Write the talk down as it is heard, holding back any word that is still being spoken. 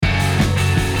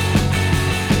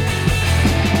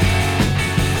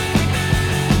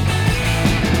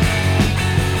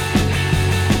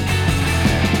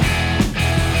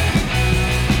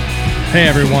Hey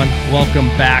everyone, welcome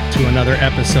back to another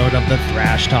episode of the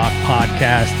Thrash Talk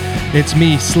Podcast. It's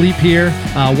me, Sleep here,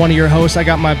 one of your hosts. I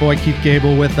got my boy Keith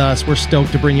Gable with us. We're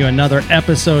stoked to bring you another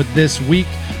episode this week,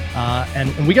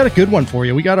 and we got a good one for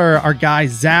you. We got our guy,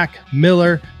 Zach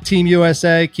Miller, Team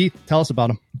USA. Keith, tell us about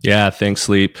him. Yeah, thanks,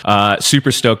 Sleep.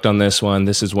 Super stoked on this one.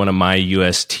 This is one of my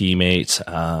US teammates.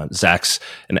 Zach's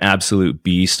an absolute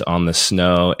beast on the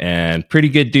snow and pretty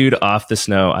good dude off the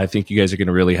snow. I think you guys are going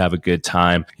to really have a good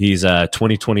time. He's a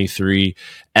 2023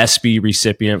 ESPY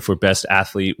recipient for Best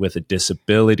Athlete with a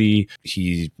Disability.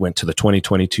 He went to the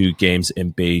 2022 Games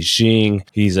in Beijing.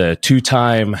 He's a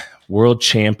two-time world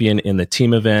champion in the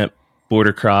team event,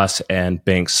 border cross and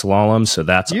bank slalom. So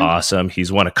that's awesome.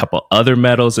 He's won a couple other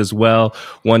medals as well.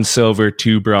 1 silver,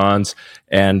 2 bronze,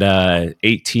 and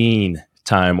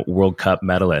 18-time World Cup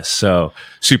medalist. So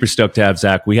super stoked to have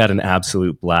Zach. We had an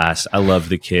absolute blast. I love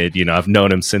the kid. You know, I've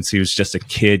known him since he was just a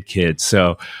kid.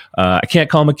 So I can't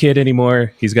call him a kid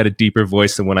anymore. He's got a deeper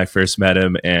voice than when I first met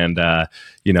him. And,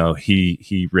 you know,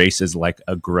 he races like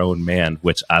a grown man,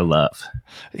 which I love.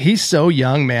 He's so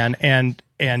young, man.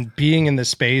 And being in the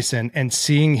space and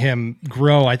seeing him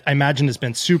grow, I imagine has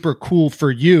been super cool for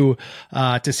you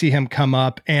to see him come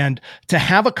up and to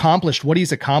have accomplished what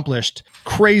he's accomplished.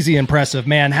 Crazy impressive,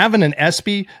 man. Having an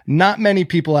ESPY, not many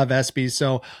people have ESPYs.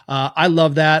 So I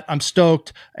love that. I'm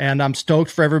stoked, and I'm stoked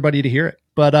for everybody to hear it.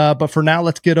 But for now,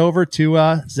 let's get over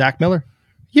to Zach Miller.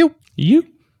 You.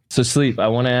 So Sleep, I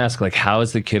want to ask, like, how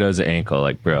is the kiddo's ankle?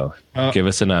 Like, bro, give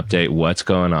us an update. What's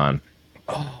going on?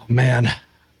 Oh, man.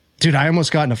 Dude, I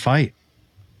almost got in a fight.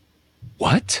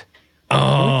 What?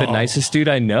 Oh, the nicest dude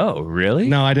I know. Really?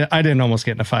 No, I didn't almost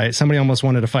get in a fight. Somebody almost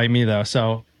wanted to fight me though.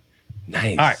 So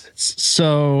nice. All right.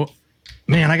 So,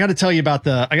 man, I got to tell you about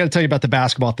the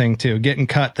basketball thing too. Getting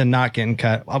cut, then not getting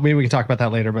cut. Maybe we can talk about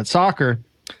that later. But soccer.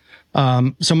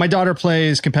 So my daughter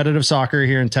plays competitive soccer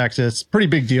here in Texas. Pretty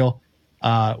big deal.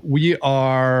 We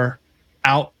are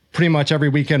out pretty much every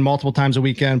weekend, multiple times a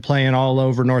weekend, playing all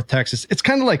over North Texas. It's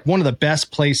kind of like one of the best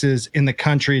places in the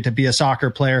country to be a soccer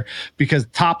player because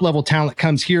top level talent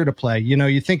comes here to play. You know,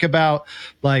 you think about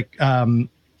like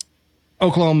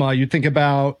Oklahoma, you think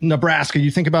about Nebraska, you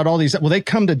think about all these. Well, they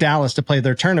come to Dallas to play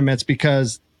their tournaments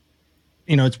because,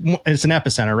 you know, it's an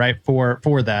epicenter, right,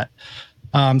 for that.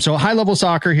 So high level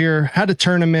soccer here. Had a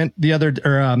tournament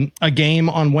a game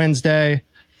on Wednesday.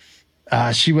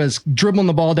 She was dribbling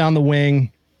the ball down the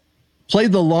wing.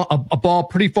 Played a ball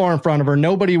pretty far in front of her.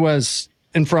 Nobody was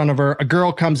in front of her. A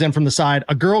girl comes in from the side.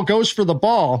 A girl goes for the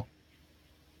ball.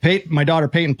 My daughter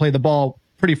Peyton played the ball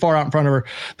pretty far out in front of her.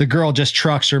 The girl just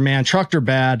trucked her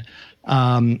bad.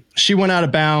 She went out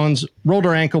of bounds, rolled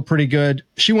her ankle pretty good.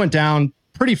 She went down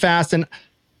pretty fast, and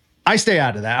I stay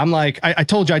out of that. I'm like, I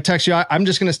told you, I text you, I'm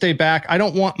just going to stay back. I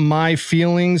don't want my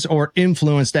feelings or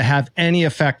influence to have any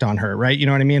effect on her, right? You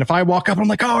know what I mean? If I walk up and I'm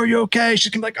like, oh, are you okay?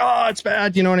 She's going to be like, oh, it's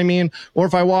bad. You know what I mean? Or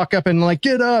if I walk up and like,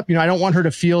 get up, you know, I don't want her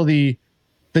to feel the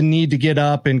need to get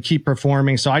up and keep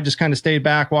performing. So I just kind of stayed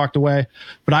back, walked away.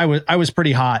 But I was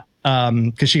pretty hot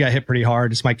because she got hit pretty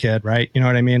hard. It's my kid, right? You know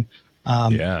what I mean?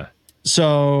 Yeah.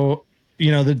 So,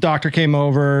 you know, the doctor came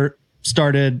over,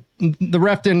 the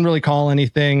ref didn't really call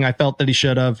anything. I felt that he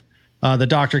should have. The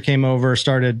doctor came over,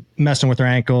 started messing with her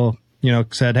ankle, you know,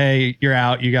 said, hey, you're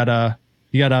out. You got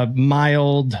a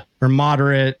mild or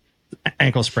moderate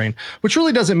ankle sprain, which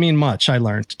really doesn't mean much. I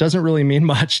learned it doesn't really mean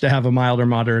much to have a mild or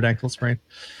moderate ankle sprain.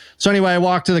 So anyway, I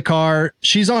walked to the car.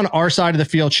 She's on our side of the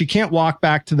field. She can't walk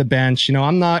back to the bench. You know,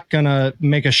 I'm not going to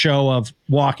make a show of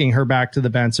walking her back to the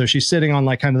bench. So she's sitting on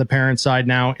like kind of the parent side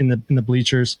now in the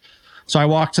bleachers. So I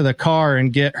walk to the car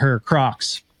and get her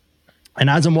Crocs. And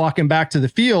as I'm walking back to the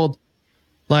field,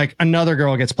 like another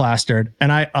girl gets plastered.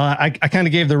 And I kind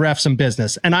of gave the ref some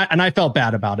business. And I felt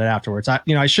bad about it afterwards.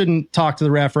 I shouldn't talk to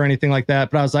the ref or anything like that.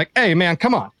 But I was like, hey, man,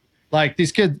 come on. Like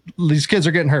these kids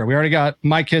are getting hurt. We already got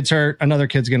my kid's hurt. Another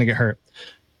kid's going to get hurt.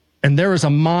 And there was a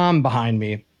mom behind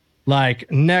me, like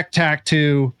neck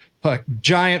tattoo,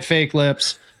 giant fake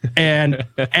lips. And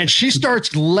she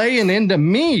starts laying into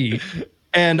me.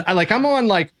 And I'm on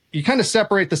like, you kind of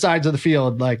separate the sides of the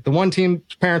field. Like the one team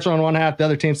parents are on one half, the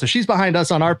other team. So she's behind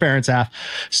us on our parents' half,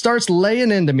 starts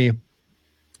laying into me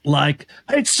like,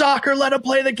 hey, it's soccer, let him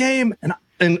play the game.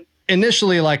 And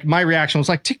initially, like my reaction was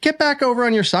like, get back over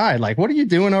on your side. Like, what are you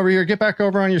doing over here? Get back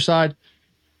over on your side.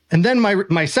 And then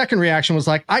my second reaction was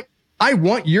like, I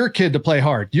want your kid to play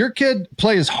hard. Your kid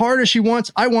play as hard as she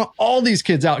wants. I want all these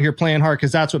kids out here playing hard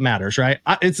because that's what matters, right?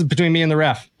 It's between me and the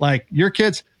ref. Like your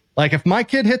kids. Like if my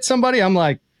kid hits somebody, I'm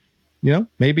like, you know,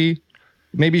 maybe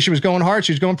she was going hard.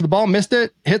 She was going for the ball, missed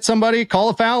it, hit somebody, call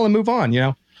a foul and move on,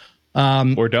 you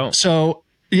know? Or don't. So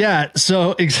Yeah.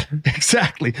 So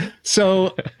exactly.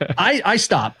 So I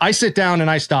stop. I sit down and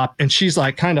I stop, and she's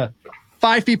like kind of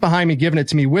 5 feet behind me, giving it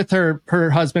to me with her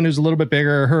husband, who's a little bit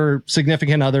bigger, her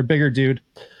significant other, bigger dude.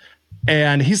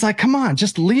 And he's like, come on,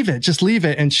 just leave it. Just leave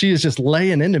it. And she is just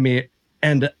laying into me.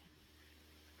 And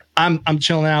I'm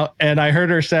chilling out. And I heard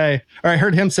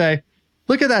him say,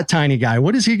 look at that tiny guy.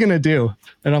 What is he going to do?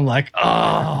 And I'm like,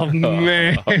 oh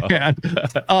man.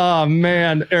 Oh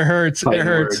man. It hurts. It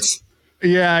hurts.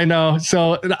 Yeah, I know.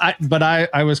 So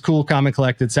I was cool, calm, and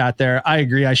collected, sat there. I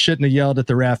agree. I shouldn't have yelled at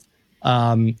the ref.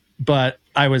 But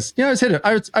I was heated.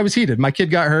 I was heated. My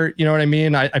kid got hurt. You know what I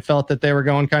mean? I felt that they were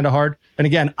going kind of hard. And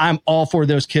again, I'm all for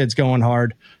those kids going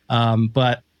hard.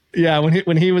 But yeah,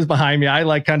 when he was behind me, I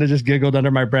like kind of just giggled under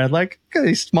my breath, like,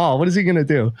 he's small. What is he going to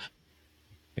do?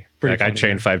 Like, I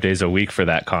trained 5 days a week for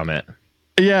that comment.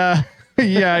 Yeah.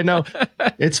 Yeah, I know.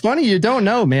 It's funny. You don't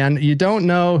know, man. You don't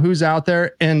know who's out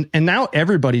there. And now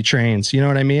everybody trains. You know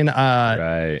what I mean?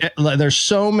 Right. There's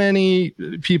so many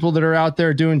people that are out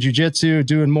there doing jujitsu,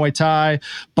 doing Muay Thai,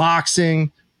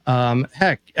 boxing.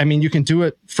 Heck, I mean, you can do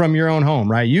it from your own home,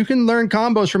 right? You can learn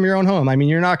combos from your own home. I mean,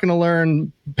 you're not going to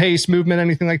learn pace, movement,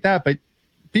 anything like that, but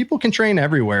people can train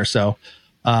everywhere. So,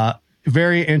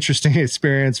 very interesting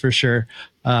experience for sure.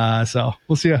 So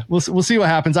we'll see. We'll see what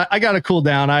happens. I got to cool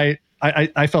down.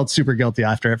 I felt super guilty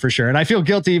after it for sure. And I feel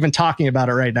guilty even talking about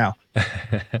it right now.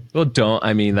 Well,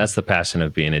 I mean, that's the passion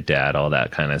of being a dad, all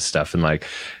that kind of stuff. And like,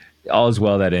 all is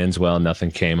well that ends well.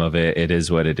 Nothing came of it. It is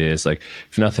what it is. Like,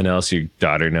 if nothing else, your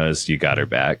daughter knows you got her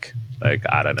back. Like,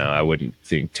 I don't know. I wouldn't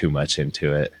think too much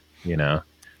into it. You know,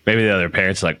 maybe the other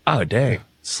parents are like, oh, dang,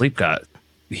 sleep got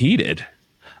heated.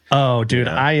 Oh, dude, you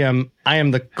know? I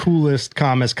am the coolest,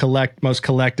 calmest, most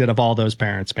collected of all those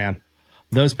parents, man.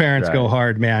 Those parents go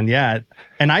hard, man. Yeah.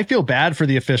 And I feel bad for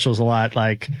the officials a lot.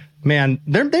 Like, man,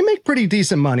 they make pretty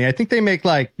decent money. I think they make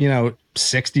like,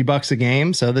 $60 a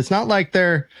game. So it's not like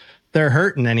they're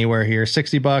hurting anywhere here.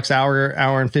 $60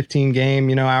 hour and 15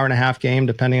 game, hour and a half game,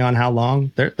 depending on how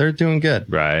long. They're doing good.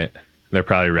 Right. They're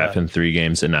probably repping 3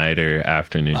 games a night or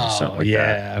afternoon or something like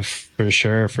that. Yeah, for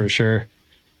sure.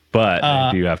 But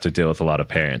they do have to deal with a lot of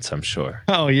parents, I'm sure.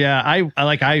 Oh yeah,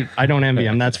 I don't envy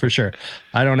him. That's for sure.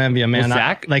 I don't envy him, man. Well,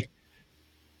 Zach, go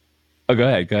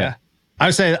ahead. Yeah. I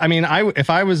would say, I mean, if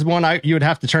I was one, you would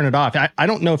have to turn it off. I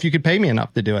don't know if you could pay me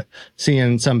enough to do it.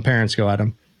 Seeing some parents go at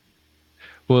him.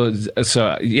 Well,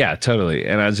 so yeah, totally.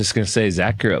 And I was just gonna say,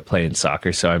 Zach grew up playing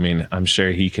soccer, so I mean, I'm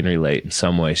sure he can relate in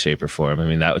some way, shape, or form. I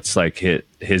mean, that was like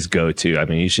his go-to. I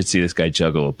mean, you should see this guy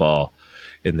juggle a ball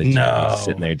in the gym. He's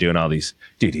sitting there doing all these.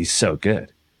 Dude, he's so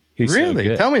good. He's really? So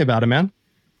good. Tell me about it, man.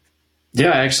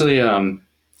 Yeah, actually,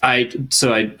 I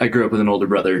grew up with an older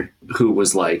brother who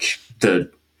was like he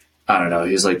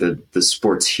was like the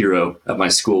sports hero at my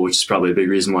school, which is probably a big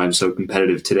reason why I'm so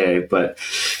competitive today. But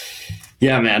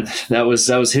yeah, man, that was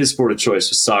his sport of choice,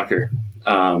 was soccer.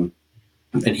 And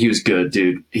he was good,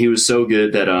 dude. He was so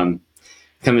good that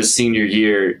come his senior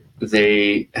year,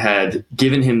 they had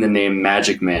given him the name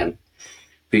Magic Man,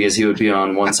 because he would be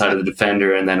on one side of the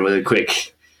defender, and then with a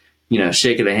quick,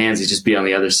 shake of the hands, he'd just be on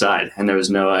the other side. And there was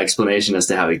no explanation as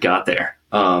to how he got there.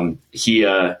 He,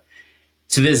 to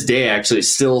this day, actually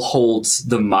still holds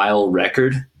the mile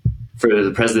record for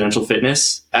the presidential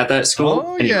fitness at that school.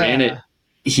 Oh, and he ran it.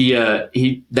 He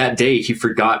that day, he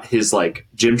forgot his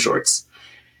gym shorts,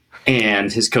 and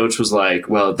his coach was like,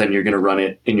 well, then you're going to run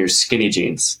it in your skinny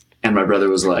jeans. And my brother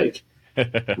was like,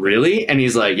 really? And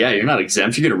he's like, yeah, you're not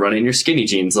exempt. You're going to run it in your skinny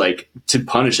jeans, to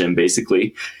punish him,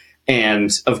 basically.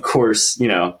 And of course,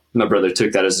 my brother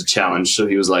took that as a challenge. So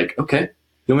he was like, okay,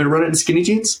 you want me to run it in skinny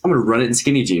jeans? I'm going to run it in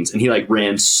skinny jeans. And he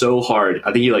ran so hard.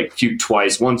 I think he puked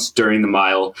twice, once during the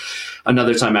mile,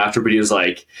 another time after. But he was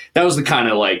like, that was the kind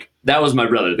of that was my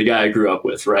brother, the guy I grew up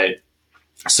with. Right.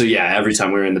 So yeah, every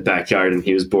time we were in the backyard and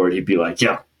he was bored, he'd be like,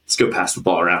 yeah, let's go pass the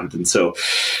ball around. And so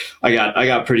I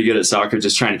got pretty good at soccer,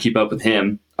 just trying to keep up with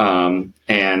him. And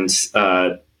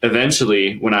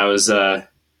eventually, when I was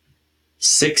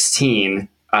 16,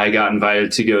 I got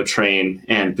invited to go train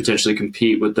and potentially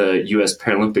compete with the U.S.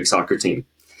 Paralympic soccer team.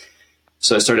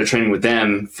 So I started training with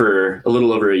them for a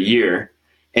little over a year.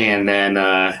 And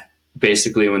then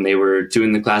basically when they were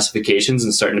doing the classifications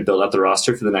and starting to build out the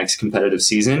roster for the next competitive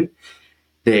season,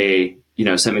 they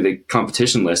sent me the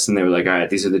competition list, and they were like, all right,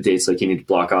 these are the dates you need to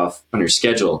block off on your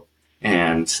schedule.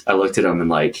 And I looked at them,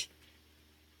 and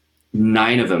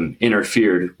 9 of them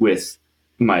interfered with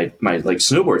my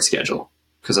snowboard schedule,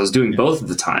 because I was doing both at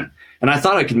the time. And I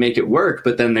thought I could make it work,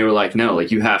 but then they were like, no,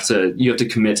 you have to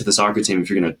commit to the soccer team if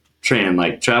you're going to train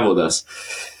and travel with us.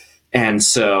 And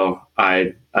so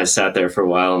I sat there for a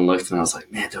while and looked, and I was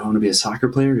like, man, do I want to be a soccer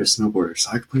player or a snowboarder?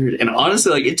 Soccer player? And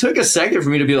honestly, like, it took a second for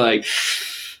me to be like,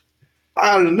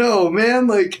 I don't know, man.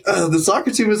 Like, the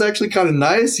soccer team is actually kind of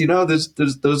nice. You know, there's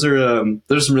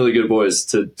some really good boys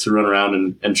to run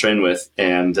around and train with.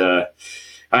 And I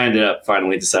ended up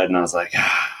finally deciding, I was like,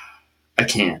 I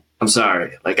can't. I'm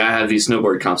sorry. Like, I have these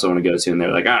snowboard comps I want to go to. And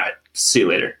they're like, all right, see you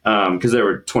later. Because there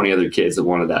were 20 other kids that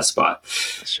wanted that spot.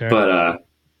 Sure.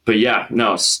 But yeah,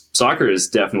 no, soccer has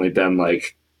definitely been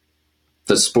like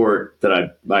the sport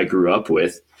that I grew up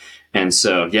with. And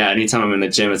so, yeah, anytime I'm in the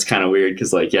gym, it's kind of weird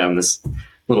because, like, yeah, I'm this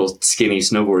little skinny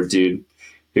snowboard dude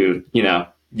who, you know,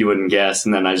 you wouldn't guess.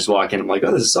 And then I just walk in, I'm like,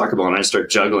 oh, this is a soccer ball. And I start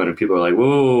juggling, and people are like,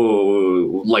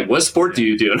 whoa, like, what sport do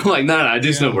you do? And I'm like, no, I do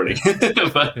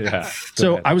snowboarding. But, Yeah.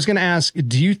 So I was going to ask,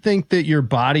 do you think that your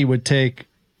body would take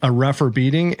a rougher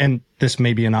beating? And this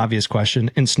may be an obvious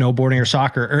question, in snowboarding or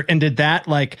soccer, and did that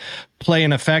like play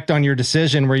an effect on your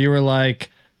decision where you were like,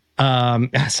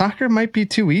 soccer might be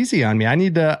too easy on me. I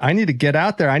need to get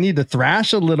out there. I need to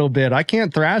thrash a little bit. I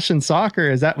can't thrash in soccer.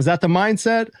 Was that the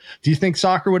mindset? Do you think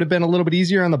soccer would have been a little bit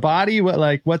easier on the body? What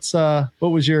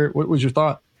was your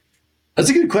thought? That's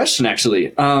a good question,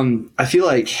 actually. I feel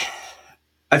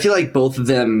like both of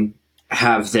them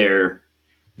have their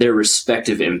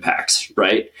respective impacts,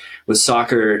 right? With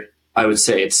soccer, I would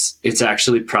say it's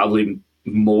actually probably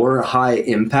more high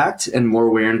impact and more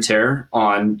wear and tear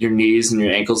on your knees and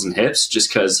your ankles and hips, just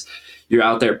because you're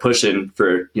out there pushing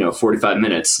for, 45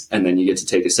 minutes, and then you get to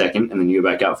take a second, and then you go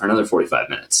back out for another 45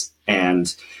 minutes.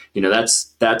 And,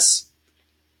 that's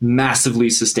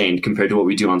massively sustained compared to what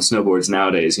we do on snowboards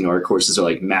nowadays. Our courses are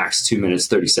like max 2 minutes,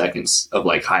 30 seconds of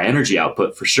like high energy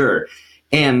output for sure.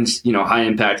 And, high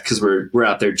impact because we're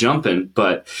out there jumping.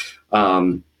 But,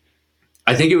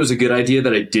 I think it was a good idea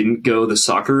that I didn't go the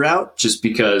soccer route, just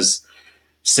because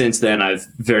since then I've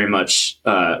very much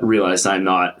realized I'm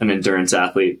not an endurance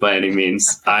athlete by any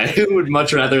means. I would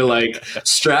much rather like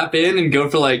strap in and go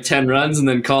for like 10 runs and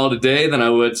then call it a day than I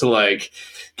would to like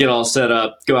get all set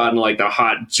up, go out in like the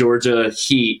hot Georgia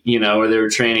heat, where they were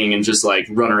training, and just like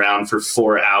run around for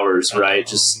 4 hours, right?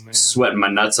 Just sweating my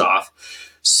nuts off.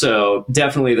 So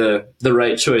definitely the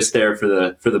right choice there for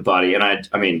the body. And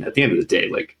I mean, at the end of the day,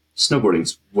 like,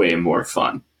 snowboarding's way more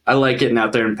fun. I like getting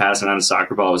out there and passing on a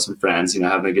soccer ball with some friends,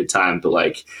 having a good time. But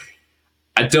like,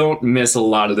 I don't miss a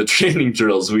lot of the training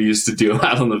drills we used to do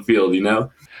out on the field,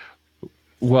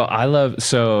 Well,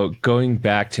 so going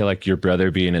back to like your brother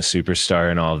being a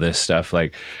superstar and all this stuff,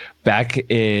 like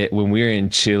when we were in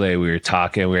Chile, we were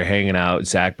talking, we were hanging out.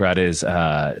 Zach brought his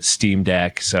Steam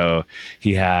Deck. So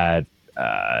he had,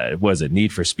 was it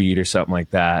Need for Speed or something like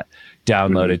that,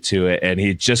 downloaded to it, and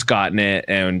he'd just gotten it.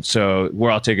 And so we're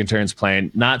all taking turns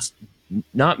playing. Not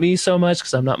me so much,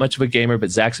 because I'm not much of a gamer, but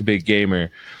Zach's a big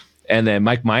gamer. And then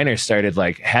Mike Miner started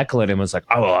like heckling him, was like,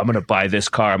 oh, well, I'm going to buy this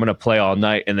car. I'm going to play all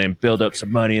night and then build up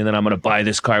some money. And then I'm going to buy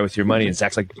this car with your money. And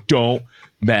Zach's like, don't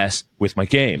mess with my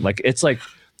game. Like, it's like,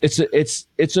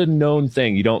 it's a known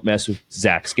thing. You don't mess with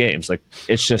Zach's games. Like,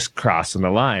 it's just crossing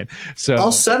the line. So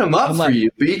I'll set them up for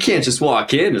you, but you can't just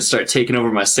walk in and start taking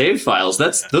over my save files.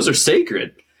 Those are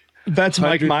sacred. That's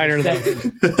Mike Miner.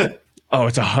 Oh,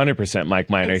 it's 100% Mike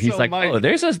Miner. He's so like, Mike. Oh,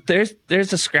 there's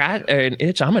a scratch or an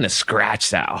itch. I'm going to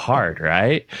scratch that hard,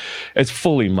 right? It's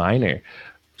fully Miner.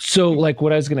 So like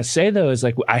what I was going to say though, is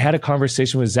like, I had a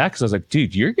conversation with Zach, because I was like,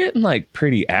 dude, you're getting like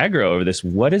pretty aggro over this.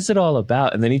 What is it all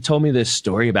about? And then he told me this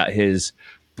story about his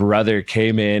brother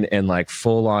came in and like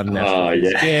full on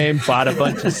game, bought a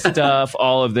bunch of stuff,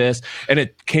 all of this. And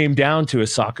it came down to a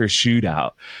soccer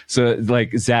shootout. So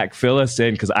like, Zach, fill us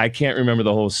in, because I can't remember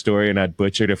the whole story and I'd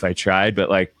butcher it if I tried, but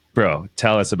like, bro,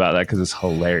 tell us about that, because it's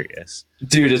hilarious.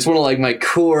 Dude, it's one of like my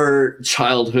core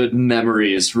childhood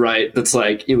memories, right? That's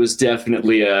like, it was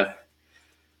definitely a,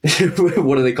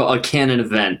 what do they call a canon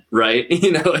event, right?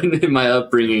 In my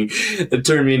upbringing, it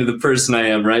turned me into the person I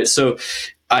am, right? So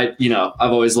I've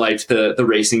always liked the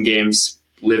racing games,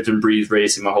 lived and breathed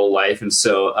racing my whole life. And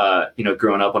so,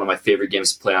 growing up, one of my favorite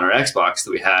games to play on our Xbox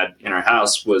that we had in our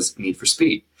house was Need for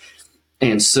Speed.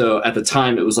 And so at the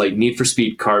time it was like Need for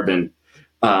Speed Carbon.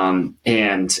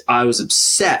 And I was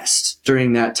obsessed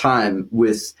during that time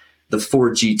with the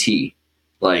Ford GT.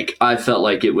 Like, I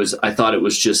thought it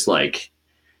was just like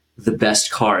the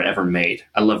best car ever made.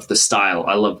 I loved the style.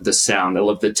 I loved the sound. I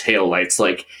loved the taillights.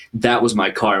 Like, that was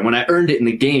my car. And when I earned it in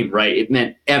the game, right, it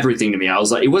meant everything to me. I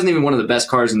was like, it wasn't even one of the best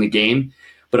cars in the game,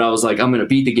 but I was like, I'm going to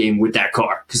beat the game with that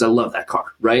car because I love that car.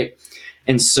 Right.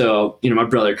 And so, my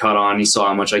brother caught on. He saw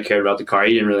how much I cared about the car.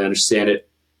 He didn't really understand it.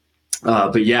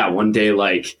 But yeah, one day,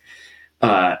 like,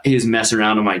 he was messing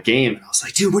around on my game. And I was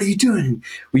like, dude, what are you doing? And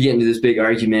we get into this big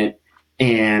argument,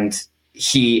 and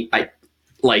he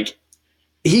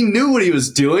knew what he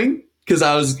was doing, because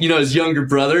I was, his younger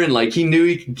brother, and like he knew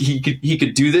he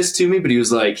could do this to me, but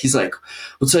he's like,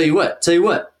 well, tell you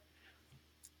what,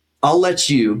 I'll let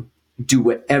you do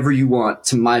whatever you want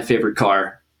to my favorite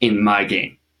car in my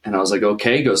game. And I was like,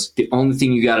 okay. He goes, the only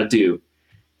thing you got to do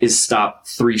is stop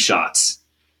 3 shots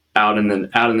out in the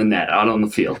net, out on the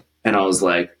field. And I was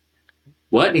like,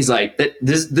 what? And he's like,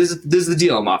 this is the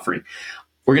deal I'm offering.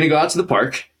 We're going to go out to the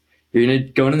park. You're going to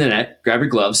go into the net, grab your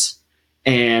gloves,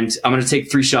 and I'm going to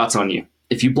take 3 shots on you.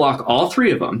 If you block all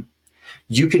 3 of them,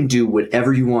 you can do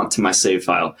whatever you want to my save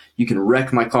file. You can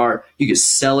wreck my car. You can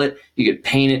sell it. You can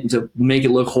paint it to make it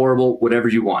look horrible, whatever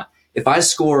you want. If I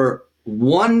score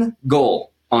 1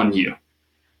 goal on you,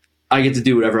 I get to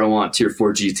do whatever I want to your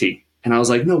 4 GT. And I was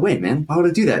like, no way, man. Why would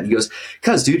I do that? And he goes,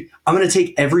 cause dude, I'm going to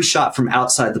take every shot from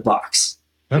outside the box,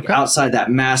 like outside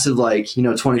that massive,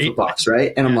 20-foot box.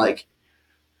 Right. And I'm like,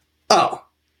 oh,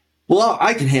 well,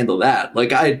 I can handle that.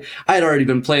 Like I had already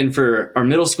been playing for our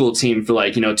middle school team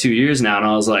for 2 years now. And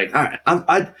I was like, all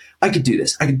right, I could do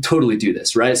this. I could totally do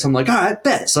this. Right. So I'm like, all right,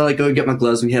 bet. So I go get my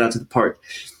gloves. We head out to the park,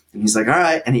 and he's like, all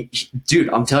right. And dude,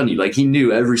 I'm telling you, he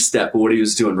knew every step of what he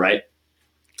was doing. Right.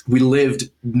 We lived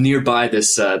nearby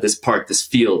this park, this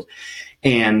field.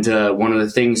 And one of the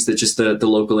things that just the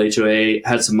local HOA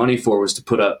had some money for was to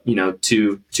put up,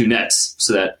 2 nets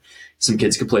so that some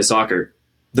kids could play soccer.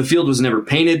 The field was never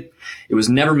painted. It was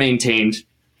never maintained.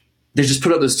 They just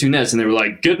put up those 2 nets, and they were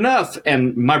like, good enough.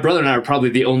 And my brother and I were probably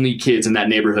the only kids in that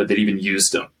neighborhood that even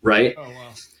used them, right? Oh,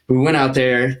 wow. We went out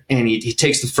there, and he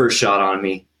takes the first shot on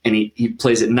me, and he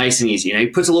plays it nice and easy. And he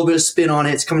puts a little bit of spin on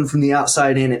it. It's coming from the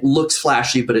outside in. It looks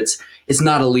flashy, but it's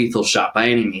not a lethal shot by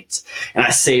any means. And I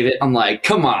save it. I'm like,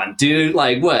 come on, dude.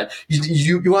 Like, what?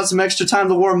 You want some extra time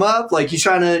to warm up? Like, you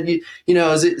trying to,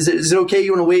 is it okay?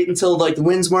 You want to wait until the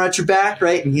wind's more at your back,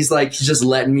 right? And he's just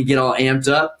letting me get all amped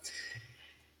up.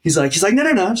 He's like,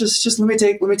 no. Just let me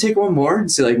take one more.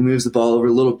 And so moves the ball over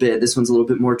a little bit. This one's a little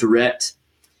bit more direct.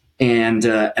 And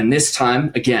this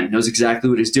time, again, knows exactly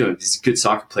what he's doing. He's a good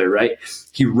soccer player, right?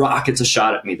 He rockets a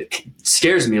shot at me that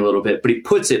scares me a little bit, but he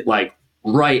puts it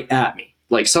right at me,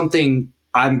 like something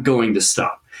I'm going to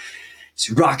stop.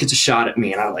 So he rockets a shot at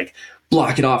me, and I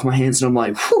block it off my hands, and I'm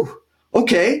like, whew,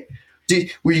 okay.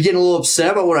 Were you getting a little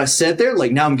upset about what I said there?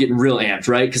 Now I'm getting real amped,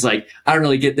 right? Because I don't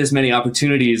really get this many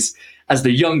opportunities as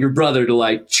the younger brother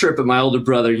to trip at my older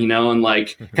brother, and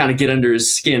kind of get under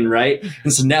his skin, right?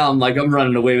 And so now I'm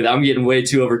running away with it. I'm getting way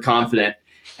too overconfident.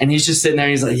 And he's just sitting there,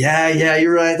 and he's like, yeah,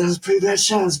 you're right. That was a pretty bad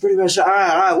shot. All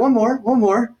right, one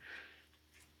more.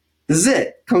 This is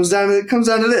it. Comes down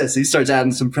to this. He starts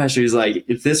adding some pressure. He's like,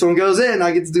 if this one goes in,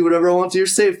 I get to do whatever I want to your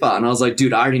save file. And I was like,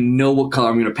 dude, I already know what color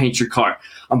I'm going to paint your car.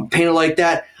 I'm going to paint it like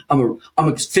that. I'm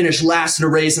going to finish last in a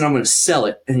race, and I'm going to sell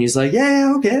it. And he's like,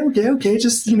 yeah, okay.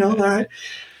 Just, all right.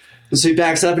 And so he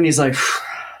backs up, and he's like,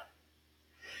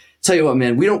 tell you what,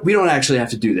 man, we don't actually have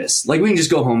to do this. We can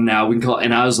just go home now. We can call.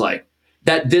 And I was like,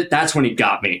 that's when he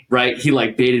got me, right? He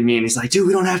baited me, and he's like, dude,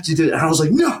 we don't have to do it. And I was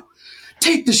like, no,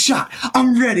 take the shot.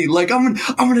 I'm ready. I'm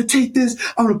going to take this.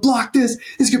 I'm going to block this.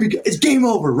 It's game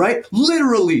over, right?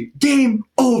 Literally game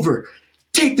over.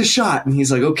 Take the shot. And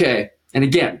he's like, okay. And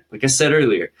again, like I said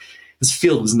earlier, this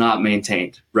field was not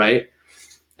maintained, right?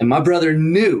 And my brother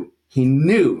knew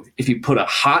if he put a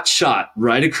hot shot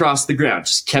right across the ground,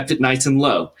 just kept it nice and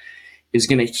low, it was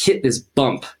going to hit this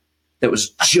bump that was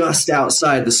just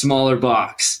outside the smaller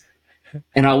box.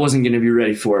 And I wasn't going to be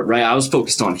ready for it, right? I was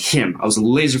focused on him. I was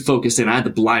laser focused, and I had the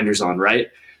blinders on, right?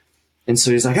 And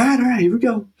so he's like, all right, here we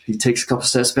go. He takes a couple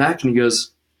steps back, and he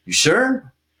goes, you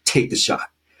sure? Take the shot.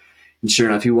 And sure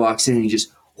enough, he walks in, and he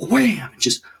just wham,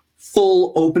 just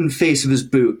full open face of his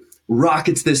boot,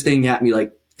 rockets this thing at me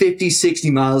 50, 60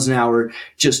 miles an hour,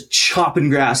 just chopping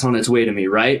grass on its way to me,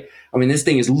 right? I mean, this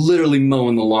thing is literally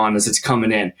mowing the lawn as it's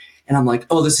coming in. And I'm like,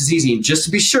 oh, this is easy. And just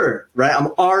to be sure, right,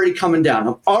 I'm already coming down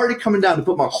to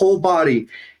put my whole body.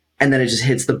 And then it just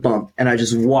hits the bump. And I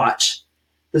just watch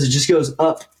as it just goes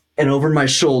up and over my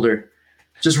shoulder,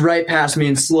 just right past me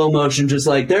in slow motion, just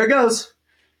there it goes.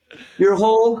 Your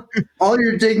whole, all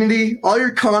your dignity, all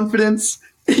your confidence,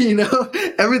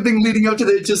 everything leading up to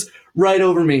that, just right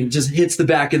over me, just hits the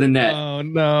back of the net. Oh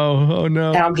no. And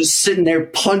I'm just sitting there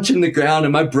punching the ground,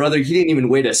 and my brother, he didn't even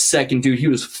wait a second, dude. He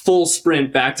was full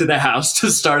sprint back to the house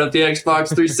to start up the Xbox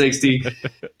 360,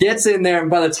 gets in there, and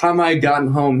by the time I had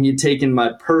gotten home, he had taken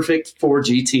my perfect 4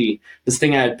 GT, this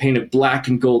thing I had painted black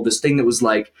and gold, this thing that was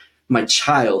like my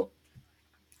child.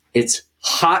 It's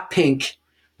hot pink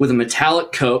with a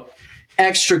metallic coat,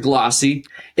 extra glossy.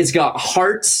 It's got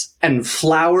hearts and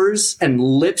flowers and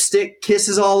lipstick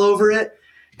kisses all over it.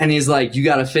 And he's like, you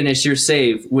got to finish your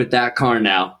save with that car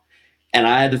now. And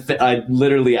I had to, I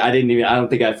don't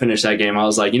think I finished that game. I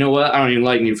was like, you know what? I don't even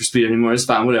like Need for Speed anymore. It's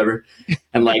fine, whatever.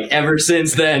 And like, ever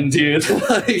since then, dude,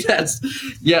 like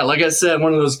like I said,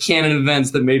 one of those canon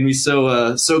events that made me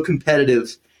so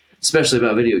competitive, especially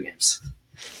about video games.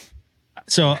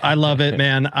 So I love it,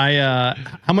 man.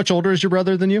 How much older is your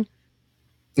brother than you?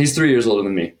 He's 3 years older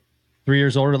than me. 3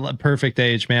 years older, perfect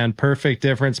age, man. Perfect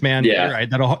difference, man. Yeah. You're right.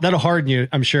 That'll harden you,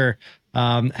 I'm sure.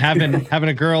 Having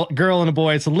a girl and a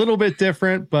boy, it's a little bit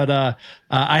different, but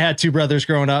I had two brothers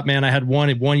growing up, man. I had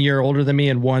one year older than me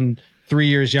and one 3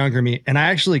 years younger than me. And I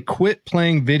actually quit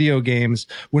playing video games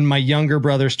when my younger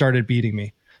brother started beating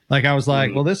me. Like, I was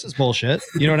like, well, this is bullshit.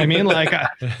 You know what I mean? Like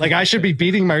I should be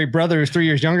beating my brother who's 3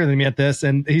 years younger than me at this.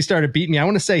 And he started beating me. I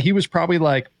want to say he was probably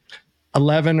like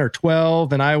 11 or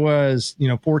 12 and I was,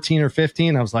 14 or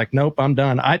 15. I was like, nope, I'm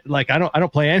done. I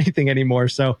don't play anything anymore.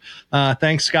 So,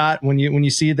 thanks, Scott. When you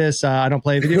see this, I don't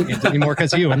play video games anymore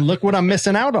because of you. And look what I'm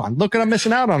missing out on. I'm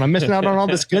missing out on all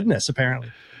this goodness, apparently.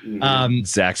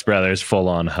 Zach's brother is full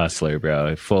on hustler, bro.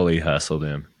 I fully hustled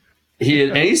him.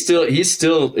 He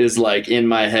still is like in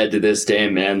my head to this day,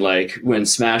 man. Like when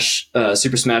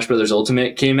Super Smash Brothers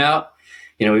Ultimate came out,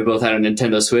 we both had a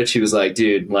Nintendo Switch. He was like,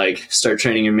 dude, like start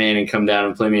training your main and come down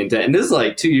and play me. And this is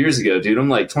like 2 years ago, dude. I'm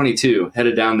like 22,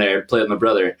 headed down there, play with my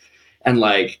brother. And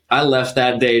like, I left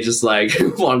that day just like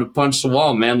wanting to punch the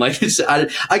wall, man. Like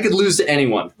I could lose to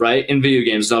anyone, right? In video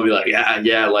games. And I'll be like,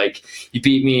 yeah, like you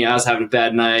beat me. I was having a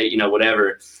bad night,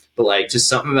 whatever. But like just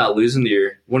something about losing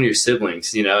to one of your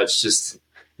siblings, it's just,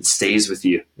 it stays with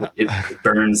you. It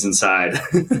burns inside.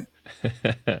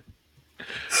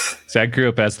 So I grew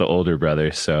up as the older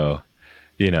brother. So,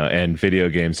 and video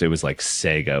games, it was like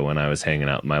Sega when I was hanging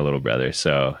out with my little brother.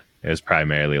 So it was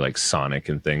primarily like Sonic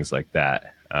and things like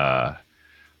that.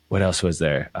 What else was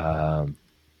there?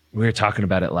 We were talking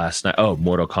about it last night. Oh,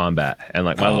 Mortal Kombat. And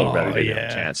like my little brother didn't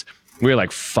have a chance. We were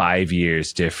like 5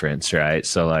 years difference, right?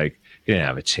 So like he didn't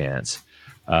have a chance.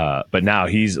 But now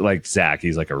he's like Zach,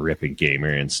 he's like a ripping gamer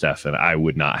and stuff. And I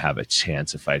would not have a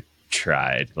chance if I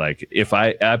tried. Like if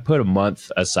I put a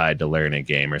month aside to learn a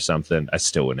game or something, I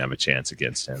still wouldn't have a chance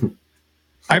against him.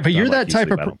 But you're that type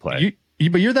of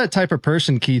but you're that type of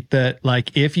person, Keith, that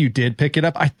like if you did pick it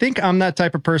up, I think I'm that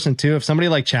type of person too. If somebody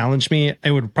like challenged me,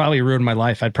 it would probably ruin my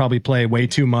life. I'd probably play way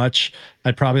too much.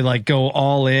 I'd probably like go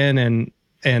all in and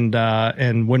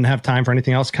wouldn't have time for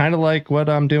anything else. Kind of like what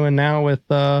I'm doing now with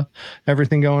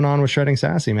everything going on with Shredding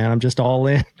Sassy, man. I'm just all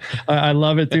in. I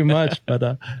love it too much.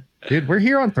 But dude, we're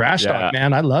here on Thrash Talk,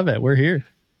 man. I love it. We're here.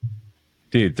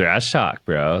 Dude, Thrash Talk,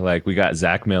 bro. Like we got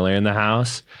Zach Miller in the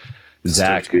house.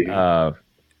 Zach,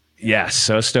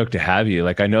 so stoked to have you.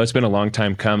 Like I know it's been a long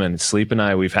time coming. Sleep and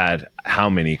I, we've had how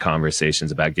many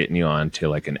conversations about getting you on to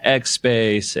like an X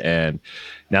Space, and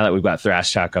now that we've got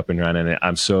Thrash Talk up and running,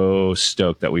 I'm so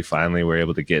stoked that we finally were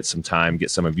able to get some time,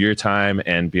 get some of your time,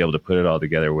 and be able to put it all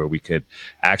together where we could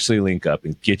actually link up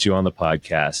and get you on the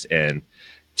podcast and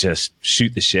just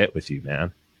shoot the shit with you,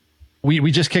 man.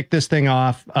 We just kicked this thing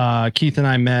off. Keith and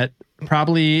I met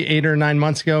probably 8 or 9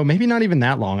 months ago, maybe not even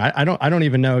that long. I don't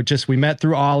even know. Just we met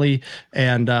through Ollie,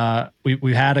 and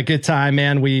we had a good time,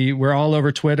 man. We're all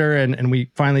over Twitter, and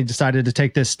we finally decided to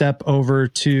take this step over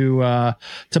to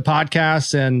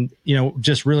podcasts, and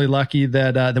just really lucky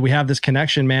that we have this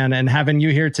connection, man. And having you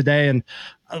here today, and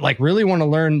like really want to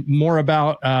learn more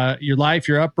about your life,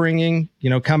 your upbringing.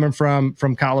 Coming from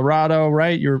Colorado,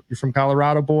 right? You're from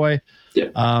Colorado, boy.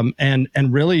 Yeah.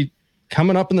 And really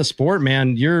coming up in the sport,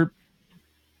 man.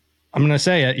 I'm going to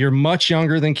say it. You're much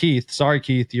younger than Keith. Sorry,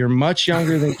 Keith. You're much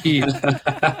younger than Keith.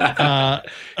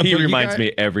 He reminds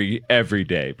me every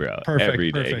day, bro.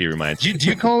 Every day he reminds me. Do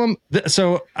you call him?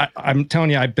 So I'm telling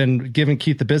you, I've been giving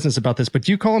Keith the business about this, but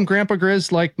do you call him Grandpa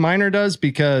Grizz like Miner does?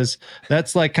 Because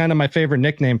that's like kind of my favorite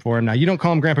nickname for him. Now, you don't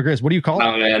call him Grandpa Grizz. What do you call him?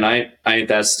 Oh, man, I ain't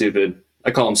that stupid.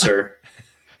 I call him Sir.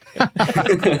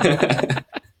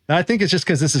 I think it's just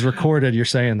because this is recorded. You're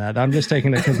saying that. I'm just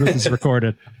taking it because this is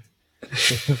recorded.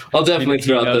 I'll definitely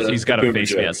throw out he's got to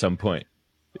face me at some point.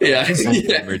 Yeah.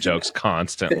 Boomer jokes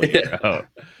constantly. Yeah.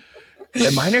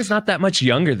 And Miner's not that much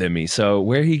younger than me. So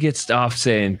where he gets off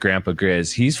saying Grandpa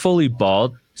Grizz, he's fully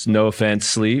bald. No offense,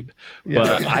 Sleep.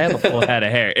 But I have a full head of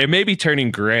hair. It may be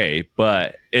turning gray,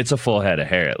 but it's a full head of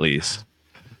hair at least.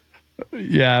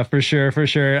 Yeah, for sure.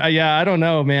 Yeah, I don't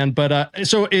know, man. But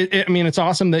so it's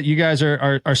awesome that you guys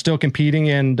are still competing,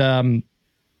 and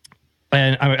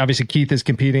and obviously Keith is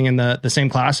competing in the same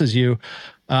class as you.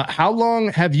 How long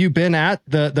have you been at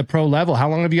the pro level? How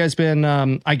long have you guys been,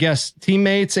 I guess,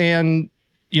 teammates and,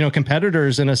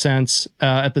 competitors in a sense,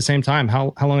 at the same time?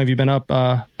 How long have you been up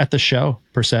at the show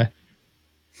per se?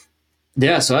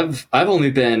 Yeah, so I've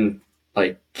only been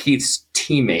like Keith's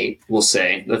teammate, we'll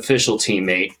say, the official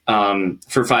teammate,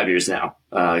 for 5 years now,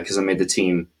 because I made the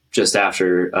team just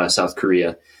after South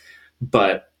Korea.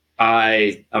 But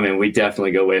I mean, we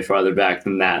definitely go way farther back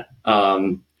than that.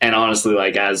 And honestly,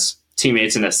 like as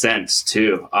teammates in a sense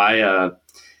too, I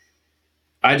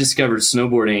discovered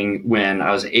snowboarding when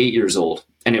I was 8 years old,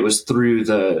 and it was through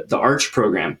the ARCH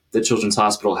program that Children's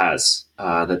Hospital has,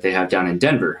 that they have down in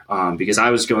Denver, because I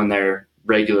was going there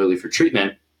regularly for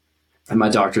treatment, and my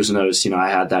doctors noticed, I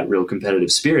had that real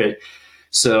competitive spirit.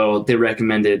 So they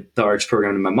recommended the ARCH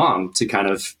program to my mom to kind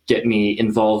of get me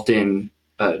involved in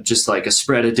just like a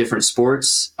spread of different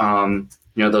sports.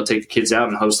 They'll take the kids out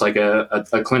and host like a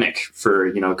clinic for,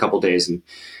 a couple of days and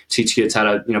teach kids how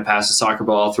to, pass a soccer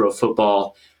ball, throw a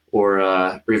football,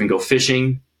 or even go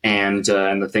fishing. And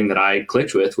the thing that I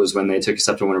clicked with was when they took us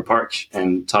up to Winter Park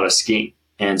and taught us skiing.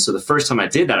 And so the first time I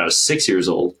did that, I was 6 years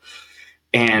old,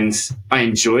 and I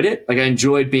enjoyed it. Like I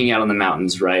enjoyed being out on the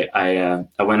mountains, right? I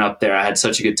went up there. I had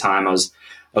such a good time. I was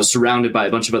surrounded by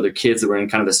a bunch of other kids that were in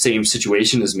kind of the same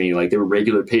situation as me. Like they were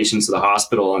regular patients at the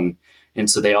hospital, and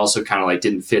so they also kind of like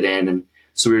didn't fit in. And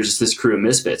so we were just this crew of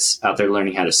misfits out there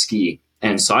learning how to ski.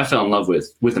 And so I fell in love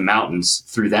with the mountains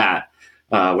through that.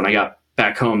 When I got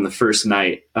back home the first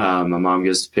night, my mom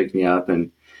goes to pick me up,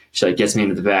 and she like gets me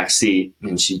into the back seat,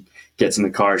 and she gets in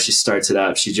the car, she starts it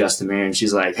up, she adjusts the mirror, and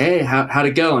she's like, "Hey, how'd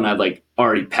it go?" And I'd like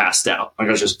already passed out. Like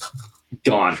I was just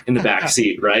gone in the back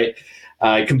seat, right?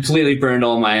 I completely burned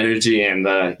all my energy. And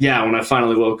when I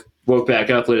finally woke back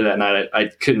up later that night, I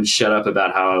couldn't shut up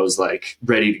about how I was like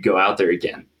ready to go out there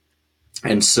again.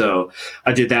 And so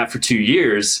I did that for 2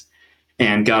 years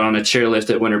and got on a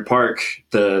chairlift at Winter Park.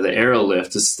 The aero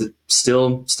lift is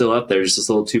still up there, just this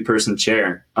little 2-person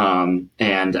chair.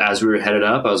 And as we were headed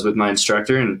up, I was with my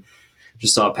instructor and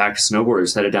just saw a pack of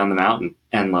snowboarders headed down the mountain,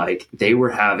 and like they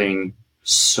were having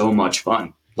so much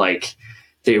fun. Like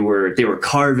they were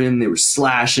carving, they were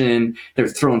slashing, they were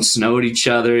throwing snow at each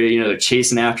other, they're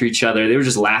chasing after each other. They were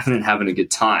just laughing and having a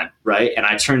good time, right? And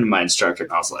I turned to my instructor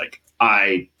and I was like,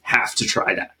 I have to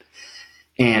try that.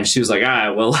 And she was like, all right,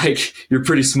 well, like, you're a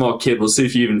pretty small kid. We'll see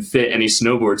if you even fit any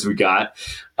snowboards we got.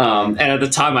 And at the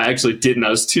time I actually didn't. I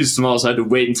was too small, so I had to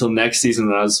wait until next season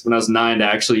when I was 9 to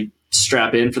actually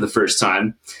strap in for the first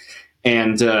time.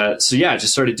 And I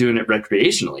just started doing it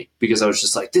recreationally because I was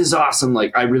just like, this is awesome.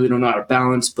 Like, I really don't know how to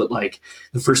balance, but like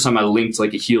the first time I linked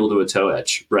like a heel to a toe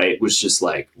edge, right, was just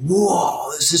like,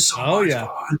 whoa, this is so much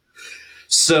fun.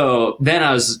 So then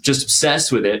I was just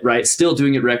obsessed with it, right? Still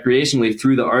doing it recreationally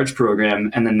through the ARCH program.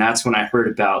 And then that's when I heard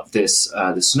about this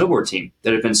snowboard team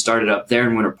that had been started up there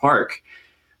in Winter Park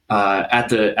at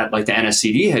the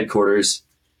NSCD headquarters.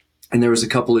 And there was a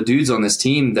couple of dudes on this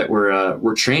team that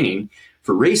were training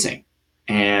for racing.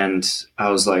 And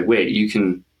I was like, wait, you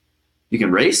can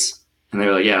race? And they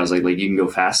were like, yeah. I was like, you can go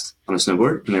fast on a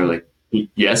snowboard? And they were like,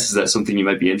 yes. Is that something you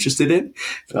might be interested in?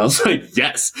 And I was like,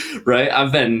 yes, right?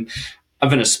 I've been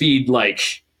a speed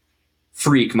like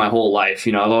freak my whole life.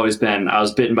 I was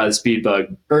bitten by the speed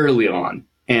bug early on.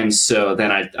 And so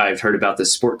then I've heard about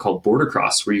this sport called border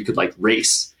cross where you could like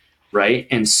race. Right.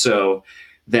 And so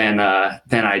then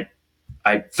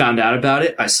I found out about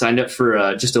it. I signed up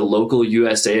for just a local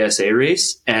USASA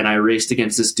race, and I raced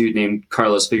against this dude named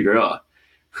Carlos Figueroa,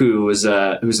 who was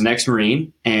an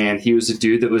ex-Marine, and he was a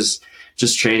dude that was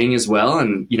just training as well.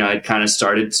 And, I'd kind of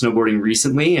started snowboarding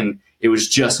recently, and it was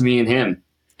just me and him.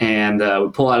 And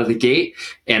we pull out of the gate,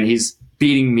 and he's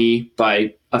beating me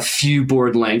by a few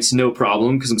board lengths, no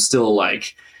problem, because I'm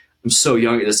so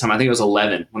young at this time. I think I was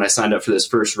 11 when I signed up for this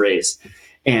first race.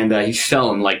 And he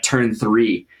fell in like turn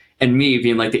 3. And me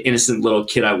being like the innocent little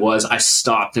kid I was, I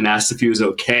stopped and asked if he was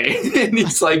okay. And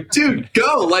he's like, dude,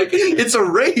 go, like it's a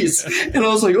race. And I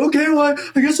was like, okay, well,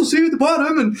 I guess I'll see you at the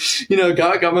bottom. And,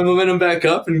 got my momentum back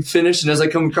up and finished. And as I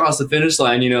come across the finish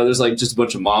line, there's like just a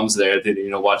bunch of moms there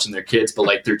that, watching their kids, but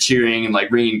like they're cheering and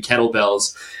like ringing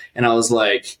kettlebells. And I was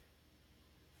like,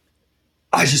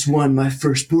 I just won my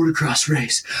first border cross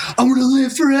race. I'm going to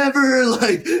live forever.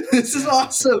 Like, this is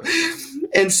awesome.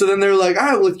 And so then they're like, all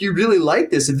right, well, if you really like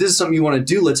this, if this is something you want to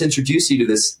do, let's introduce you to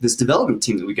this development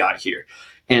team that we got here.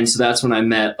 And so that's when I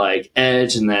met like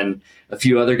Edge and then a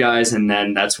few other guys. And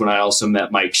then that's when I also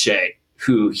met Mike Shea,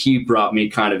 who he brought me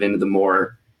kind of into the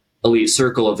more elite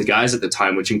circle of the guys at the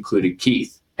time, which included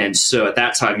Keith. And so at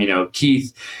that time,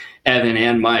 Keith Evan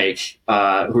and Mike,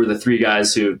 who were the three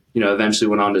guys who, eventually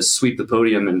went on to sweep the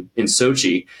podium in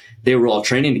Sochi. They were all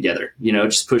training together,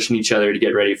 just pushing each other to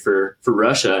get ready for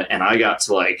Russia. And I got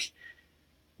to like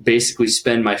basically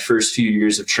spend my first few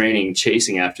years of training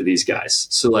chasing after these guys.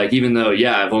 So like, even though,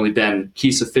 I've only been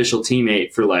Keith's official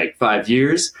teammate for like 5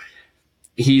 years,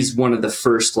 he's one of the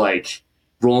first like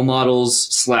role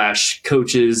models /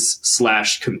 coaches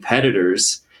 /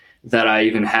 competitors that I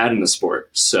even had in the sport.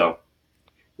 So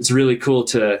it's really cool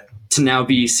to now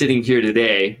be sitting here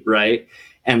today, right?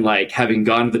 And like having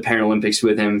gone to the Paralympics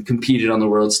with him, competed on the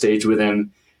world stage with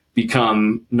him,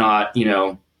 become not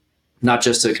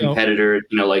just a competitor,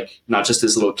 like not just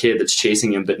this little kid that's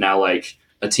chasing him, but now like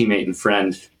a teammate and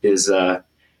friend is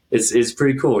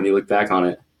pretty cool when you look back on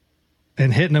it.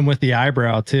 And hitting him with the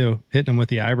eyebrow too. Hitting him with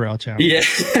the eyebrow challenge.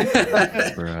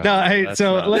 Yeah. No, hey,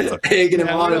 so let's egging him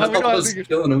on and almost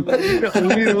killing him.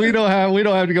 We don't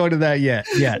have to go into that yet.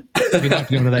 We don't have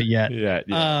to go into that yet. Yeah.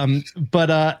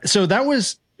 So that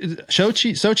was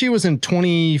Sochi was in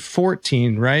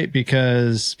 2014, right?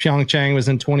 Because Pyeongchang was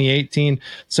in 2018.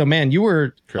 So man, you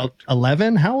were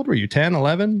 11. How old were you? 10,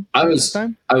 11? I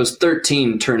was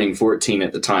 13 turning 14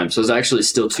 at the time. So I was actually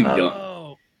still too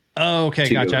young. Oh, okay.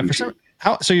 Gotcha.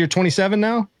 So you're 27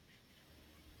 now?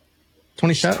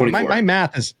 27? My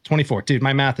math is 24. Dude,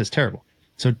 my math is terrible.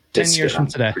 So 10 years from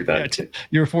today.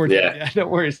 You're 14. Yeah, no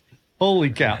worries. Holy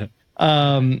cow.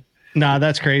 Nah,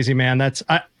 that's crazy, man.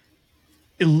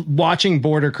 Watching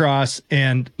border cross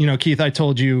and, Keith, I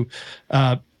told you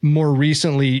more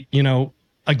recently,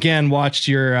 again, watched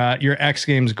your X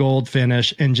Games gold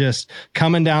finish and just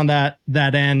coming down that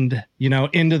end,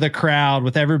 into the crowd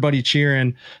with everybody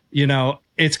cheering,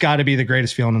 it's got to be the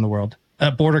greatest feeling in the world.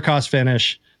 Border cross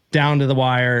finish down to the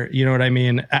wire. You know what I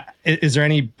mean? Is there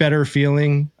any better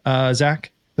feeling,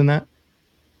 Zach, than that?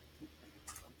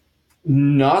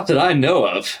 Not that I know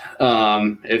of.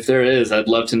 If there is, I'd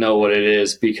love to know what it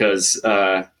is because,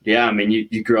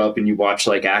 you grow up and you watch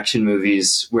like action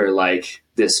movies where like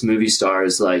this movie star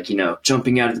is like,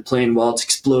 jumping out of the plane while it's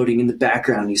exploding in the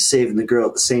background. He's saving the girl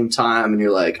at the same time. And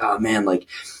you're like, oh man, like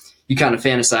you kind of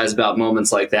fantasize about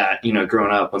moments like that,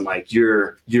 growing up when like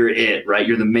you're it, right?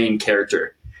 You're the main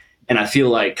character. And I feel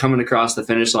like coming across the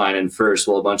finish line in first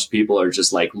while a bunch of people are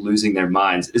just like losing their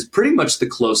minds is pretty much the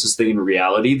closest thing in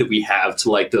reality that we have to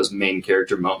like those main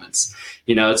character moments.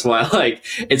 It's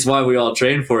why we all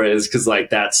train for it, is because like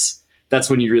that's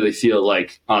when you really feel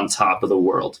like on top of the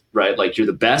world, right? Like you're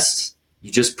the best. You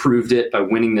just proved it by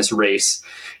winning this race.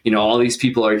 All these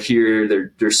people are here.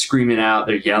 They're screaming out.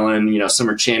 They're yelling. Some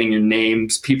are chanting your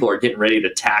names. People are getting ready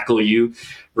to tackle you,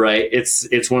 right?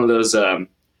 It's one of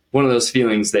those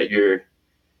feelings that you're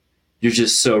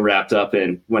just so wrapped up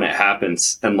in when it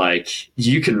happens. And like,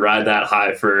 you can ride that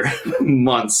high for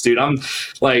months, dude. I'm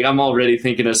already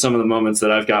thinking of some of the moments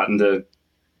that I've gotten to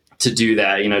do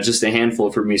that, just a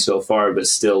handful for me so far, but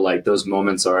still like those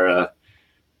moments are,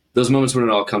 those moments when it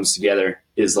all comes together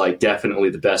is like definitely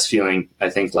the best feeling I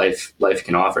think life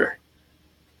can offer.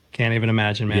 Can't even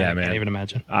imagine, man. Yeah, man. Can't even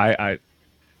imagine.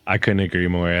 I couldn't agree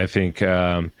more. I think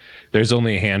there's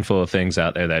only a handful of things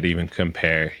out there that even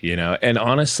compare, and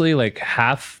honestly, like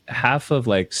half of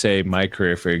like, say my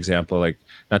career, for example, like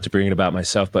not to bring it about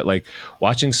myself, but like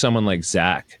watching someone like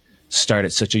Zach start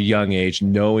at such a young age,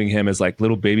 knowing him as like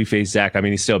little babyface Zach. I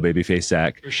mean, he's still babyface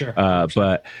Zach for sure.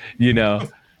 But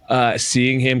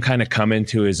seeing him kind of come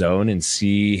into his own and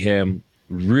see him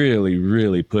really,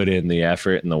 really put in the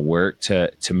effort and the work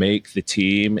to make the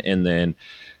team, and then,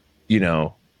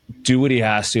 do what he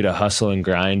has to hustle and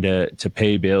grind to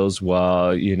pay bills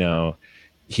while,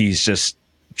 he's just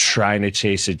trying to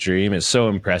chase a dream is so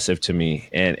impressive to me.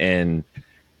 And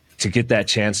to get that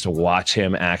chance to watch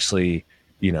him actually,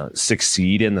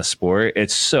 succeed in the sport,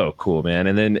 it's so cool, man.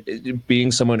 And then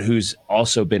being someone who's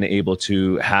also been able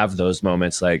to have those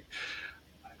moments, like,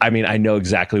 I mean, I know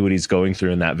exactly what he's going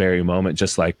through in that very moment.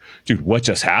 Just like, dude, what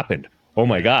just happened? Oh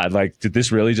my God, like, did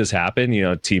this really just happen?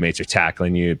 Teammates are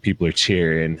tackling you, people are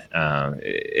cheering.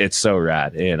 It's so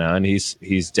rad, and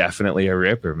he's definitely a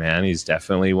ripper, man. He's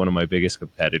definitely one of my biggest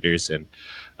competitors, and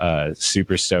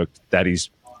super stoked that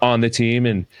he's on the team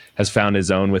and has found his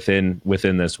own within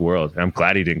this world. And I'm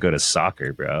glad he didn't go to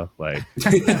soccer, bro. Like,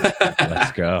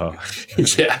 let's go.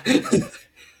 Yeah.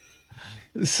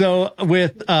 So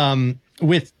with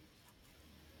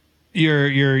your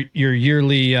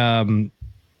yearly,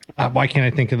 why can't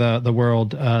I think of the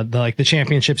world, the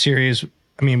championship series?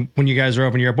 I mean, when you guys are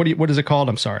over in Europe, what is it called?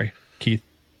 I'm sorry, Keith.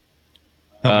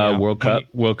 World Cup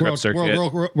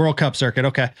circuit. World Cup circuit.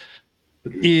 Okay.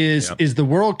 Is the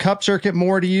World Cup circuit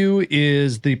more to you?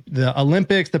 Is the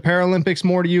Olympics, the Paralympics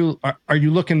more to you? Are you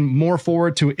looking more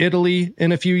forward to Italy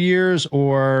in a few years,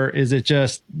 or is it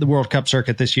just the World Cup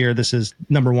circuit this year? This is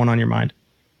number one on your mind?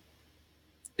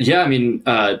 Yeah, I mean,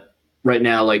 right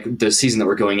now, like the season that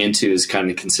we're going into is kind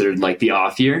of considered like the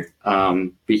off year,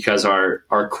 because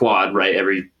our quad, right,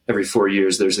 every 4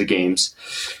 years there's the games.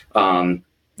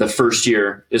 The first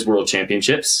year is World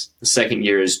Championships. The second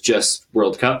year is just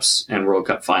World Cups and World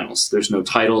Cup finals. There's no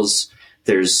titles.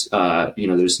 There's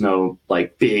there's no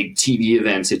like big TV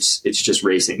events. It's just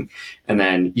racing. And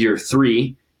then year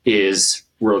 3 is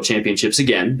World Championships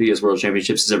again, because World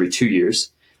Championships is every 2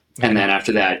 years. And then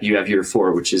after that, you have year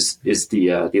 4, which is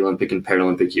the Olympic and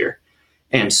Paralympic year.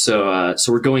 And so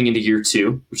we're going into year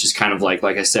 2, which is kind of like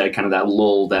I said, kind of that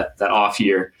lull, that off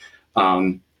year.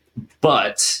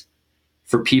 But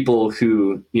for people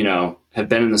who, have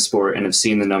been in the sport and have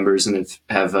seen the numbers and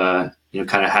have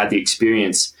kind of had the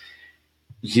experience,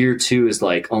 year 2 is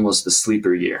like almost the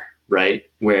sleeper year, right?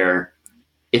 Where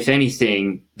if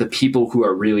anything, the people who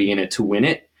are really in it to win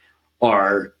it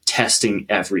are testing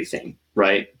everything,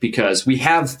 right? Because we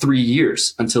have 3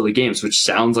 years until the games, which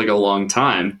sounds like a long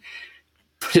time,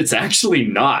 but it's actually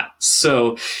not.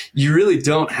 So you really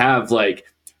don't have like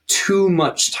too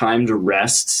much time to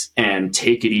rest and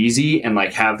take it easy and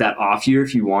like have that off year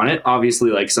if you want it.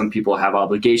 Obviously, like some people have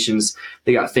obligations,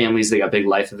 they got families, they got big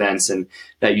life events, and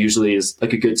that usually is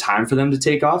like a good time for them to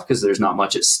take off because there's not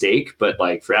much at stake. But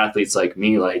like for athletes like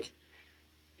me, like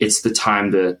it's the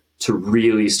time to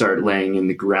really start laying in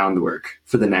the groundwork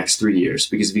for the next 3 years.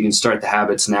 Because if you can start the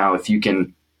habits now, if you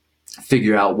can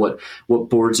figure out what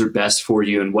boards are best for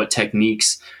you and what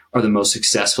techniques are the most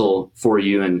successful for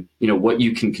you, and what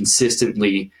you can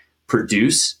consistently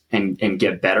produce and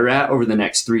get better at over the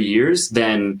next 3 years,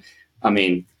 then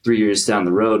 3 years down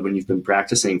the road, when you've been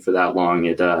practicing for that long,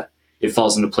 it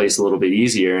falls into place a little bit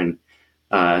easier, and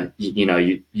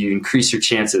you increase your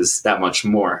chances that much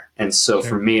more. And so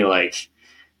for me, like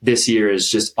this year is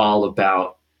just all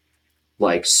about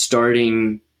like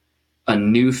starting a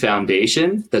new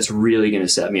foundation that's really going to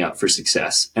set me up for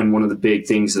success. And one of the big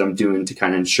things that I'm doing to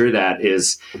kind of ensure that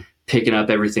is picking up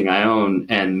everything I own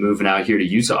and moving out here to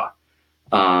Utah.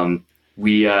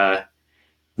 We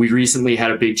recently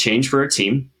had a big change for our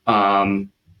team.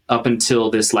 Up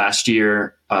until this last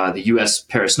year, the U.S.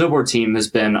 para snowboard team has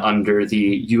been under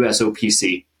the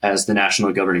USOPC as the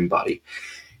national governing body.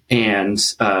 And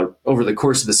over the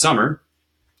course of the summer,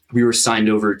 we were signed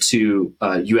over to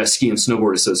U.S. Ski and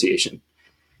Snowboard Association.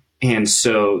 And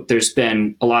so there's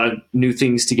been a lot of new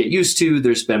things to get used to.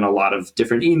 There's been a lot of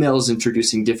different emails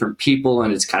introducing different people,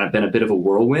 and it's kind of been a bit of a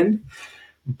whirlwind.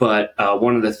 But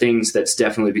one of the things that's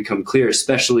definitely become clear,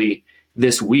 especially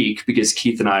this week, because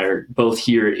Keith and I are both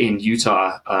here in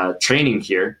Utah training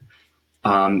here,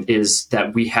 is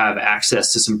that we have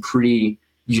access to some pretty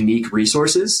unique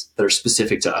resources that are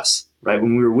specific to us, right?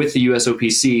 When we were with the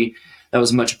USOPC, that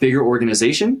was a much bigger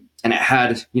organization, and it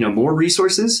had, more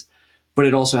resources, but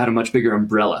it also had a much bigger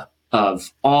umbrella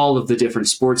of all of the different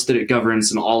sports that it governs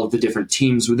and all of the different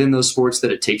teams within those sports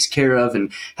that it takes care of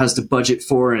and has to budget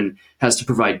for and has to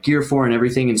provide gear for and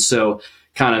everything. And so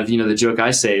kind of, the joke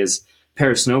I say is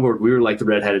para snowboard, we were like the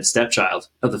redheaded stepchild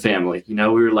of the family. We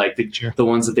were like the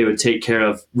ones that they would take care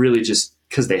of really just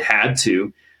because they had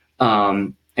to.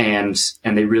 And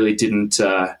they really didn't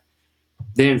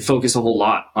focus a whole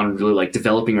lot on really like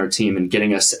developing our team and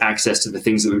getting us access to the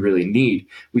things that we really need.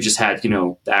 We just had,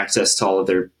 the access to all of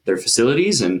their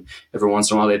facilities, and every once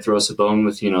in a while they'd throw us a bone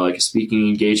with, like a speaking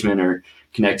engagement or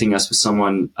connecting us with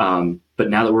someone. But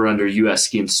now that we're under US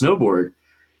Ski and Snowboard,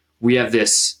 we have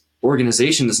this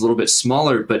organization that's a little bit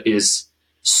smaller, but is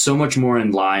so much more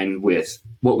in line with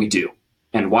what we do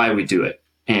and why we do it,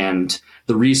 and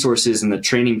the resources and the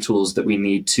training tools that we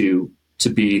need to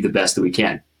be the best that we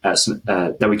can.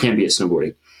 That we can be at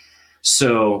snowboarding.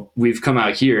 So we've come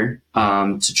out here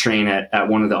to train at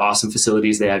one of the awesome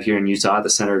facilities they have here in Utah, the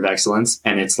Center of Excellence.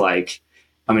 And it's like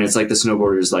the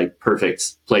snowboarder's like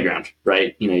perfect playground,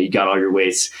 right? You got all your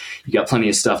weights, you got plenty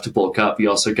of stuff to bulk up. You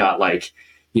also got like,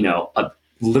 a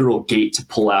literal gate to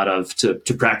pull out of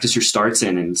to practice your starts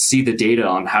in and see the data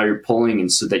on how you're pulling,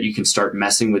 and so that you can start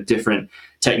messing with different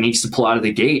techniques to pull out of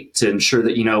the gate to ensure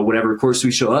that, whatever course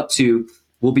we show up to,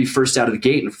 we'll be first out of the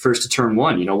gate and first to turn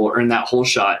one. We'll earn that whole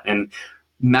shot and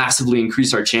massively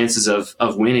increase our chances of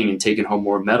winning and taking home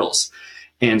more medals.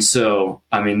 And so,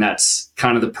 that's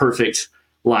kind of the perfect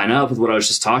line up with what I was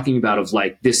just talking about of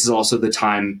like, this is also the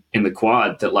time in the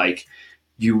quad that like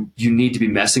you need to be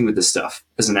messing with this stuff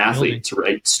as an athlete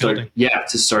to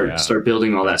start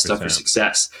building all that stuff for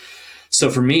success. So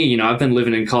for me, you know, I've been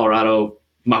living in Colorado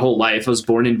my whole life. I was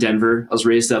born in Denver. I was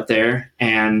raised up there.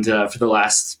 And for the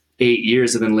last 8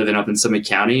 years, I've been living up in Summit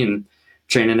County and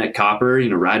training at Copper, you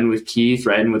know, riding with Keith,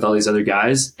 riding with all these other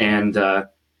guys. And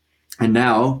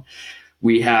now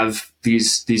we have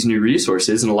these new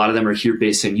resources, and a lot of them are here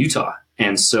based in Utah.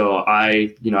 And so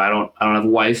I don't have a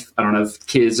wife. I don't have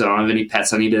kids. I don't have any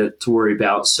pets I need to worry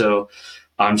about. So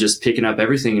I'm just picking up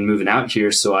everything and moving out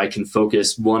here so I can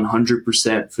focus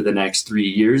 100% for the next 3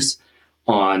 years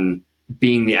on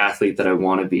being the athlete that I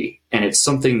want to be. And it's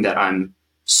something that I'm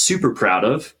super proud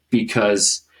of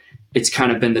because it's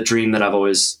kind of been the dream that I've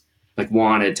always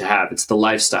wanted to have. It's the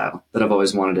lifestyle that I've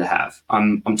always wanted to have.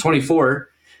 I'm 24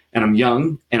 and I'm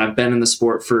young, and I've been in the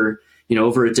sport for, you know,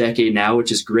 over a decade now,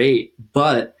 which is great.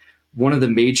 But one of the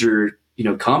major, you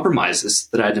know, compromises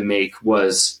that I had to make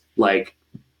was like,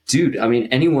 dude, I mean,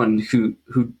 anyone who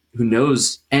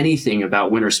knows anything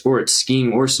about winter sports,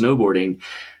 skiing or snowboarding,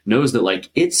 knows that like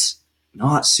it's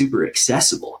not super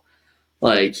accessible.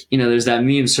 Like, you know, there's that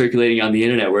meme circulating on the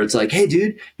internet where it's like, hey,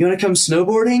 dude, you want to come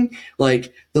snowboarding?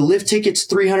 Like, the lift ticket's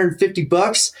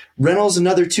 $350, rental's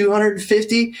another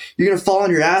 $250. You're going to fall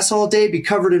on your ass all day, be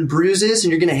covered in bruises,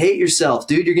 and you're going to hate yourself,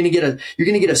 dude. You're going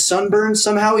to get a sunburn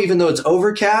somehow, even though it's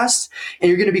overcast, and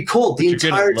you're going to be cold the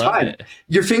entire time.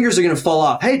 Your fingers are going to fall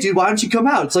off. Hey, dude, why don't you come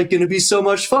out? It's like going to be so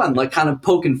much fun. Like, kind of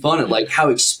poking fun at like how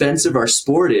expensive our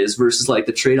sport is versus like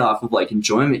the trade-off of like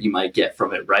enjoyment you might get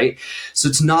from it, right? So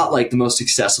it's not like the most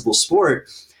accessible sport.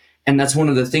 And that's one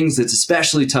of the things that's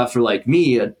especially tough for like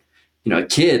me, a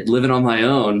kid living on my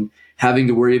own, having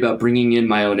to worry about bringing in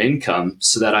my own income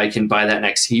so that I can buy that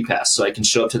next ski pass, so I can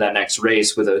show up to that next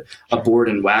race with a board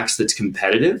and wax that's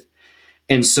competitive.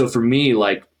 And so for me,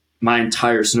 like my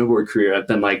entire snowboard career, I've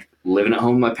been like living at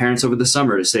home with my parents over the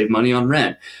summer to save money on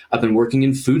rent. I've been working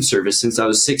in food service since I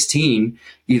was 16,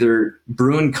 either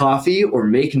brewing coffee or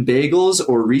making bagels,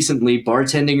 or recently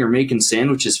bartending or making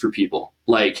sandwiches for people.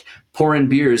 Like pouring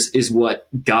beers is what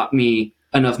got me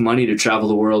enough money to travel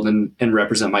the world and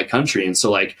represent my country. And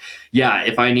so like, yeah,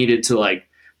 if I needed to like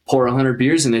pour 100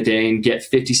 beers in a day and get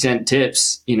 50-cent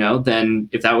tips, you know, then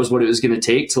if that was what it was going to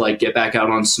take to like get back out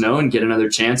on snow and get another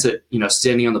chance at, you know,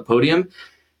 standing on the podium,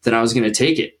 then I was going to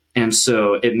take it. And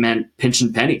so it meant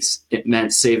pinching pennies. It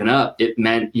meant saving up. It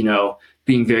meant, you know,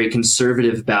 being very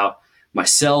conservative about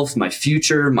myself, my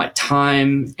future, my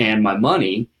time, and my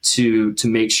money to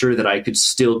make sure that I could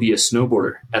still be a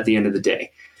snowboarder at the end of the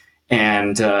day.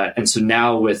 And so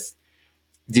now with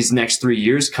these next 3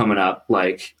 years coming up,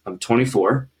 like I'm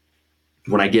 24.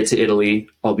 When I get to Italy,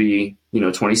 I'll be, you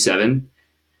know, 27.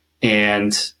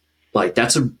 And like,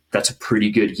 that's a pretty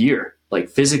good year, like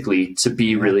physically, to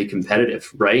be really competitive.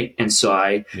 Right. And so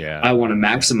I want to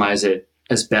maximize it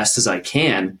as best as I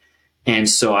can. And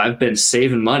so I've been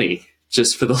saving money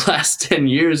just for the last 10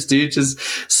 years, dude, just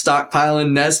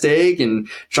stockpiling nest egg and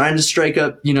trying to strike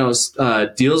up, you know,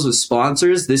 deals with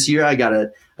sponsors. This year I got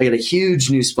a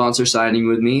huge new sponsor signing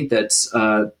with me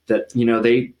that, you know,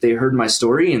 they heard my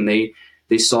story and they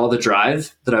saw the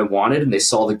drive that I wanted and they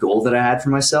saw the goal that I had for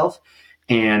myself.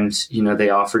 And, you know, they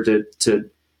offered to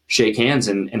shake hands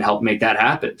and help make that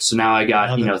happen. So now I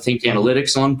got, you know, Think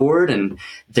Analytics on board, and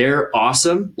they're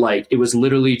awesome. Like, it was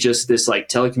literally just this like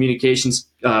telecommunications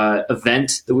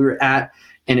event that we were at.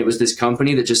 And it was this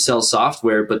company that just sells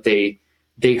software, but they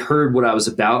heard what I was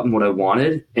about and what I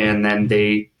wanted. And then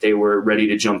they were ready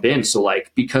to jump in. So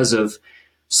like, because of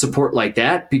support like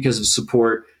that, because of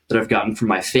support that I've gotten from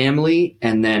my family,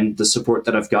 and then the support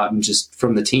that I've gotten just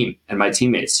from the team and my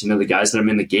teammates, you know, the guys that I'm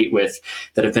in the gate with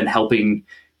that have been helping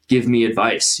give me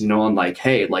advice, you know, on like,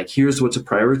 hey, like, here's what to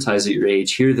prioritize at your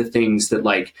age. Here are the things that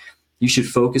like you should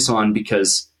focus on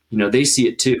because, you know, they see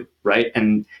it too. Right.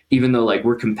 And even though like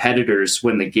we're competitors,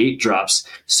 when the gate drops,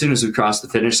 as soon as we cross the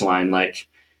finish line, like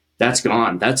that's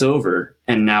gone, that's over.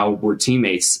 And now we're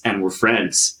teammates and we're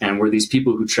friends, and we're these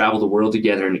people who travel the world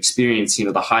together and experience, you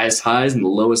know, the highest highs and the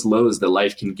lowest lows that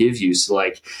life can give you. So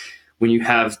like when you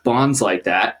have bonds like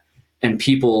that and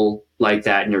people like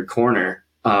that in your corner,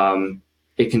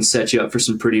 it can set you up for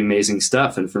some pretty amazing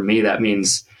stuff. And for me, that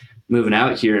means moving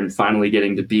out here and finally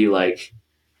getting to be like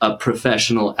a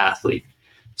professional athlete.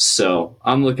 So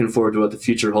I'm looking forward to what the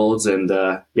future holds. And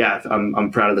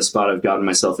I'm proud of the spot I've gotten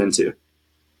myself into.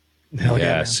 Hell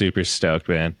yeah, super stoked,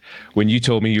 man. When you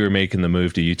told me you were making the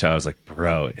move to Utah, I was like,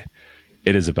 bro,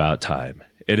 it is about time.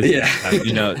 It is, yeah.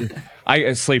 You know,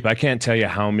 I can't tell you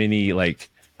how many, like,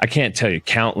 I can't tell you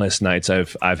countless nights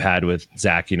I've had with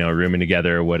Zach, you know, rooming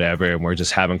together or whatever, and we're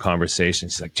just having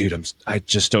conversations. He's like, dude, I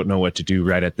just don't know what to do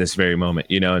right at this very moment,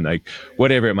 you know, and like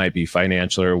whatever it might be,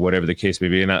 financial or whatever the case may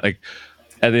be. And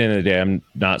at the end of the day, I'm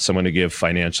not someone to give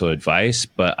financial advice,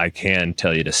 but I can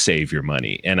tell you to save your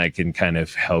money, and I can kind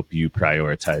of help you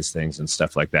prioritize things and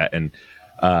stuff like that. And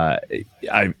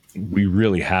we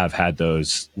really have had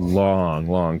those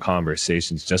long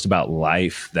conversations just about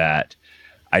life that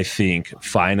I think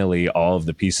finally all of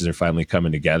the pieces are finally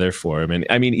coming together for him. And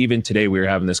I mean, even today we were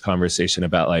having this conversation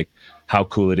about like how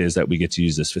cool it is that we get to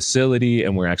use this facility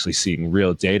and we're actually seeing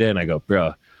real data. And I go,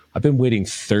 bro, I've been waiting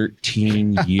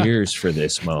 13 years for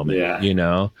this moment, you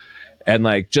know? And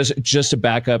like, just to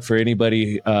back up for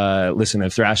anybody listening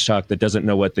to Thrash Talk that doesn't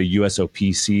know what the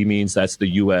USOPC means, that's the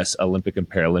U.S. Olympic and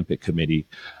Paralympic Committee.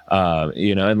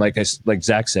 You know, and like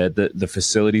Zach said, the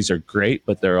facilities are great,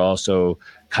 but they're also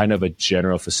kind of a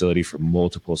general facility for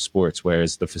multiple sports,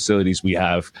 whereas the facilities we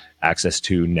have access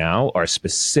to now are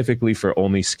specifically for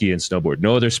only ski and snowboard,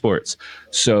 no other sports.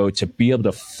 So to be able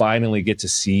to finally get to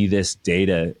see this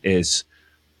data is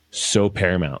so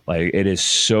paramount. Like, it is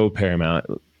so paramount.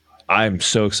 I'm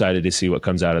so excited to see what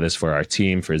comes out of this for our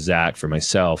team, for Zach, for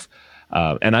myself.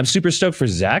 And I'm super stoked for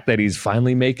Zach that he's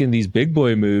finally making these big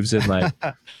boy moves and like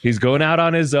he's going out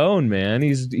on his own, man.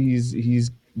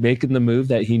 He's making the move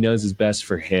that he knows is best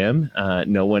for him.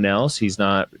 No one else. He's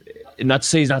not to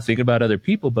say he's not thinking about other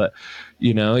people, but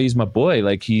you know, he's my boy.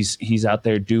 Like he's out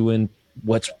there doing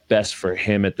what's best for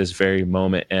him at this very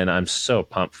moment. And I'm so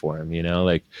pumped for him, you know,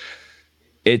 like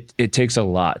it takes a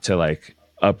lot to like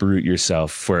uproot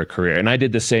yourself for a career. And I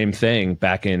did the same thing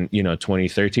back in,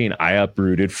 2013. I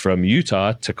uprooted from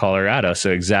Utah to Colorado. So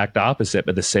exact opposite,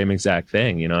 but the same exact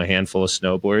thing, a handful of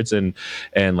snowboards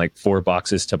and like 4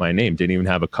 boxes to my name. Didn't even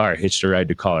have a car, hitched a ride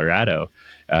to Colorado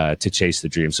to chase the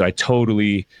dream. So I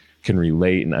totally can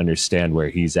relate and understand where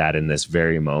he's at in this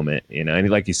very moment, and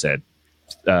like you said,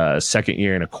 second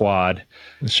year in a quad.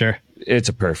 Sure. It's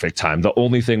a perfect time. The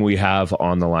only thing we have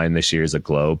on the line this year is a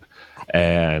globe.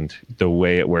 And the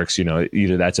way it works,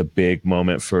 either that's a big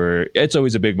moment it's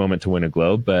always a big moment to win a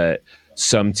globe, but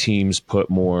some teams put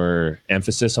more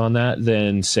emphasis on that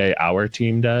than say our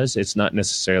team does. It's not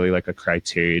necessarily like a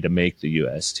criteria to make the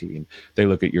US team. They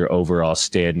look at your overall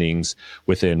standings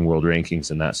within world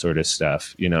rankings and that sort of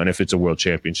stuff, and if it's a world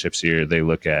championships year, they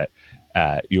look at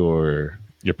your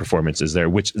performances there,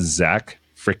 which Zach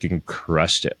freaking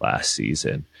crushed it last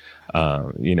season.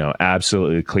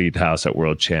 Absolutely cleaned house at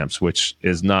World Champs, which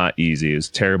is not easy. It's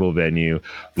terrible venue,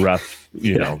 rough,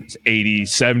 it's 80,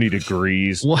 70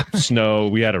 degrees, snow.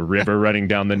 We had a river running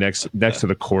down the next to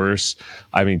the course.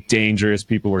 I mean, dangerous.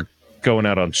 People were going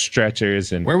out on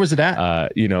stretchers. And where was it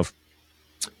at? It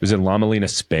was in La Molina,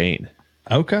 Spain.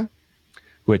 Okay.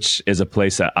 Which is a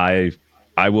place that I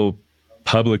will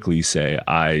publicly say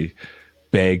I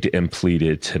begged and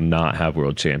pleaded to not have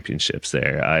world championships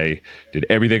there. I did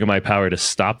everything in my power to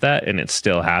stop that, and it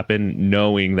still happened,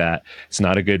 knowing that it's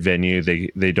not a good venue.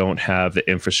 They don't have the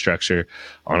infrastructure.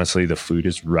 Honestly, the food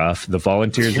is rough. The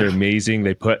volunteers are amazing.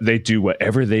 They do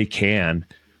whatever they can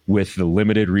with the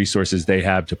limited resources they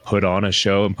have to put on a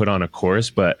show and put on a course.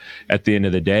 But at the end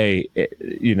of the day,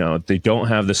 they don't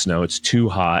have the snow. It's too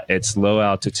hot. It's low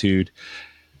altitude.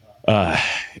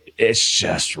 It's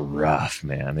just rough,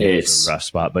 man. It's a rough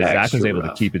spot, but Zach was able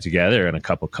to keep it together in a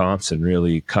couple comps and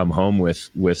really come home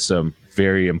with some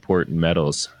very important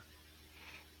medals.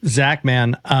 Zach,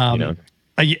 man.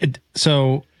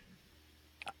 So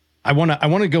I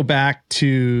want to go back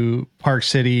to Park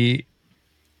City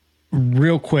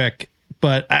real quick,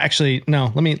 but actually,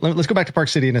 no, let's go back to Park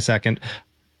City in a second.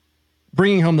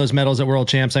 Bringing home those medals at World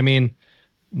Champs. I mean,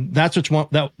 that's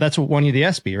what won you the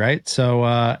ESPY, right? So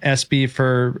ESPY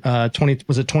for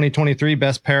 2023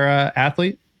 best para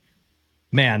athlete?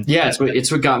 Man. Yeah,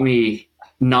 it's what got me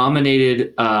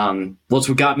nominated. It's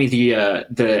what got me the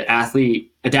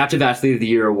adaptive athlete of the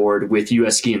year award with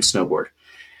US Ski and Snowboard.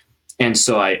 And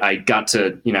so I got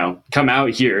to, come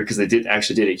out here because they did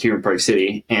it here in Park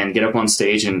City and get up on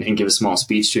stage and give a small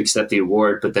speech to accept the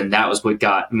award. But then that was what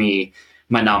got me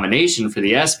my nomination for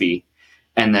the ESPY.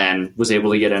 And then was able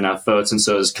to get enough votes. And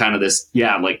so it was kind of this,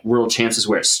 World Champs is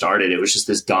where it started. It was just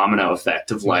this domino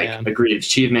effect of a great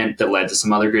achievement that led to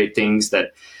some other great things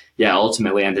that,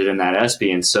 ultimately ended in that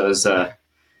ESPY. And so it's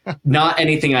not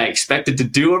anything I expected to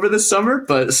do over the summer,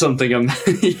 but something I'm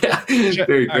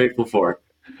very grateful for.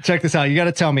 Check this out. You got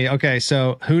to tell me. Okay,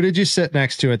 so who did you sit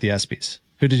next to at the ESPYs?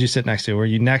 Who did you sit next to? Were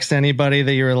you next to anybody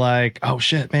that you were like, oh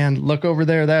shit, man, look over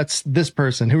there. That's this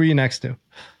person. Who were you next to?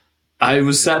 I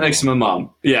was sat next to my mom.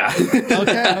 Yeah.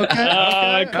 Okay.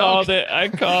 I called it.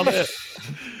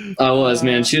 I was,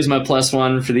 man. She was my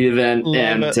 +1 for the event.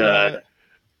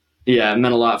 yeah, it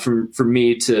meant a lot for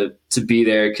me to be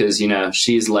there because, you know,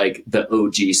 she's like the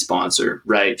OG sponsor,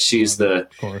 right? She's the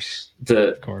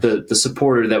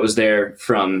supporter that was there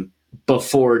from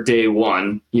before day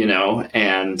one, you know,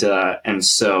 and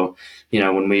so, you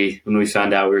know, when we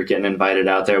found out we were getting invited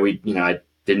out there, I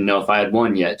didn't know if I had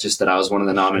won yet, just that I was one of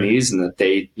the nominees and that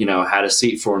they, you know, had a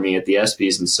seat for me at the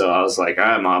ESPYs. And so I was like, all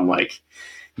right, Mom, like,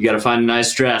 you got to find a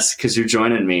nice dress because you're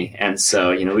joining me. And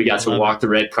so, you know, we got to walk the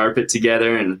red carpet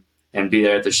together and be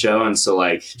there at the show. And so,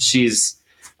 like,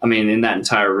 in that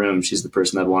entire room, she's the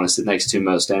person I'd want to sit next to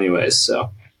most anyways.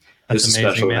 So it was a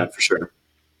special event for sure.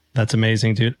 That's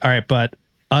amazing, dude. All right. But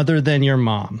other than your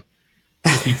mom,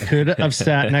 if you could have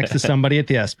sat next to somebody at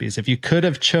the ESPYs, if you could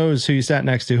have chose who you sat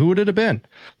next to, who would it have been?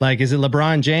 Like, is it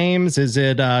LeBron James? Is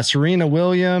it Serena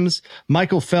Williams,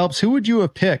 Michael Phelps? Who would you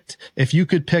have picked if you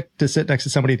could pick to sit next to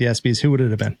somebody at the ESPYs? Who would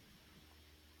it have been?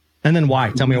 And then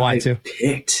why? Tell me why too.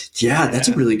 Picked. Yeah, that's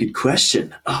a really good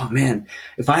question. Oh man,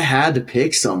 if I had to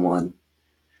pick someone,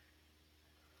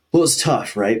 well, it's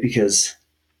tough, right? Because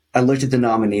I looked at the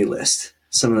nominee list,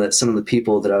 some of the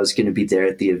people that I was going to be there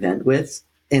at the event with,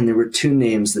 and there were two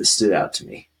names that stood out to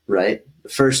me, right? The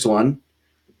first one,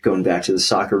 going back to the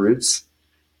soccer roots,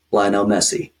 Lionel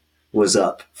Messi was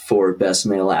up for best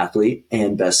male athlete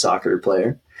and best soccer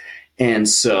player. And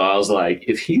so I was like,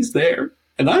 if he's there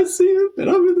and I see him and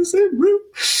I'm in the same room,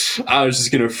 I was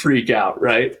just going to freak out,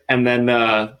 right? And then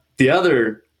the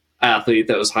other athlete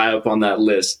that was high up on that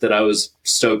list that I was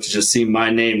stoked to just see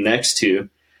my name next to,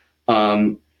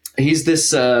 he's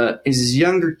this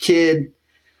younger kid.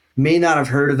 May not have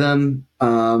heard of him.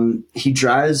 He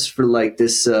drives for like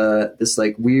this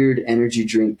like weird energy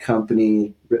drink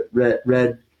company,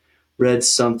 red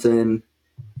something.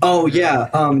 Oh yeah.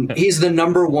 He's the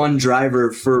number one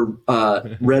driver for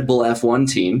Red Bull F1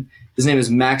 team. His name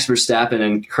is Max Verstappen,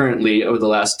 and currently over the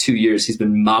last 2 years, he's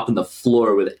been mopping the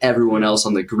floor with everyone else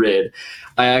on the grid.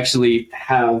 I actually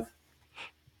have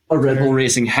a Red Bull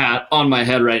Racing hat on my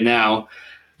head right now.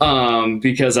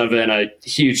 Because I've been a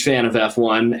huge fan of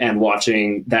F1 and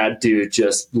watching that dude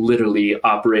just literally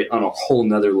operate on a whole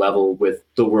nother level with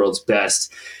the world's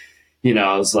best. You know,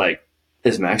 I was like,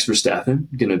 is Max Verstappen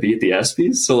going to be at the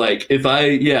ESPYs? So like, if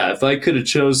I could have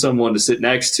chose someone to sit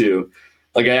next to,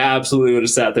 like, I absolutely would have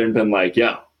sat there and been like,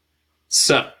 yo,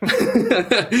 so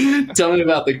tell me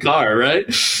about the car, right?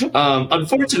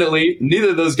 Unfortunately, neither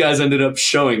of those guys ended up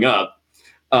showing up.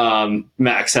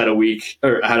 Max had a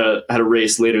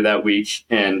race later that week,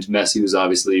 and Messi was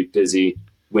obviously busy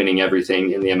winning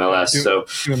everything in the MLS.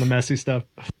 Doing the Messi stuff.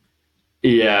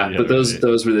 Yeah, but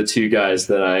those were the two guys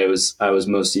that I was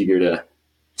most eager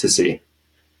to see.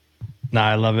 No,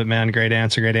 I love it, man. Great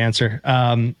answer.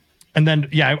 And then,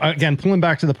 again, pulling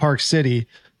back to the Park City,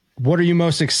 what are you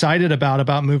most excited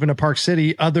about moving to Park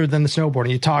City other than the snowboarding?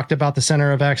 You talked about the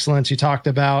Center of Excellence. You talked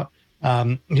about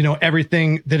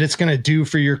everything that it's going to do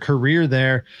for your career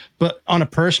there. But on a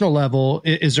personal level,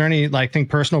 is there any thing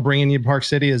personal bringing you to Park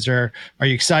City? Are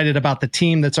you excited about the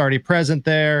team that's already present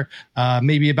there?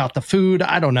 Maybe about the food?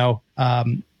 I don't know.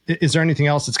 Is there anything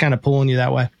else that's kind of pulling you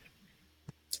that way?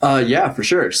 Yeah, for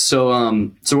sure. So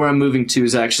where I'm moving to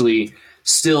is actually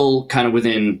still kind of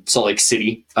within Salt Lake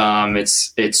City.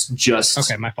 It's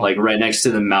just like right next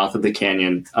to the mouth of the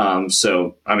canyon.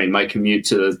 So, I mean, my commute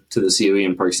to the COE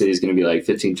in Park City is going to be like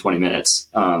 15, 20 minutes.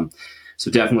 So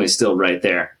definitely still right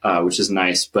there, which is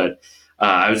nice. But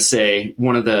I would say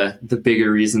one of the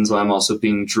bigger reasons why I'm also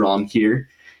being drawn here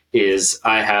is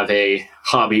I have a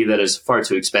hobby that is far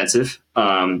too expensive.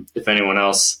 If anyone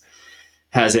else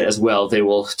has it as well, they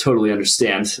will totally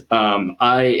understand.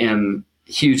 I am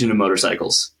huge into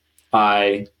motorcycles.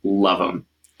 I love them.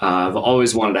 I've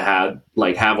always wanted to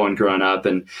have one growing up.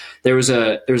 And there was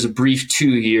a brief 2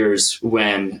 years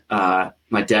when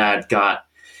my dad got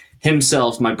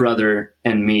himself, my brother,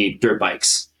 and me dirt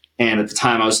bikes. And at the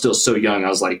time I was still so young. I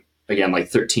was like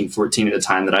 13, 14 at the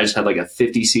time, that I just had like a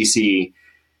 50cc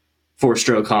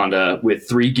 4-stroke Honda with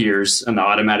 3 gears, an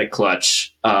automatic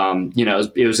clutch.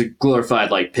 It was a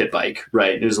glorified like pit bike,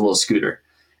 right? It was a little scooter.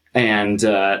 And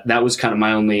that was kind of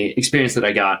my only experience that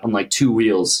I got on like 2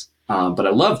 wheels. But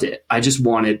I loved it. I just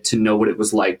wanted to know what it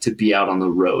was like to be out on the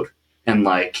road and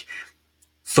like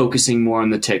focusing more on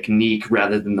the technique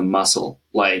rather than the muscle.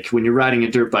 Like when you're riding a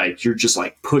dirt bike, you're just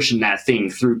like pushing that thing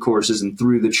through courses and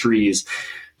through the trees.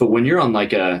 But when you're on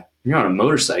a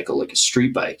motorcycle, like a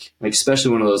street bike, like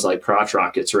especially one of those like crotch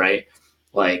rockets, right?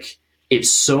 Like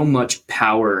it's so much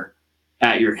power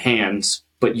at your hands,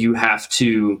 but you have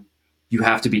to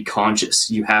be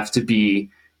conscious. You have to be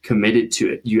committed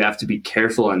to it. You have to be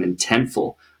careful and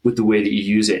intentful with the way that you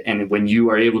use it. And when you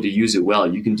are able to use it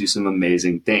well, you can do some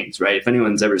amazing things, right? If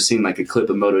anyone's ever seen like a clip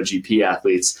of MotoGP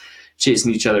athletes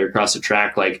chasing each other across the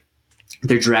track, like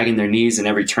they're dragging their knees in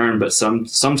every turn, but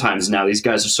sometimes now these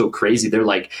guys are so crazy. They're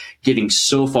like getting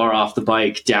so far off the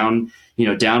bike down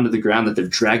to the ground that they're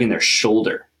dragging their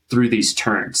shoulder through these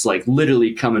turns, like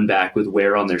literally coming back with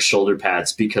wear on their shoulder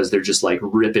pads because they're just like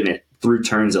ripping it through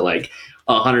turns at like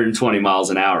 120 miles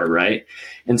an hour. Right.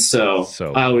 And so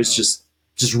I always just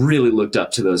really looked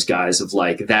up to those guys of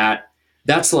like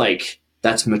that's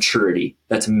maturity.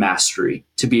 That's mastery,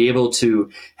 to be able to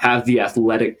have the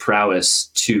athletic prowess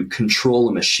to control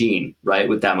a machine, right,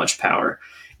 with that much power.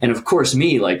 And of course,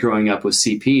 me, like growing up with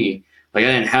CP, like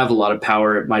I didn't have a lot of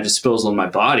power at my disposal in my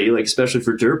body, like especially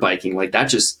for dirt biking. Like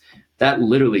that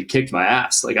literally kicked my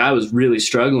ass. Like I was really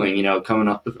struggling,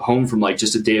 coming home from like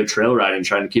just a day of trail riding,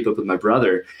 trying to keep up with my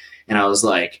brother. And I was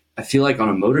like, I feel like on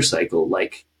a motorcycle,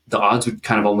 like the odds would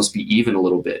kind of almost be even a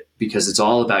little bit because it's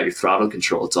all about your throttle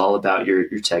control. It's all about your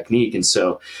technique. And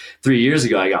so 3 years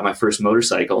ago, I got my first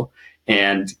motorcycle,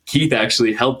 and Keith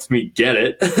actually helped me get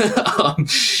it.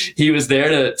 He was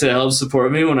there to help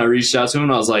support me when I reached out to him.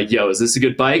 I was like, yo, is this a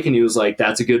good bike? And he was like,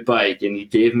 that's a good bike. And he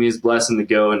gave me his blessing to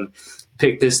go and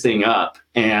pick this thing up.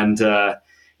 And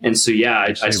so,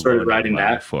 yeah, I started riding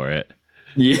that for it.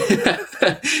 Yeah.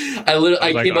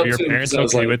 I came up your to him. Parents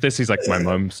okay with this? He's like, my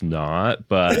mom's not,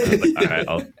 but I was like,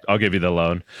 all right, I'll give you the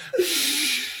loan.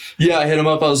 Yeah, I hit him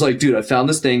up. I was like, dude, I found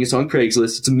this thing. It's on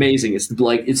Craigslist. It's amazing. It's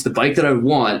the bike that I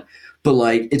want, but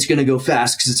like, it's going to go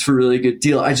fast because it's for a really good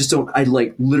deal. I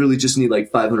literally just need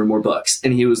like $500 more bucks.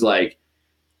 And he was like,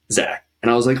 Zach. And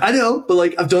I was like, I know, but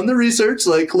like, I've done the research.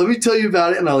 Like, let me tell you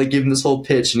about it. And I like gave him this whole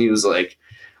pitch, and he was like,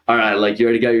 all right, like you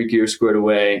already got your gear squared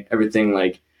away, everything.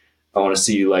 Like, I want to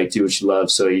see you like do what you love.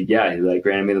 So he like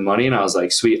granted me the money, and I was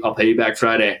like, sweet, I'll pay you back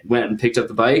Friday. Went and picked up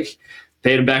the bike,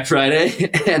 paid him back Friday,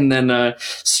 and then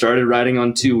started riding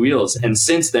on 2 wheels. And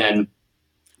since then,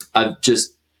 I've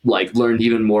just like learned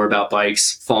even more about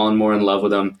bikes, fallen more in love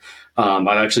with them. I've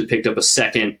actually picked up a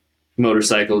second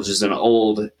motorcycle, which is an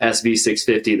old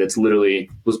SV650 that's literally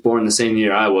was born the same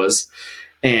year I was.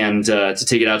 And to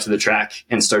take it out to the track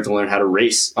and start to learn how to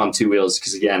race on 2 wheels.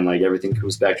 Because again, like everything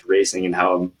comes back to racing and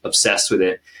how I'm obsessed with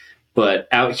it. But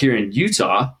out here in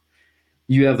Utah,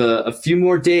 you have a few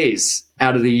more days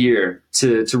out of the year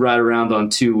to ride around on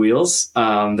 2 wheels.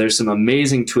 There's some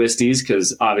amazing twisties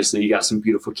because obviously you got some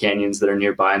beautiful canyons that are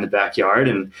nearby in the backyard,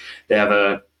 and they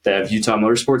have Utah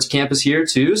Motorsports Campus here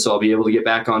too. So I'll be able to get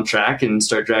back on track and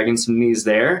start dragging some knees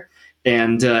there.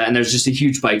 And there's just a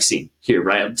huge bike scene here,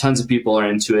 right? Tons of people are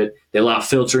into it. They allow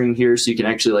filtering here, so you can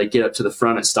actually like get up to the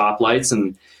front at stoplights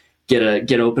and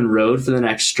get open road for the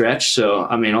next stretch. So,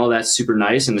 I mean, all that's super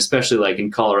nice. And especially like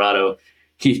in Colorado,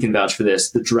 Keith can vouch for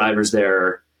this. The drivers there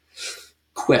are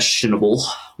questionable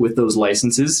with those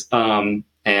licenses.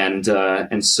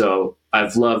 And so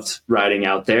I've loved riding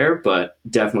out there, but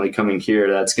definitely coming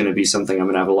here, that's going to be something I'm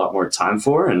going to have a lot more time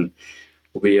for, and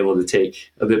we'll be able to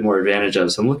take a bit more advantage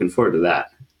of. So I'm looking forward to that.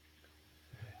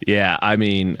 Yeah, I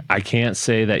mean, I can't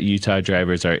say that Utah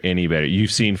drivers are any better.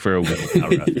 You've seen for a while how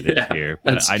rough it is here.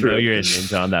 But I know you're a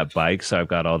ninja on that bike, so I've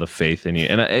got all the faith in you.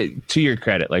 And to your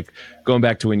credit, like going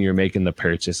back to when you were making the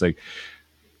purchase, like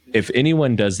if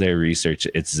anyone does their research,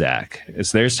 it's Zach.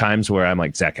 There's times where I'm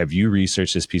like, Zach, have you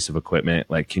researched this piece of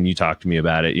equipment? Like, can you talk to me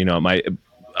about it?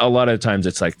 A lot of times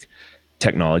it's like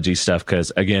technology stuff,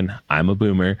 because again, I'm a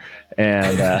boomer,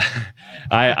 and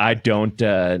I don't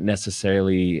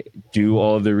necessarily do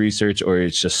all of the research, or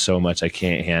it's just so much I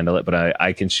can't handle it. But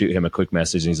I can shoot him a quick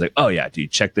message, and he's like, oh yeah, dude,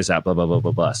 check this out, blah blah blah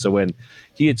blah blah. So when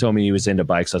he had told me he was into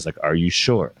bikes, I was like, are you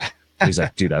sure? He's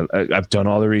like, dude, I've done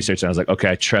all the research. And I was like,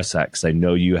 okay, I trust that because I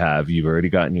know you've already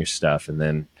gotten your stuff. And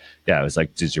then yeah, I was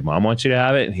like, does your mom want you to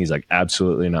have it? And he's like,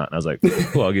 absolutely not. And I was like,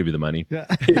 cool, I'll give you the money. Yeah.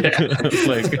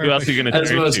 Like, who else are you going to turn to?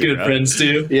 That's most good friends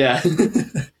do. Yeah.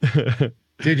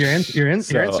 Dude, your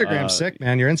Instagram's sick,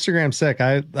 man. Your Instagram's sick.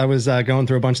 I was going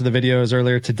through a bunch of the videos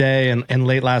earlier today and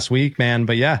late last week, man.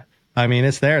 But yeah, I mean,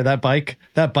 it's there. That bike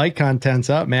content's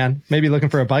up, man. Maybe looking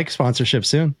for a bike sponsorship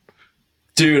soon.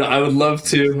 Dude, I would love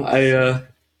to.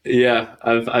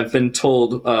 I've been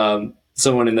told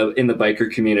someone in the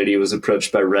biker community was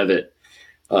approached by Revit,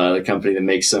 the company that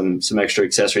makes some extra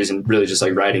accessories and really just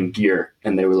like riding gear.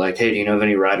 And they were like, hey, do you know of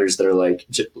any riders that are like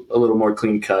a little more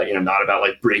clean cut, not about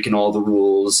like breaking all the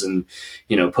rules and,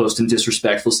 posting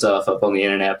disrespectful stuff up on the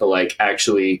internet, but like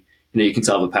actually, you can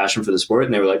tell have a passion for the sport.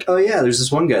 And they were like, oh yeah, there's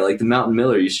this one guy like the Mountain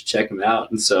Miller. You should check him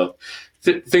out. And so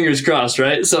fingers crossed,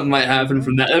 right? Something might happen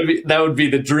from that. That would be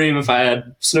the dream if I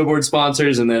had snowboard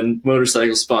sponsors and then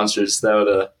motorcycle sponsors. That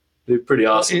would be pretty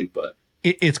awesome.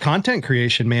 it's content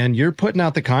creation, man. You're putting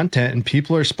out the content and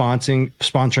people are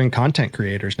sponsoring content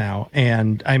creators now.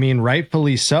 And I mean,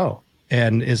 rightfully so.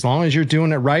 And as long as you're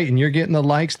doing it right and you're getting the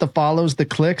likes, the follows, the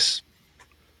clicks,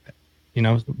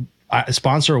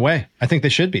 sponsor away. I think they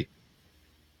should be.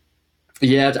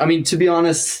 Yeah. I mean, to be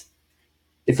honest,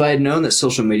 if I had known that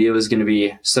social media was going to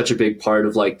be such a big part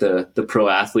of like the pro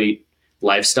athlete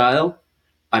lifestyle,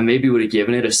 I maybe would have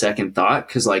given it a second thought.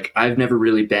 Cause like, I've never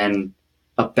really been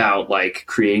about like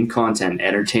creating content,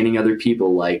 entertaining other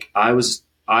people. Like I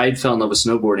fell in love with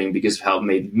snowboarding because of how it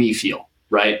made me feel,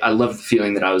 right? I loved the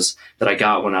feeling that I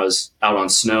got when I was out on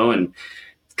snow, and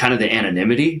kind of the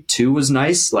anonymity too was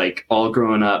nice. Like all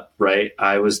growing up, right?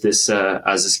 I was this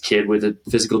kid with a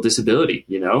physical disability,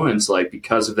 and so like,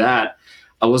 because of that,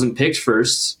 I wasn't picked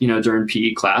first, during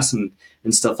PE class and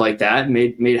stuff like that.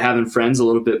 Made having friends a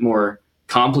little bit more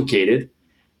complicated.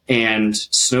 And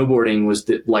snowboarding was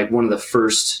like one of the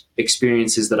first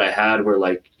experiences that I had where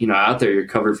like, out there you're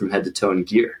covered from head to toe in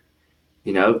gear.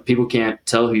 People can't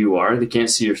tell who you are. They can't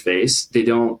see your face. They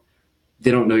don't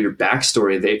know your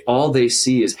backstory. All they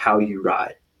see is how you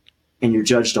ride, and you're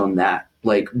judged on that.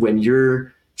 Like when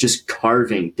you're just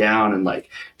carving down and like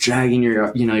dragging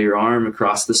your arm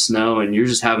across the snow and you're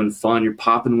just having fun, you're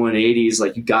popping 180s,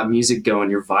 like you got music going,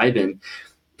 you're vibing.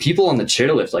 People on the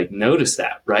chairlift like notice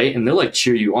that, right? And they'll like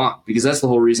cheer you on, because that's the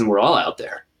whole reason we're all out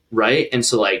there, right? And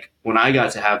so like when I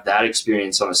got to have that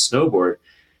experience on a snowboard,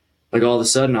 like all of a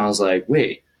sudden I was like,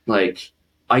 wait, like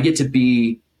I get to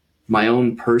be my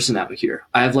own person out here.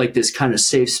 I have like this kind of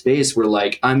safe space where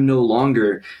like I'm no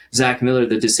longer Zach Miller,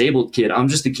 the disabled kid. I'm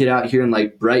just a kid out here in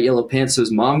like bright yellow pants so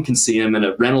his mom can see him, and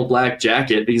a rental black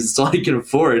jacket because it's all he can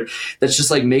afford. That's just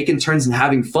like making turns and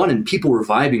having fun, and people were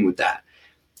vibing with that.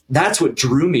 That's what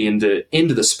drew me into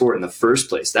the sport in the first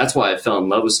place. That's why I fell in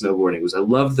love with snowboarding. Was I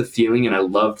loved the feeling, and I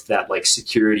loved that like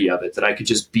security of it, that I could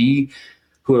just be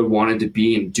who I wanted to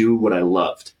be and do what I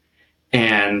loved.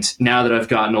 And now that I've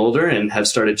gotten older and have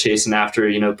started chasing after,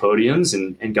 podiums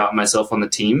and got myself on the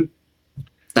team,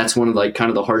 that's one of like kind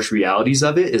of the harsh realities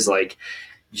of it is like,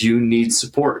 you need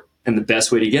support. And the best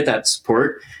way to get that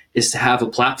support is to have a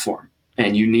platform,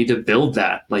 and you need to build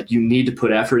that. Like you need to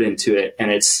put effort into it.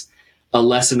 And it's a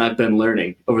lesson I've been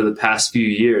learning over the past few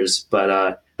years,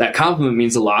 but that compliment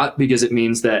means a lot, because it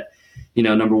means that,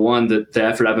 number one, the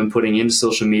effort I've been putting into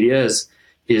social media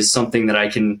is something that I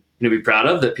can be proud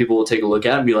of, that people will take a look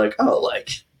at and be like, oh, like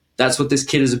that's what this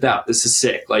kid is about. This is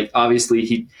sick. Like obviously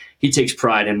he takes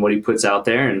pride in what he puts out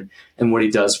there and what he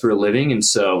does for a living. And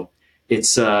so it's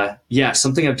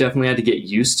something I've definitely had to get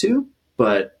used to,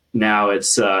 but now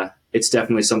it's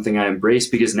definitely something I embrace,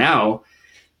 because now,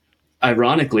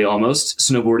 ironically, almost,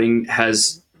 snowboarding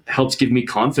has helped give me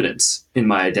confidence in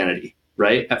my identity,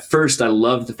 right? At first, I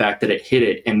loved the fact that it hit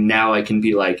it, and now I can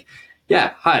be like,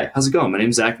 yeah, hi, how's it going? My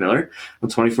name's Zach Miller. I'm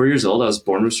 24 years old. I was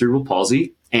born with cerebral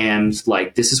palsy, and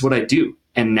like, this is what I do.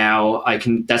 And now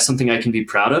that's something I can be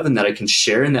proud of, and that I can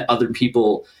share, and that other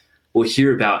people will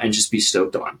hear about and just be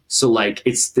stoked on. So like,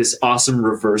 it's this awesome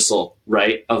reversal,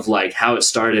 right? Of like how it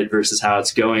started versus how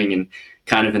it's going, and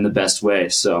kind of in the best way.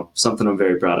 So something I'm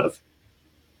very proud of.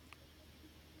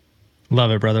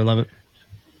 Love it, brother. Love it.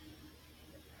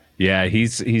 Yeah,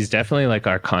 he's definitely like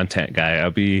our content guy.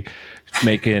 I'll be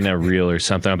making a reel or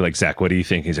something. I'll be like, Zach, what do you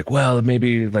think? He's like, well,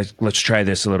 maybe like let's try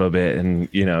this a little bit,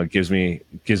 and gives me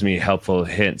helpful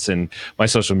hints. And my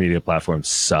social media platform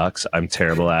sucks. I'm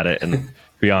terrible at it, and to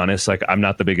be honest, like I'm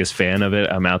not the biggest fan of it.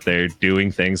 I'm out there doing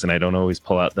things, and I don't always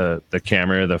pull out the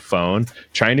camera or the phone,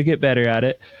 trying to get better at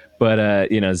it. But,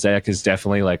 Zach is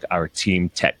definitely like our team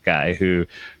tech guy who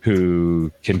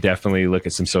can definitely look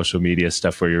at some social media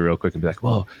stuff for you real quick and be like,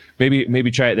 well, maybe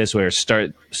try it this way, or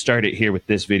start it here with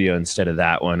this video instead of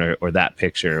that one, or that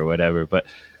picture or whatever. But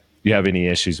if you have any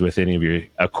issues with any of your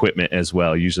equipment as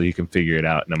well, usually you can figure it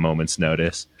out in a moment's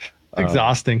notice.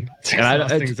 Exhausting. It's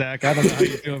exhausting, Zach. I don't know how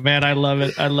you do it, man. I love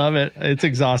it. It's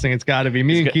exhausting. It's got to be.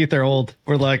 Me and Keith are old.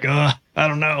 We're like, I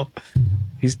don't know.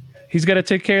 He's got to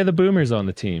take care of the boomers on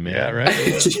the team. Man. Yeah,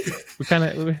 right. We kind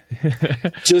of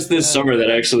just this summer that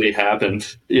actually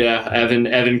happened. Yeah,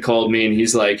 Evan called me and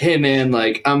he's like, "Hey man,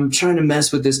 like I'm trying to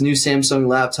mess with this new Samsung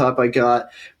laptop I got,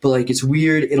 but like it's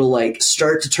weird. It'll like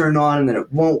start to turn on and then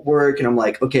it won't work." And I'm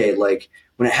like, "Okay, like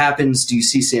when it happens, do you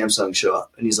see Samsung show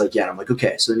up?" And he's like, "Yeah." And I'm like,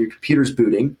 "Okay." So then your computer's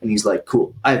booting, and he's like,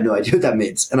 "Cool. I have no idea what that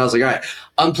means." And I was like, "All right,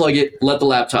 unplug it, let the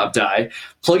laptop die,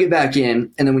 plug it back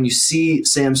in, and then when you see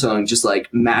Samsung, just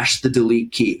like mash the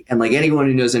delete key." And like anyone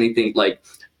who knows anything, like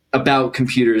about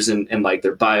computers and like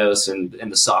their BIOS and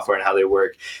the software and how they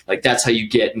work. Like that's how you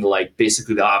get into like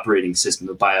basically the operating system,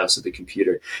 the BIOS of the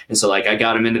computer. And so like I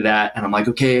got him into that and I'm like,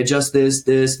 okay, adjust this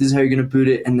is how you're going to boot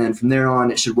it. And then from there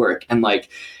on it should work. And like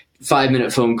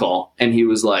 5-minute phone call. And he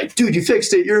was like, dude, you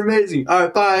fixed it. You're amazing. All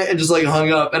right, bye. And just like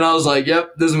hung up. And I was like,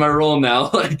 yep, this is my role now.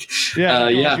 Like,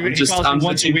 I'm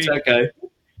the chief tech guy.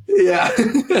 Yeah.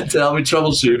 To help me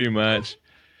troubleshoot. Pretty much.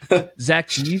 Zach,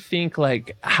 do you think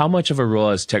like how much of a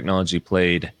role has technology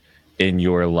played in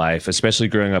your life, especially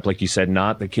growing up, like you said,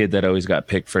 not the kid that always got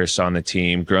picked first on the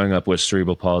team, growing up with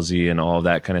cerebral palsy and all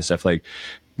that kind of stuff? Like,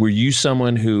 were you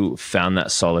someone who found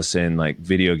that solace in like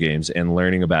video games and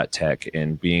learning about tech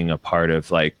and being a part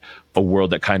of like a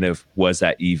world that kind of was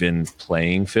that even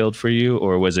playing field for you?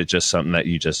 Or was it just something that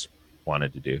you just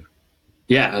wanted to do?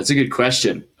 Yeah, that's a good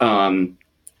question.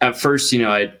 At first,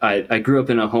 I grew up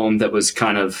in a home that was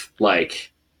kind of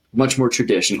like much more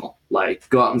traditional, like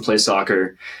go out and play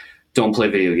soccer, don't play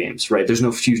video games, right? There's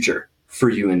no future for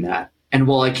you in that. And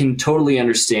while I can totally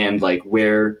understand like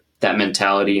where that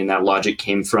mentality and that logic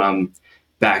came from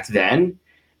back then,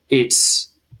 it's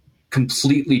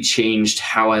completely changed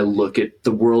how I look at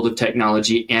the world of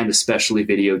technology and especially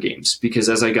video games. Because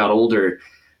as I got older,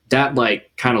 that like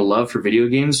kind of love for video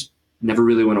games never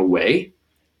really went away.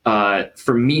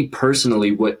 For me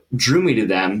personally, what drew me to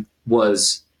them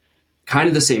was kind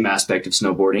of the same aspect of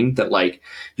snowboarding, that like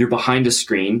you're behind a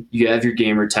screen, you have your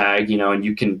gamer tag, and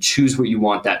you can choose what you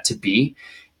want that to be.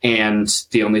 And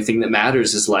the only thing that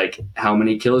matters is like how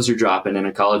many kills you're dropping in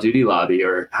a Call of Duty lobby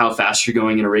or how fast you're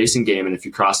going in a racing game. And if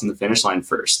you're crossing the finish line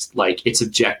first, like it's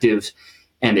objective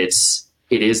and it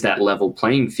is that level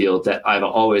playing field that I've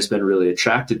always been really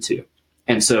attracted to.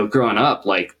 And so growing up,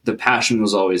 like the passion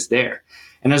was always there.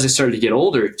 And as I started to get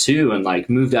older too, and like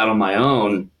moved out on my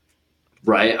own,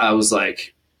 right, I was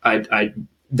like, I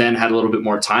then had a little bit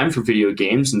more time for video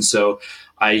games. And so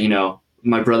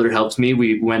my brother helped me.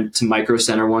 We went to Micro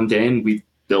Center one day and we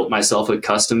built myself a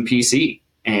custom PC.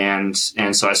 And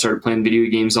so I started playing video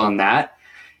games on that.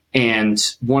 And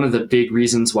one of the big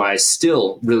reasons why I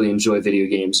still really enjoy video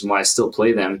games and why I still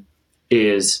play them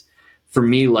is, for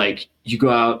me, like you go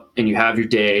out and you have your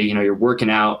day, you're working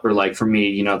out, or like for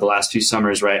me, the last few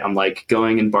summers, right, I'm like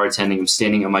going and bartending, I'm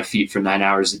standing on my feet for 9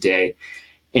 hours a day.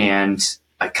 And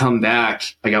I come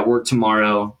back, I got work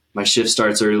tomorrow, my shift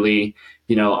starts early,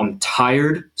 I'm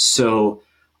tired. So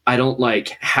I don't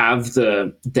like have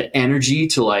the energy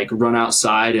to like run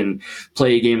outside and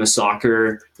play a game of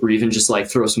soccer or even just like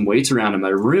throw some weights around in my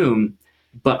room.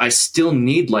 But I still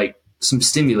need like some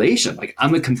stimulation. Like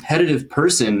I'm a competitive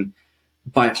person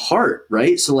by heart,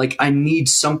 right? So like I need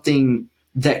something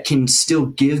that can still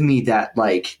give me that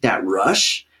like that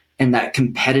rush and that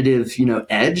competitive,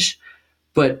 edge,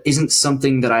 but isn't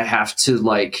something that I have to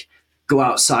like go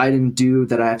outside and do,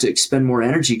 that I have to expend more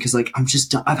energy. Cause like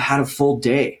I've had a full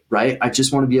day, right? I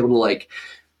just want to be able to like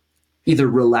either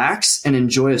relax and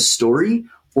enjoy a story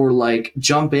or like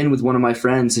jump in with one of my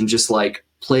friends and just like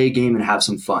play a game and have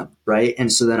some fun, right?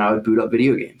 And so then I would boot up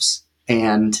video games.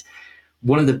 And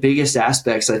one of the biggest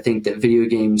aspects I think that video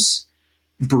games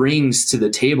brings to the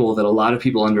table that a lot of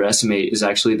people underestimate is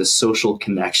actually the social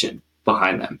connection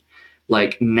behind them.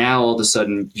 Like now all of a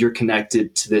sudden you're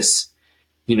connected to this,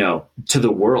 to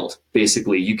the world.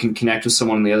 Basically, you can connect with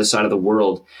someone on the other side of the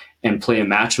world and play a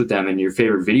match with them in your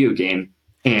favorite video game.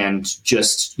 And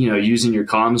just, using your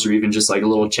comms or even just like a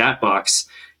little chat box,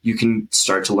 you can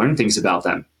start to learn things about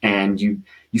them. And you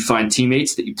find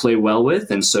teammates that you play well with.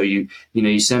 And so you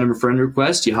send them a friend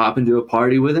request, you hop into a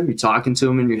party with them, you're talking to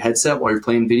them in your headset while you're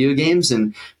playing video games.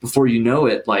 And before you know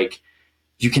it, like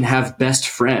you can have best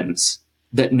friends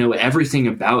that know everything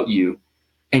about you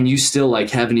and you still like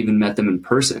haven't even met them in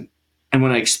person. And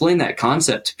when I explain that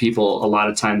concept to people, a lot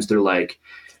of times they're like,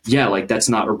 yeah, like that's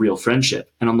not a real friendship.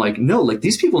 And I'm like, no, like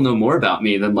these people know more about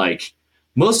me than like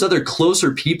most other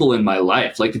closer people in my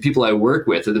life, like the people I work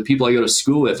with or the people I go to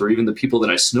school with, or even the people that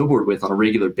I snowboard with on a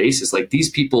regular basis. Like these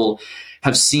people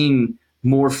have seen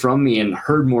more from me and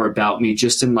heard more about me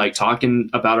just in like talking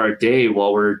about our day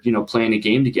while we're, playing a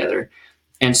game together.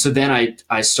 And so then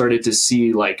I started to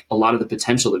see like a lot of the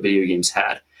potential that video games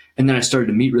had. And then I started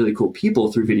to meet really cool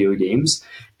people through video games.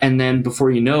 And then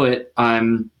before you know it,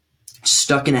 I'm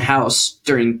stuck in a house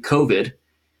during COVID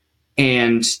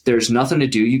and there's nothing to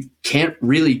do. You can't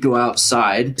really go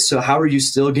outside. So how are you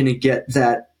still going to get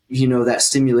that, that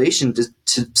stimulation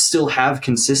to still have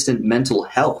consistent mental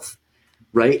health,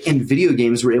 right? And video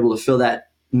games were able to fill that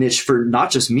niche for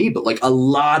not just me, but like a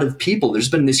lot of people. There's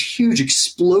been this huge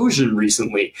explosion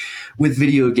recently with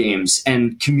video games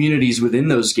and communities within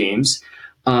those games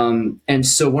And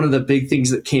so one of the big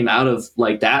things that came out of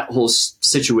like that whole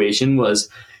situation was,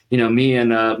 me and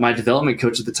my development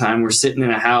coach at the time were sitting in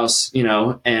a house,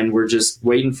 and we're just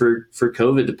waiting for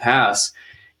COVID to pass.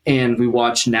 And we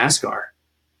watched NASCAR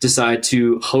decide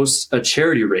to host a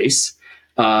charity race.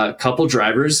 A couple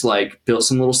drivers like built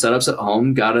some little setups at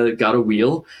home, got a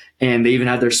wheel, and they even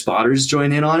had their spotters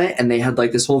join in on it. And they had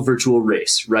like this whole virtual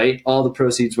race, right? All the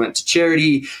proceeds went to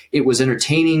charity. It was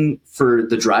entertaining for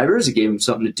the drivers. It gave them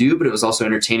something to do, but it was also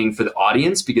entertaining for the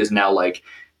audience because now like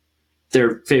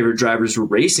their favorite drivers were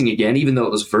racing again, even though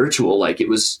it was virtual. Like it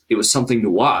was something to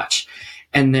watch.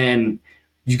 And then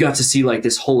you got to see like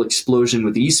this whole explosion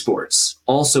with esports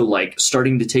also like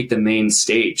starting to take the main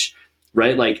stage,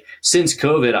 right? Like since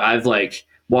COVID, I've like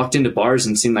walked into bars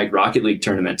and seen like Rocket League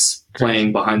tournaments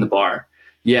playing behind the bar.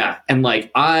 Yeah. And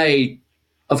like,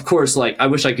 of course, like I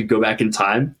wish I could go back in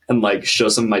time and like show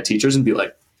some of my teachers and be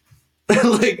like,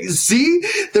 like, see,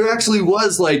 there actually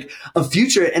was like a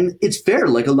future, and it's fair.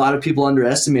 Like a lot of people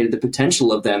underestimated the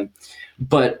potential of them,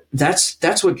 but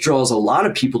that's what draws a lot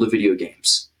of people to video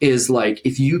games is like,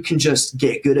 if you can just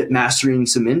get good at mastering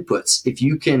some inputs, if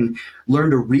you can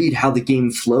learn to read how the game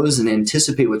flows and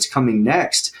anticipate what's coming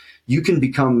next, you can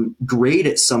become great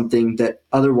at something that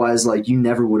otherwise like you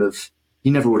never would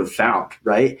have found,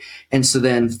 right? And so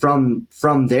then from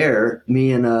there,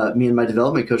 me and my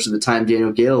development coach at the time,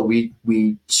 Daniel Gale,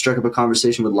 we struck up a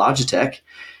conversation with Logitech,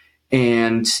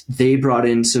 and they brought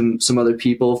in some other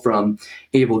people from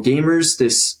Able Gamers,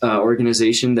 this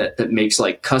organization that makes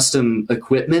like custom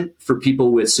equipment for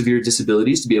people with severe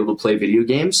disabilities to be able to play video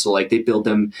games. So like they build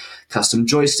them custom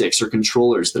joysticks or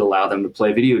controllers that allow them to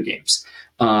play video games.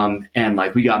 And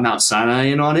like we got Mount Sinai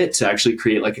in on it to actually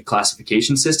create like a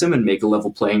classification system and make a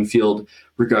level playing field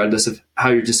regardless of how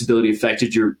your disability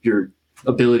affected your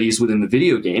abilities within the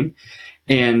video game.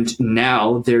 And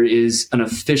now there is an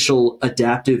official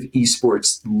adaptive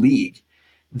esports league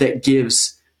that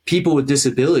gives people with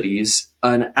disabilities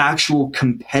an actual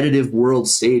competitive world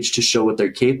stage to show what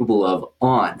they're capable of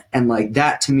on. And like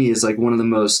that to me is like one of the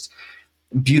most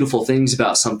beautiful things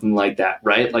about something like that,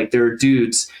 right? Like there are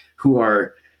dudes who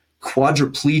are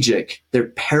quadriplegic, they're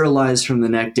paralyzed from the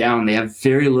neck down, they have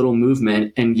very little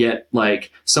movement, and yet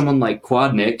like someone like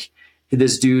Quadnik,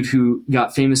 this dude who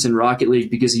got famous in Rocket League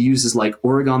because he uses like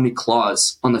origami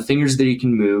claws on the fingers that he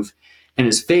can move and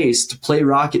his face to play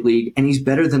Rocket League, and he's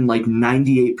better than like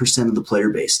 98% of the player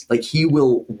base. Like he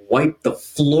will wipe the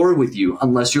floor with you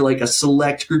unless you're like a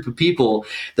select group of people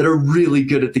that are really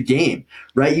good at the game,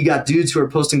 right? You got dudes who are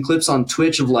posting clips on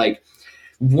Twitch of like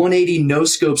 180 no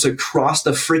scopes across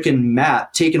the freaking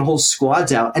map, taking whole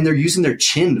squads out, and they're using their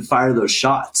chin to fire those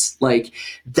shots. Like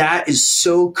that is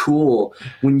so cool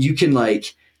when you can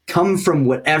like come from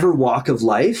whatever walk of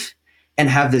life and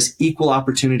have this equal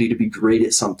opportunity to be great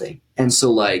at something. And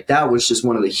so like that was just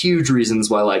one of the huge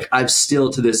reasons why like I've still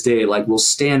to this day like will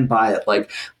stand by it. Like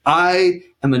I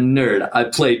am a nerd. I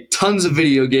play tons of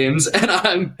video games and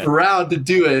I'm proud to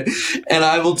do it. And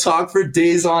I will talk for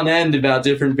days on end about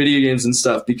different video games and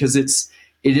stuff because it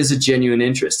is a genuine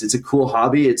interest. It's a cool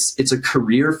hobby. It's a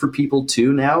career for people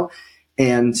too now.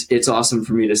 And it's awesome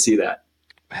for me to see that.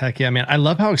 Heck yeah, man. I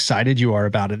love how excited you are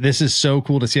about it. This is so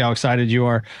cool to see how excited you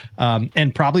are.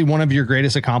 And probably one of your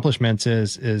greatest accomplishments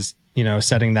is,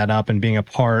 setting that up and being a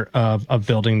part of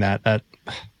building that,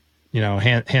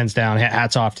 hands down,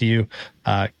 hats off to you.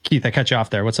 Keith, I cut you off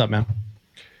there. What's up, man?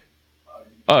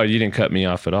 Oh, you didn't cut me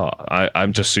off at all.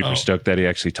 I'm just super stoked that he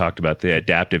actually talked about the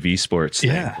adaptive esports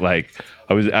thing. Yeah. Like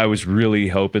I was really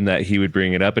hoping that he would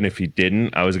bring it up. And if he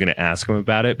didn't, I was going to ask him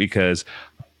about it because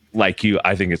like you,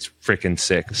 I think it's freaking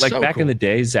sick. Like back in the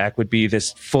day, Zach would be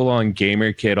this full on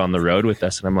gamer kid on the road with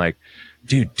us. And I'm like,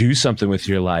 dude, do something with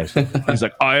your life. He's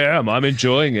like, I'm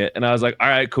enjoying it. And I was like, all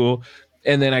right, cool.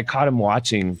 And then I caught him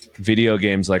watching video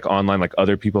games like online, like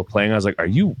other people playing. I was like, are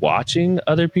you watching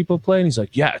other people play? And he's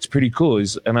like, yeah, it's pretty cool.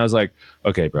 And I was like,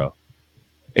 okay, bro,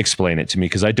 explain it to me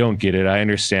because I don't get it. I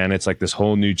understand it's like this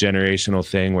whole new generational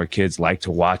thing where kids like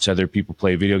to watch other people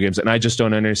play video games and I just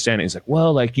don't understand it. He's like,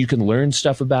 well, like you can learn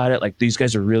stuff about it. Like these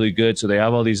guys are really good. So they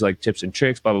have all these like tips and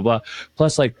tricks, blah, blah, blah.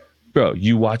 Plus like, bro,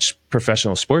 you watch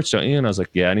professional sports, don't you? And I was like,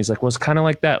 yeah. And he's like, well, it's kind of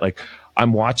like that. Like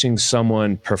I'm watching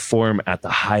someone perform at the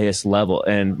highest level.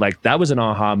 And like, that was an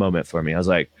aha moment for me. I was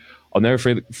like, I'll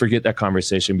never forget that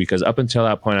conversation because up until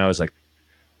that point, I was like,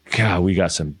 God, we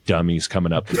got some dummies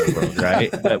coming up in the world,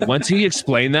 right? But once he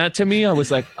explained that to me, I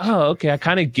was like, oh, okay, I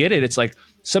kind of get it. It's like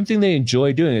something they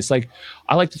enjoy doing. It's like,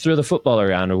 I like to throw the football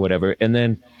around or whatever. And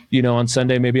then on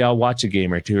Sunday, maybe I'll watch a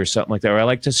game or two or something like that. Or I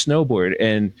like to snowboard,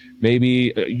 and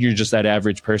maybe you're just that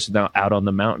average person out on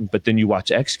the mountain, but then you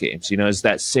watch X Games. It's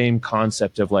that same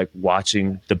concept of like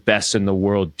watching the best in the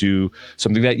world do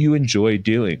something that you enjoy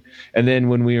doing. And then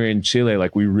when we were in Chile,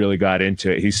 like we really got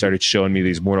into it. He started showing me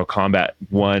these Mortal Kombat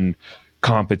 1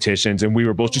 competitions, and we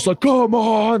were both just like, come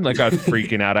on, like I was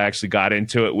freaking out. I actually got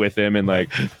into it with him, and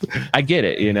like I get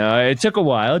it, it took a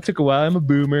while. I'm a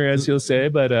boomer, as he'll say,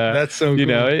 but that's so cool.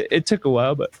 It took a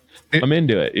while, but I'm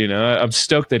into it. I'm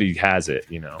stoked that he has it.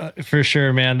 For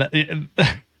sure, man.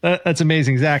 That's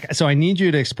amazing, Zach. So I need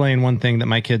you to explain one thing that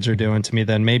my kids are doing to me.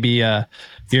 Then maybe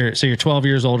you're 12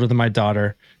 years older than my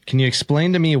daughter. Can you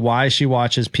explain to me why she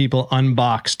watches people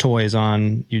unbox toys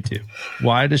on YouTube?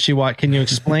 Why does she watch? Can you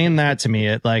explain that to me?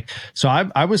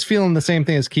 I was feeling the same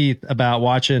thing as Keith about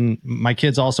watching my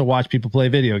kids also watch people play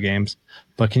video games.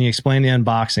 But can you explain the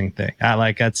unboxing thing?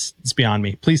 It's beyond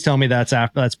me. Please tell me it's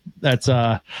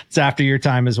after your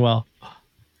time as well.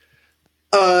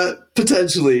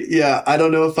 Potentially. Yeah. I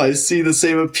don't know if I see the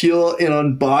same appeal in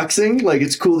unboxing. Like,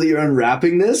 it's cool that you're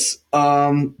unwrapping this.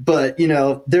 But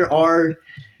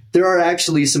there are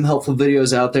actually some helpful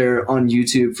videos out there on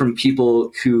YouTube from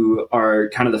people who are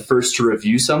kind of the first to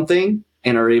review something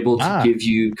and are able to give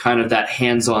you kind of that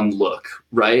hands-on look,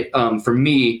 right? For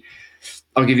me,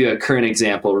 I'll give you a current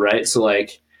example, right? So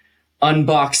like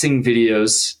unboxing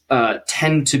videos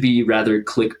tend to be rather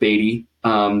clickbaity.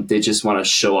 They just want to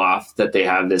show off that they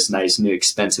have this nice new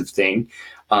expensive thing.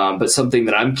 But something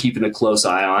that I'm keeping a close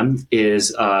eye on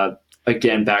is,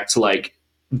 again, back to like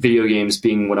video games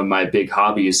being one of my big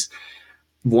hobbies.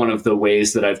 One of the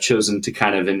ways that I've chosen to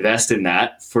kind of invest in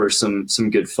that for some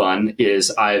good fun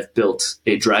is I've built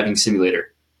a driving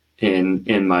simulator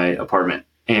in my apartment.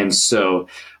 And so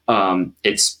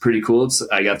it's pretty cool.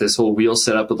 I got this whole wheel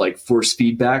set up with like force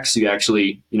feedback. So you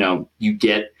actually, you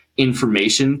get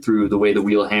information through the way the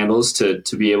wheel handles to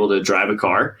be able to drive a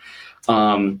car.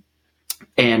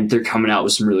 And they're coming out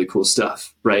with some really cool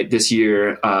stuff, right? This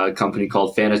year, a company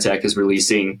called Fanatec is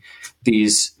releasing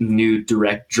these new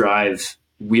direct drive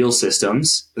wheel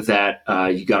systems that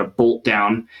you got to bolt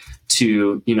down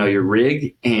to, your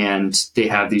rig. And they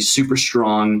have these super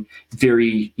strong,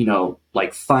 very,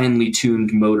 like finely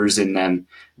tuned motors in them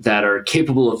that are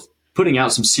capable of putting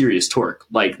out some serious torque,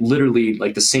 like literally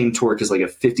like the same torque as like a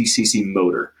 50cc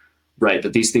motor, right?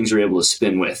 That these things are able to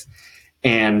spin with.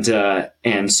 And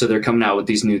so they're coming out with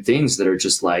these new things that are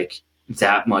just like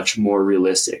that much more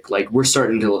realistic. Like we're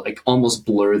starting to like almost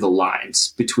blur the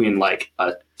lines between like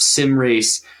a sim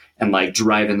race and like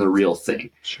driving the real thing.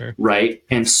 Sure. Right.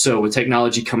 And so with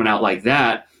technology coming out like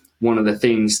that, one of the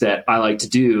things that I like to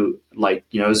do, like,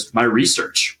 is my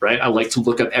research, right? I like to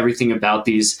look up everything about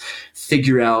these,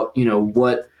 figure out,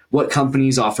 what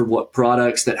companies offer what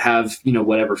products that have,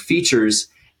 whatever features.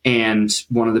 And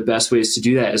one of the best ways to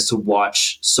do that is to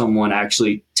watch someone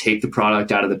actually take the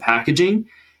product out of the packaging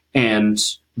and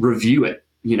review it,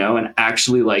 and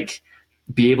actually like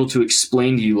be able to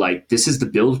explain to you, like, this is the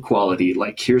build quality.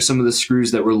 Like, here's some of the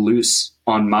screws that were loose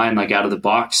on mine, like out of the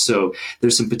box. So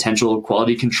there's some potential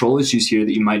quality control issues here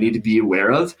that you might need to be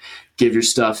aware of. Give your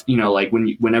stuff, like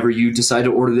whenever you decide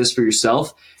to order this for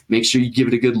yourself, make sure you give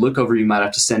it a good look over. You might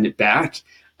have to send it back.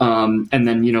 And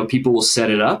then, people will set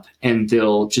it up and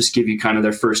they'll just give you kind of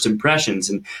their first impressions.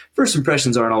 And first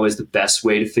impressions aren't always the best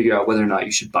way to figure out whether or not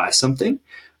you should buy something.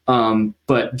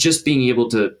 But just being able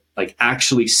to like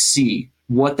actually see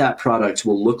what that product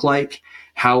will look like,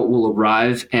 how it will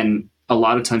arrive, and a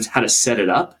lot of times how to set it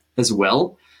up as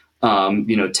well.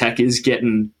 Tech is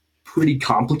getting pretty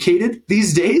complicated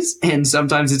these days. And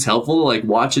sometimes it's helpful to like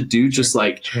watch a dude just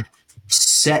like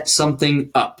set something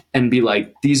up and be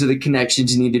like, these are the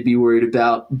connections you need to be worried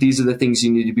about. These are the things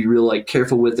you need to be real like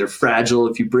careful with. They're fragile.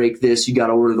 If you break this, you got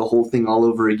to order the whole thing all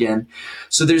over again.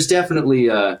 So there's definitely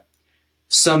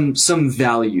some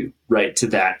value, right, to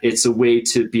that. It's a way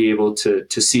to be able to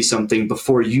see something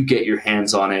before you get your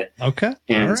hands on it. Okay.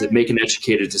 And to make an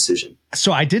educated decision.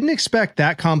 So I didn't expect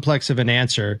that complex of an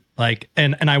answer. Like,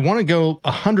 and I want to go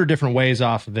 100 different ways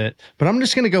off of it, but I'm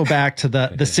just going to go back to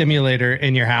the simulator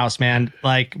in your house, man.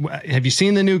 Like, have you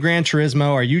seen the new Gran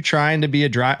Turismo? Are you trying to be a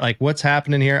driver? Like, what's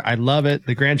happening here? I love it.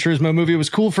 The Gran Turismo movie was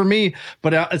cool for me,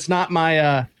 but it's not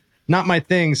my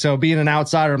thing. So being an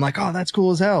outsider, I'm like, oh, that's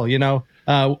cool as hell.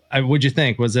 What'd you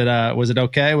think? Was it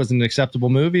okay? Was it an acceptable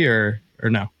movie or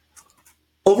no?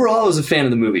 Overall, I was a fan of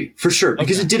the movie for sure,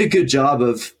 because it did a good job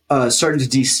of starting to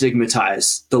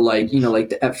destigmatize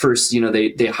the at first, they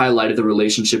highlighted the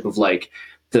relationship of like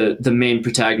the main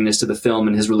protagonist of the film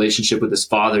and his relationship with his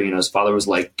father. His father was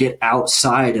like, get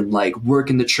outside and like work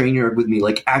in the train yard with me,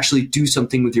 like actually do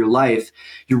something with your life.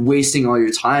 You're wasting all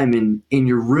your time in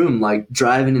your room, like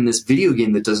driving in this video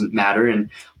game that doesn't matter. And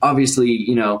obviously,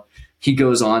 he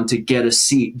goes on to get a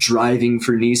seat driving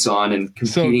for Nissan and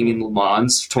competing in Le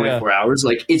Mans 24 hours.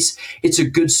 Like it's a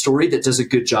good story that does a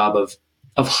good job of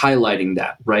highlighting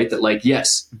that, right? That like,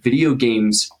 yes, video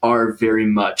games are very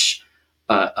much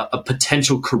a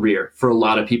potential career for a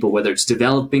lot of people, whether it's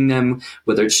developing them,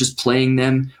 whether it's just playing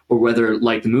them, or whether,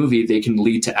 like the movie, they can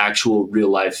lead to actual real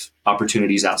life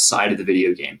opportunities outside of the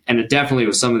video game. And it definitely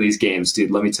with some of these games,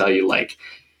 dude, let me tell you, like,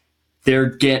 they're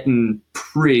getting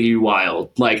pretty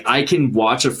wild. Like, I can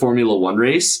watch a Formula One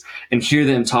race and hear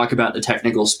them talk about the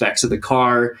technical specs of the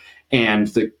car and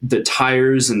the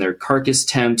tires and their carcass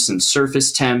temps and surface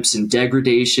temps and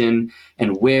degradation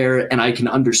and wear, and I can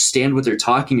understand what they're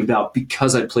talking about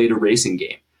because I played a racing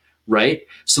game, right?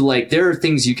 So like there are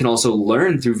things you can also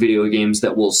learn through video games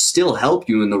that will still help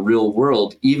you in the real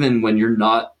world, even when you're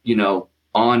not,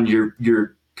 on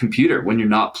your computer, when you're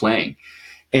not playing.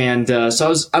 And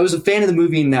so I was a fan of the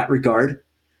movie in that regard.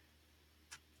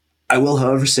 I will,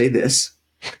 however, say this.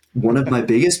 One of my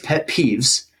biggest pet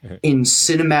peeves in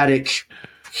cinematic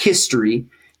history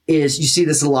is, you see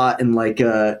this a lot in like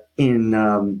the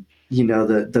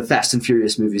Fast and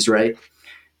Furious movies, right?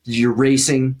 You're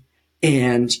racing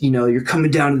and you're coming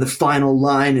down to the final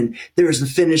line and there's the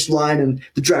finish line and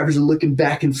the drivers are looking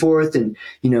back and forth and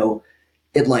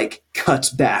it like cuts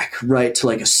back right to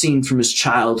like a scene from his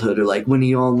childhood or like when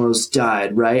he almost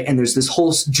died, right? And there's this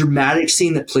whole dramatic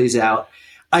scene that plays out.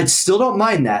 I still don't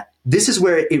mind that. This is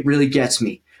where it really gets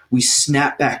me. We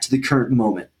snap back to the current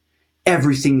moment.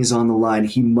 Everything is on the line.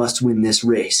 He must win this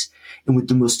race. And with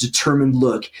the most determined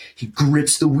look, he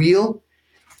grips the wheel,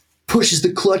 pushes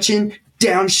the clutch in,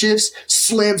 downshifts,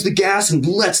 slams the gas, and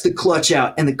lets the clutch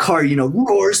out. And the car,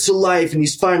 roars to life, and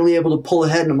he's finally able to pull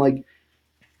ahead. And I'm like,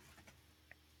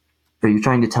 are you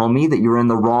trying to tell me that you're in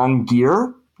the wrong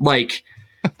gear? Like,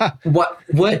 what?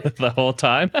 The whole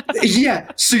time?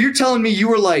 Yeah. So you're telling me you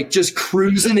were like just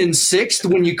cruising in sixth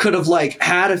when you could have like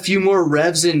had a few more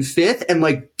revs in fifth and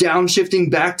like downshifting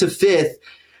back to fifth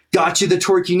got you the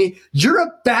torque you need. You're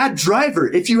a bad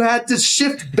driver if you had to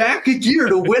shift back a gear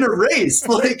to win a race.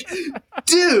 Like,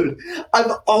 dude,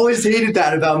 I've always hated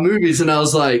that about movies. And I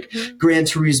was like, Gran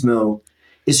Turismo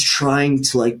is trying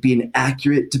to like be an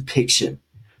accurate depiction.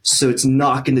 So it's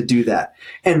not going to do that.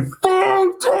 And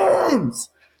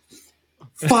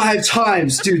 5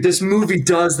 times, dude, this movie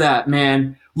does that,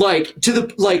 man. Like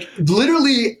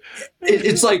literally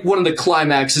it's like one of the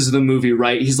climaxes of the movie,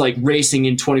 right? He's like racing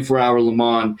in 24-hour Le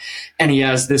Mans and he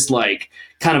has this like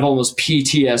kind of almost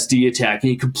PTSD attack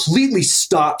and he completely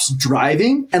stops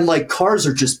driving and like cars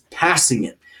are just passing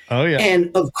him. Oh yeah. And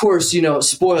of course,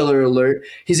 spoiler alert,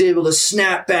 he's able to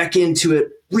snap back into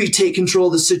it, retake control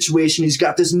of the situation. He's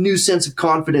got this new sense of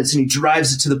confidence and he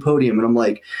drives it to the podium. And I'm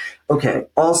like, okay,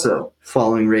 also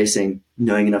following racing,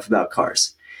 knowing enough about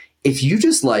cars. If you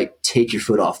just like take your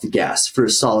foot off the gas for a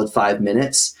solid 5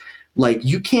 minutes, like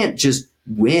you can't just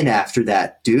win after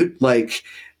that, dude. Like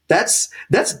that's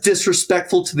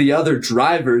disrespectful to the other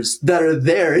drivers that are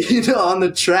there, on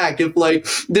the track. If like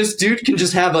this dude can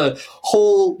just have a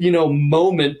whole,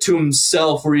 moment to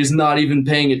himself where he's not even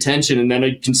paying attention and then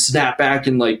he can snap back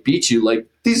and like beat you. Like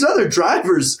these other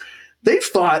drivers, they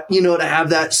fought, to have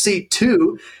that seat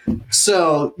too.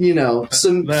 So,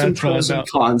 some pros and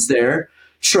cons there.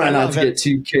 Try not to get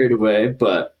too carried away,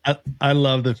 but I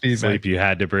love the feedback. Sleep, you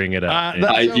had to bring it up.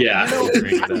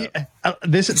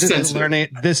 This is learning.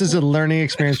 This is a learning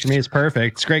experience for me. It's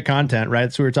perfect. It's great content, right?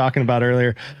 That's what we were talking about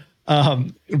earlier.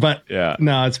 But yeah,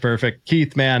 no, it's perfect.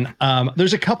 Keith, man,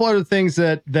 there's a couple other things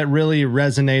that really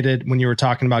resonated when you were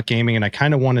talking about gaming, and I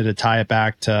kind of wanted to tie it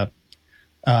back to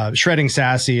Shredding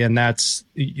Sassy, and that's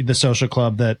the social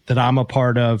club that I'm a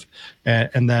part of,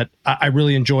 and that I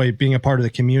really enjoy being a part of the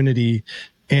community.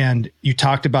 And you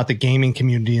talked about the gaming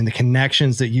community and the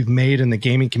connections that you've made in the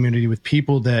gaming community with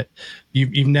people that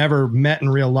you've never met in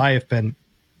real life. And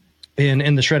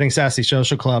in the Shredding Sassy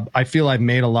social club, I feel I've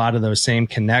made a lot of those same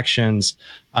connections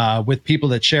with people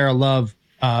that share a love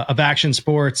of action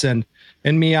sports. And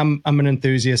me, I'm an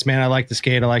enthusiast, man. I like to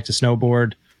skate. I like to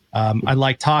snowboard. I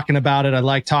like talking about it. I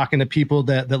like talking to people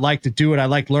that like to do it. I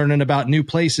like learning about new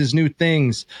places, new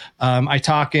things. I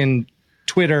talk in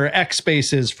Twitter X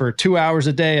Spaces for 2 hours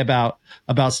a day about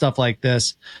stuff like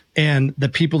this. And the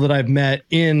people that I've met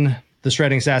in the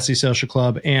Shredding Sassy social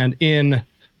club and in,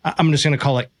 I'm just going to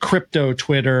call it crypto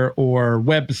Twitter or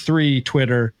Web3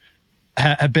 Twitter,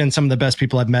 have been some of the best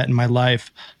people I've met in my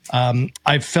life.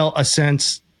 I've felt a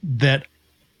sense that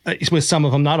with some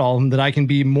of them, not all of them, that I can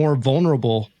be more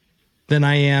vulnerable than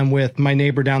I am with my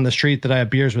neighbor down the street that I have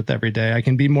beers with every day. I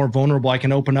can be more vulnerable. I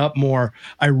can open up more.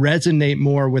 I resonate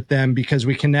more with them because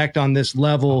we connect on this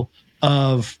level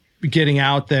of getting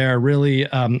out there, really,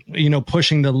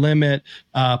 pushing the limit,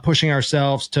 pushing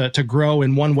ourselves to grow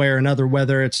in one way or another,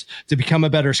 whether it's to become a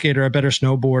better skater, a better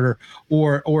snowboarder,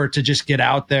 or to just get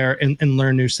out there and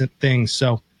learn new things.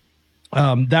 So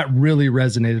that really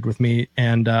resonated with me.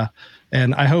 And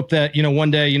I hope that,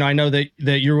 one day, I know that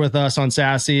you're with us on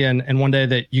Sassy and one day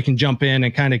that you can jump in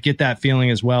and kind of get that feeling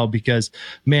as well, because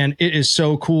man, it is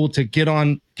so cool to get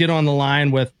on the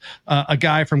line with a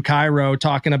guy from Cairo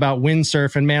talking about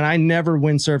windsurf. And man, I never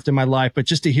windsurfed in my life, but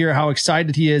just to hear how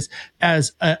excited he is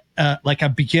as like a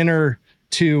beginner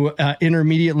to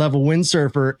intermediate level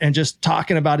windsurfer and just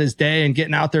talking about his day and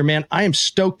getting out there, man, I am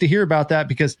stoked to hear about that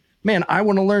because man, I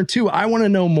want to learn too. I want to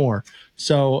know more.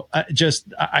 So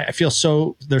I feel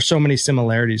there's so many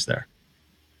similarities there.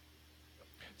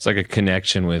 It's like a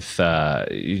connection with,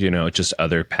 just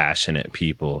other passionate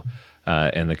people.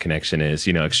 And the connection is,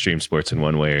 extreme sports in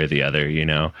one way or the other,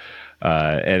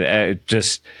 and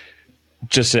just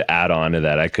to add on to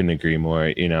that, I couldn't agree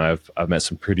more. I've met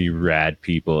some pretty rad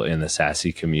people in the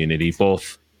Sassy community,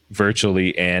 both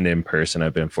virtually and in person.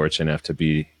 I've been fortunate enough to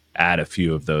be at a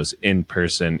few of those in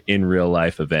person, in real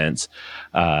life events.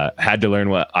 Had to learn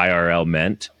what IRL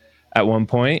meant at one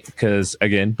point because,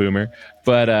 again, boomer.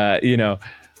 But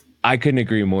I couldn't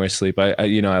agree more, Sleep. I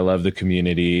love the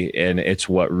community, and it's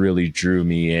what really drew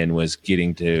me in was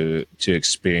getting to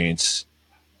experience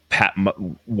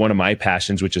one of my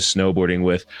passions, which is snowboarding,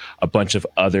 with a bunch of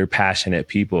other passionate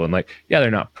people. And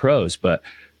they're not pros, but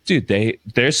dude,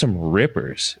 there's some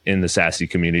rippers in the Sassy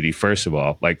community. First of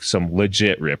all, like some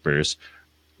legit rippers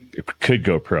could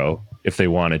go pro if they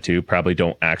wanted to, probably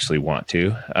don't actually want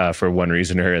to for one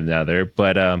reason or another.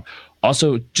 But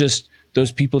also just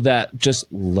those people that just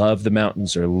love the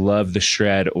mountains or love the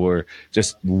shred or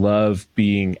just love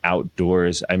being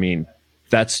outdoors. I mean,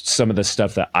 that's some of the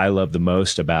stuff that I love the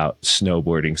most about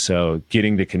snowboarding. So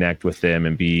getting to connect with them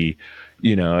and be,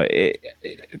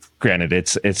 granted,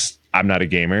 it's I'm not a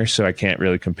gamer, so I can't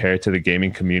really compare it to the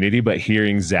gaming community, but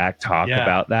hearing Zach talk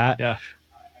about that,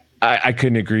 I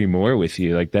couldn't agree more with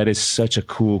you. Like, that is such a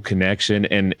cool connection,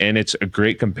 and it's a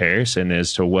great comparison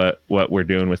as to what we're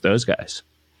doing with those guys.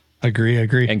 Agree.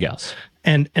 And gals.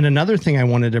 And another thing I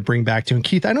wanted to bring back to, and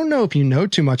Keith, I don't know if you know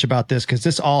too much about this because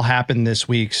this all happened this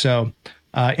week. So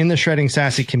in the Shredding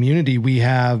Sassy community, we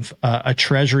have a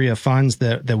treasury of funds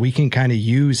that we can kind of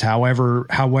use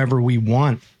however we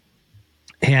want.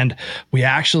 And we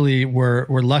actually were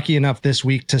lucky enough this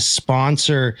week to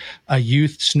sponsor a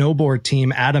youth snowboard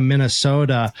team out of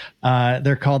Minnesota.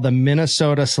 They're called the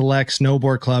Minnesota Select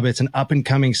Snowboard Club. It's an up and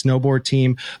coming snowboard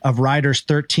team of riders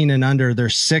 13 and under.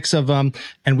 There's 6 of them,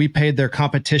 and we paid their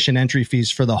competition entry fees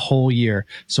for the whole year.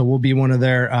 So we'll be one of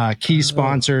their key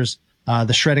sponsors.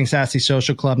 The Shredding Sassy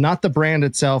Social Club, not the brand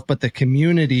itself, but the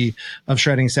community of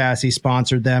Shredding Sassy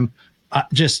sponsored them.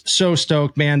 Just so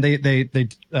stoked, man. They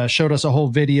showed us a whole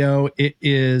video. It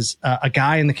is a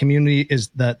guy in the community is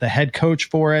the head coach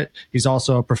for it. He's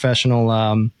also a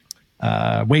professional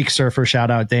wake surfer.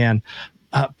 Shout out Dan.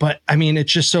 But I mean,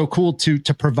 it's just so cool to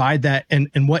provide that.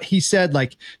 And what he said,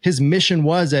 like his mission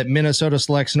was at Minnesota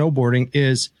Select Snowboarding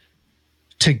is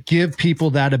to give people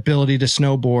that ability to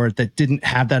snowboard that didn't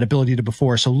have that ability to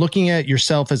before. So looking at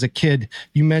yourself as a kid,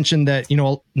 you mentioned that,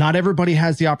 not everybody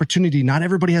has the opportunity. Not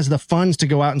everybody has the funds to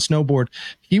go out and snowboard.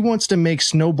 He wants to make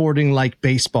snowboarding like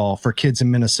baseball for kids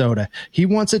in Minnesota. He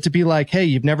wants it to be like, hey,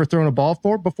 you've never thrown a ball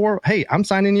before? Hey, I'm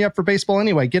signing you up for baseball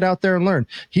anyway. Get out there and learn.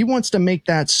 He wants to make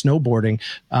that snowboarding.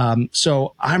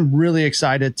 So I'm really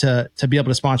excited to be able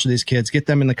to sponsor these kids, get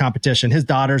them in the competition. His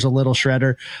daughter's a little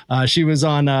shredder. She was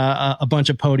on a bunch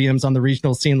of podiums on the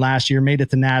regional scene last year, made it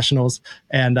to nationals,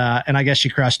 and I guess she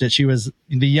crushed it. She was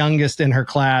the youngest in her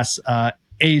class,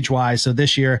 age-wise. So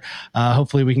this year,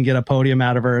 hopefully we can get a podium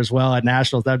out of her as well at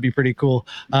nationals. That'd be pretty cool.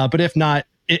 But if not,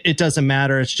 it doesn't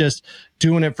matter. It's just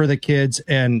doing it for the kids,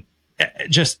 and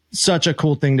just such a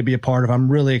cool thing to be a part of. I'm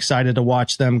really excited to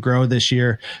watch them grow this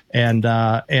year and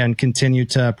continue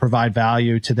to provide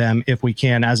value to them if we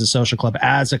can, as a social club,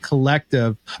 as a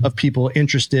collective of people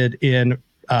interested in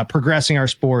progressing our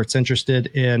sports, interested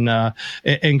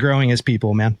in growing as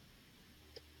people, man.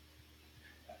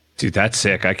 Dude, that's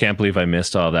sick. I can't believe I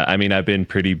missed all that. I mean, I've been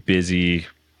pretty busy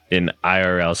in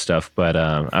IRL stuff, but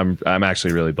I'm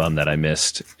actually really bummed that I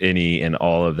missed any and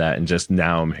all of that, and just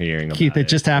now I'm hearing about Keith, it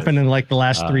just happened in like the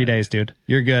last 3 days, dude.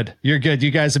 You're good. You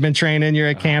guys have been training. You're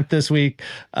at camp this week.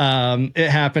 It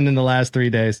happened in the last 3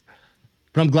 days.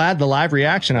 But I'm glad the live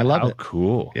reaction. I love it.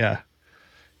 Cool. Yeah.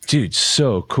 Dude,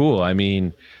 so cool. I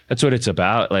mean, that's what it's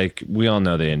about. Like, we all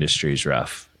know the industry's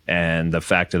rough. And the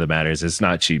fact of the matter is it's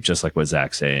not cheap, just like what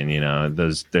Zach's saying. You know,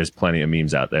 there's plenty of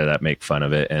memes out there that make fun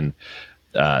of it. And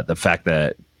the fact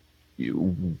that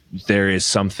there is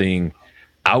something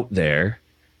out there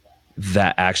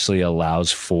that actually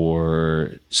allows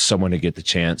for someone to get the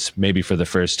chance, maybe for the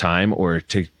first time, or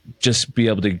to just be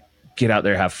able to get out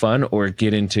there, have fun, or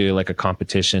get into like a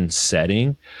competition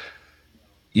setting.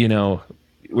 You know,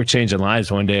 we're changing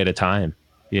lives one day at a time.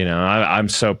 You know, I'm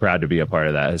so proud to be a part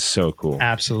of that. It's so cool.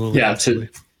 Absolutely. Yeah. Absolutely.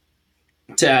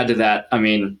 To add to that, I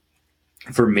mean,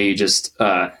 for me, just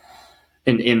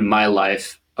in my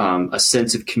life, a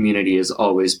sense of community has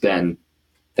always been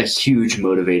a huge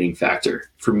motivating factor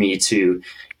for me to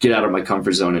get out of my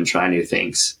comfort zone and try new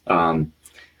things.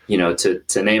 You know,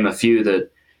 to name a few,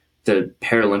 the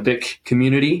Paralympic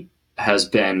community has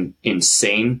been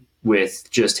insane with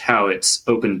just how it's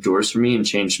opened doors for me and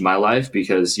changed my life,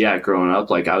 because growing up,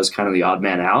 like, I was kind of the odd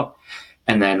man out.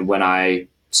 And then when I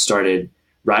started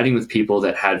riding with people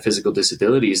that had physical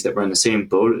disabilities that were in the same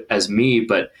boat as me,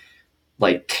 but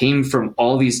like came from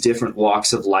all these different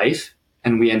walks of life,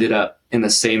 and we ended up in the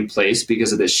same place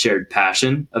because of this shared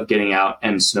passion of getting out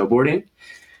and snowboarding,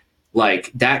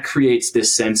 like, that creates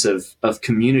this sense of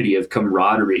community, of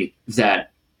camaraderie that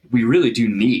we really do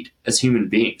need as human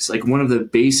beings. Like, one of the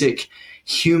basic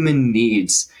human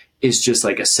needs is just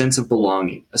like a sense of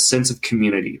belonging, a sense of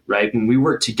community, right? When we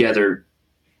work together,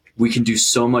 we can do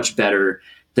so much better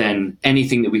than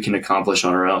anything that we can accomplish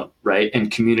on our own, right? And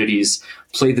communities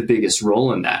play the biggest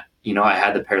role in that. You know, I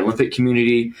had the Paralympic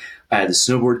community, I had the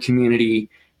snowboard community,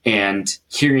 and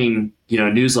hearing, you know,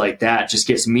 news like that just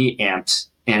gets me amped,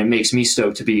 and it makes me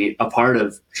stoked to be a part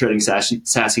of Shredding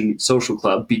Sassy Social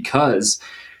Club, because,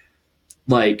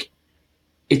 like,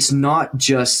 it's not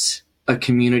just a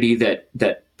community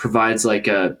that provides like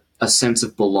a sense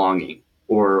of belonging,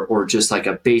 or just like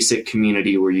a basic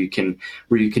community where you can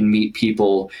meet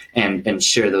people and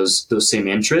share those same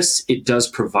interests. It does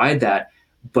provide that,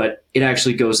 but it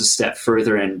actually goes a step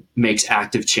further and makes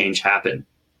active change happen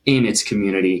in its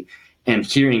community. And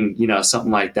hearing, you know,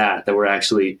 something like that we're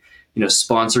actually, you know,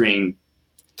 sponsoring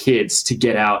kids to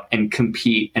get out and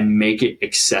compete and make it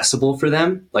accessible for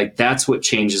them, like, that's what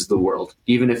changes the world.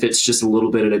 Even if it's just a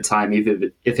little bit at a time,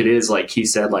 even if it is, like he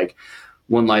said, like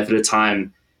one life at a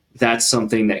time, that's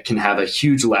something that can have a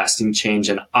huge lasting change.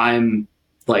 And I'm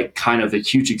like kind of a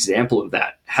huge example of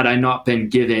that. Had I not been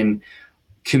given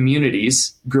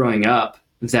communities growing up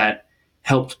that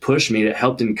helped push me, that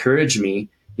helped encourage me,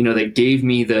 you know, that gave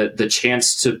me the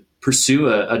chance to pursue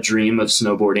a dream of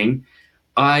snowboarding,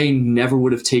 I never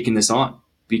would have taken this on,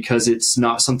 because it's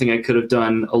not something I could have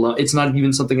done alone. It's not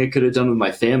even something I could have done with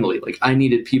my family. Like, I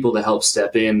needed people to help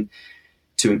step in,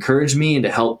 to encourage me, and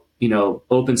to help, you know,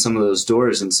 open some of those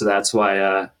doors. And so that's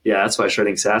why, that's why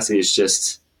Shredding Sassy is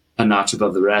just a notch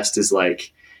above the rest. Is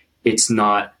like, it's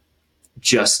not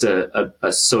just a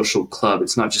social club.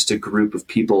 It's not just a group of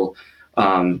people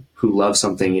who love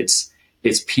something. It's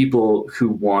people who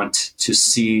want to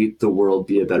see the world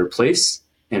be a better place,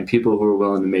 and people who are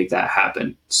willing to make that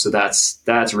happen. So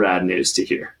that's rad news to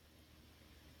hear.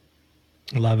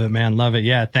 Love it, man. Love it.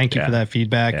 Yeah. Thank you for that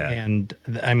feedback. Yeah. And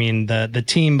I mean, the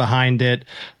team behind it,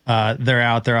 they're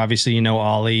out there. Obviously, you know,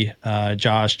 Ollie,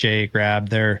 Josh, Jay, Grab,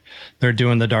 they're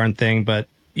doing the darn thing, but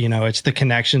you know, it's the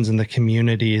connections in the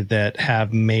community that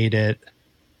have made it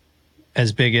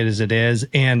as big as it is.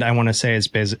 And I want to say as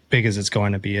big as it's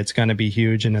going to be. It's going to be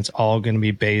huge, and it's all going to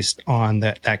be based on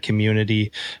that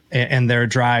community and their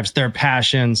drives, their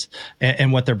passions,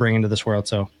 and what they're bringing to this world.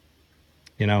 So,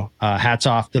 you know, hats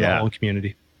off to the whole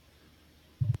community.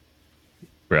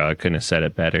 Bro, I couldn't have said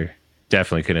it better.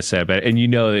 Definitely couldn't have said it better. And you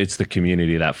know, it's the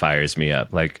community that fires me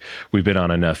up. Like, we've been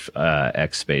on enough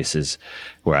X Spaces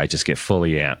where I just get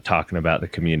fully amped talking about the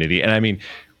community. And I mean,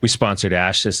 we sponsored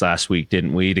Ash this last week,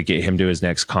 didn't we, to get him to his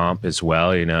next comp as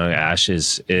well. You know, Ash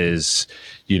is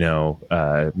you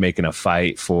know, making a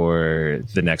fight for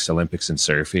the next Olympics in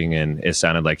surfing. And it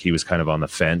sounded like he was kind of on the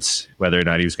fence whether or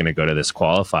not he was going to go to this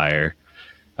qualifier.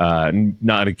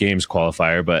 Not a games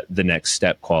qualifier, but the next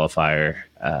step qualifier.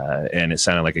 And it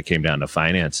sounded like it came down to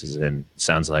finances, and it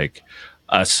sounds like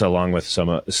us, along with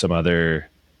some other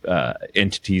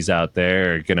entities out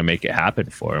there, are going to make it happen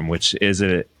for him, which is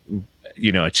a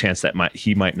chance that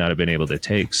he might not have been able to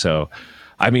take. So,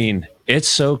 I mean, it's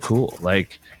so cool.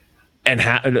 Like, and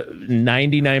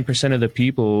 99% of the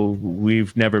people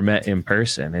we've never met in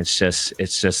person. It's just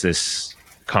this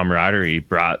camaraderie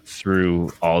brought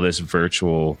through all this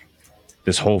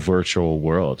whole virtual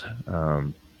world.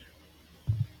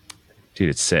 Dude,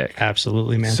 it's sick.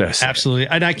 Absolutely, man. So sick. Absolutely.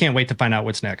 And I can't wait to find out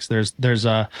what's next. There's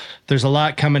a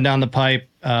lot coming down the pipe.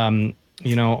 Only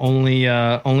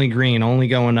green, only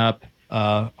going up,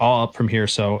 all up from here.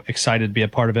 So excited to be a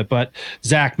part of it. But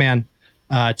Zach, man,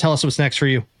 tell us what's next for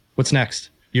you. What's next?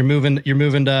 You're moving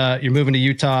to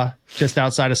Utah, just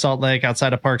outside of Salt Lake,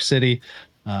 outside of Park City.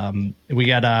 We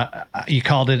got you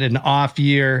called it an off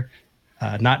year.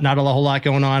 Not a whole lot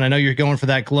going on. I know you're going for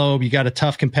that globe. You got a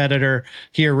tough competitor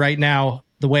here right now.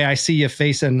 The way I see you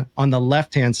facing on the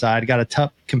left-hand side, got a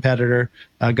tough competitor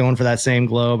going for that same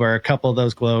globe or a couple of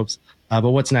those globes. But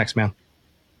what's next, man?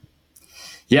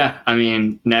 Yeah, I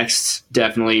mean, next,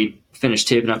 definitely finish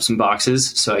taping up some boxes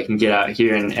so I can get out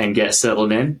here and get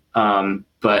settled in.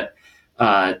 But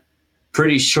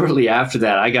pretty shortly after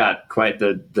that, I got quite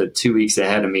the 2 weeks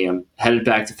ahead of me. I'm headed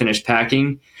back to finish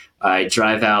packing. I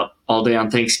drive out all day on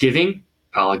Thanksgiving.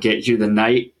 I'll get here the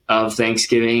night of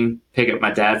Thanksgiving, pick up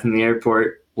my dad from the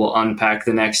airport. We'll unpack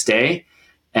the next day.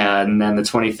 And then the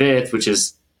 25th, which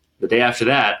is the day after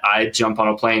that, I jump on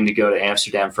a plane to go to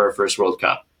Amsterdam for our first World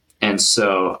Cup. And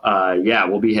so,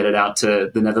 we'll be headed out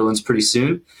to the Netherlands pretty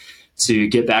soon to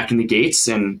get back in the gates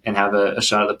and have a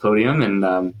shot at the podium.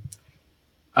 And,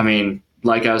 I mean,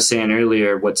 like I was saying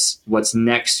earlier, what's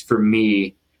next for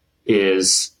me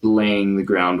is laying the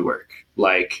groundwork.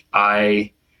 Like,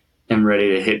 I am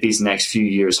ready to hit these next few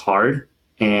years hard,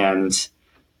 and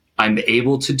I'm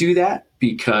able to do that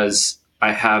because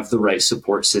I have the right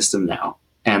support system now.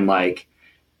 And like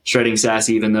Shredding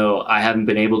Sassy, even though I haven't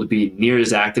been able to be near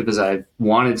as active as I've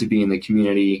wanted to be in the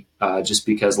community, just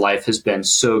because life has been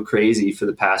so crazy for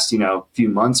the past, few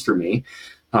months for me,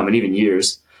 and even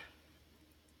years,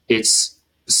 it's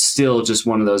still just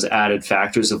one of those added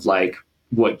factors of like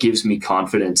what gives me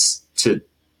confidence to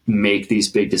make these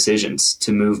big decisions,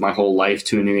 to move my whole life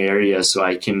to a new area so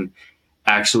I can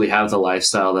actually have the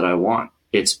lifestyle that I want.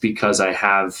 It's because I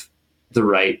have the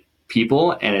right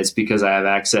people, and it's because I have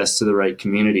access to the right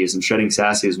communities, and Shredding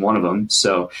Sassy is one of them.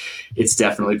 So it's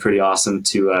definitely pretty awesome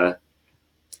to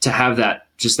have that,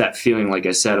 just that feeling, like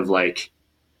I said, of like,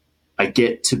 I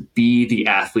get to be the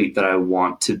athlete that I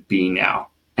want to be now.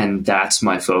 And that's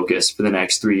my focus for the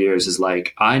next 3 years, is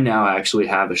like, I now actually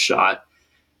have a shot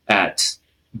at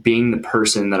being the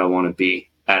person that I want to be,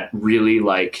 at really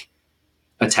like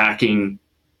attacking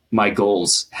my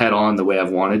goals head on the way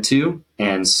I've wanted to.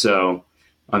 And so,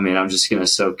 I mean, I'm just going to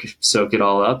soak it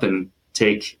all up and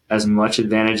take as much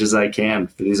advantage as I can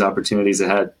for these opportunities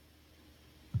ahead.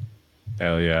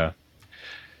 Hell yeah.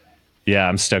 Yeah,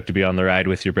 I'm stoked to be on the ride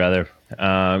with you, brother.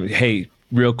 Hey,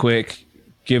 real quick,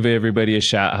 give everybody a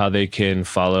shout how they can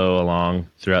follow along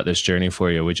throughout this journey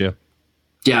for you, would you?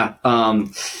 Yeah.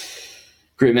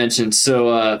 Great mention.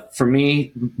 So for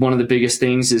me, one of the biggest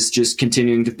things is just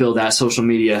continuing to build that social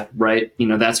media, right?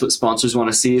 That's what sponsors want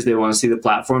to see, is they want to see the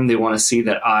platform. They want to see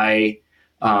that I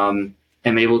am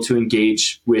able to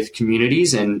engage with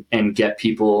communities and get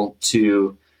people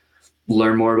to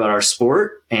learn more about our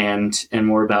sport and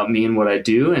more about me and what I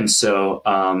do. And so,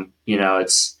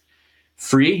 it's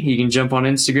free. You can jump on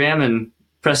Instagram and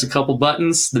press a couple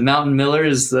buttons. The Mountain Miller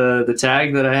is the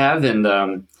tag that I have.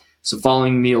 And so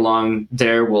following me along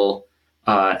there will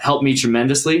help me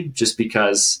tremendously, just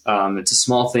because it's a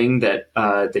small thing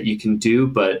that you can do,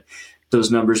 but those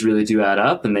numbers really do add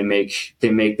up, and they make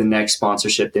the next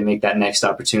sponsorship, they make that next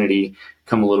opportunity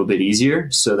come a little bit easier.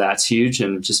 So that's huge.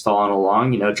 And just following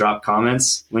along, drop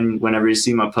comments whenever you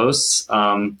see my posts,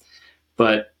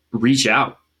 but reach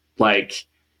out. Like,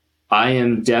 I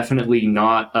am definitely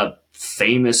not a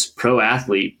famous pro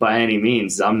athlete by any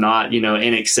means. I'm not,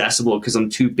 inaccessible because I'm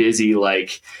too busy,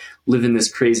 like, living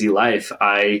this crazy life.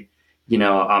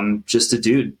 I'm just a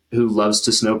dude who loves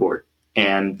to snowboard,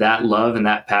 and that love and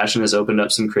that passion has opened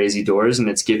up some crazy doors, and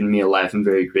it's given me a life I'm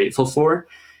very grateful for.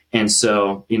 And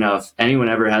so, if anyone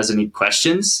ever has any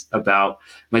questions about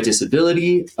my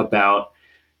disability, about,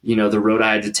 the road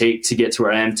I had to take to get to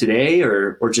where I am today,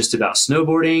 or just about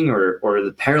snowboarding or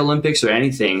the Paralympics or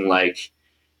anything, like,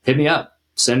 hit me up,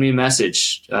 send me a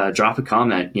message, drop a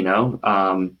comment.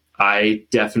 I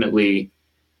definitely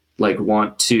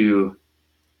want to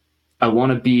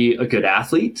be a good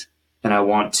athlete, and I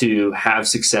want to have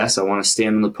success. I want to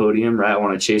stand on the podium, right? I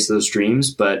want to chase those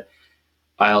dreams, but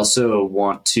I also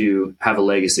want to have a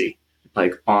legacy,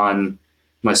 like, on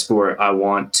my sport. I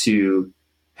want to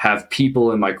have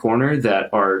people in my corner that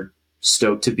are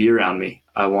stoked to be around me.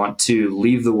 I want to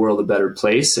leave the world a better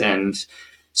place. And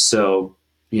so,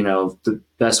 the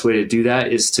best way to do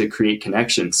that is to create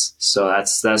connections. So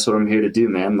that's what I'm here to do,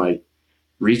 man. Like,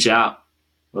 reach out.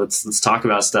 Let's talk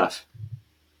about stuff.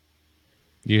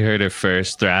 You heard it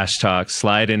first. Thrash Talk.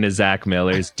 Slide into Zach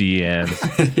Miller's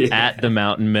DMs at the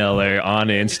Mountain Miller on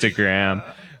Instagram.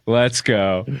 Let's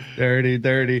go.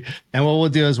 Dirty. And what we'll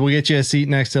do is we'll get you a seat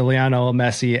next to Lionel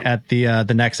Messi at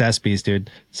the next ESPYs, dude.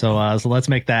 So let's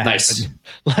make that happen.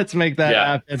 Let's make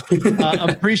that happen.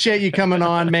 Appreciate you coming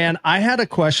on, man. I had a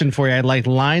question for you. I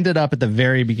lined it up at the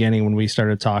very beginning when we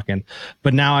started talking,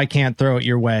 but now I can't throw it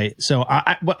your way. So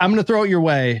I'm going to throw it your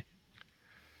way,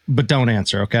 but don't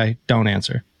answer. Okay. Don't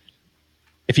answer.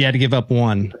 If you had to give up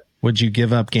one, would you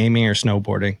give up gaming or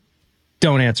snowboarding?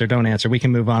 Don't answer. We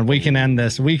can move on. We can end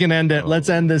this. We can end it. Let's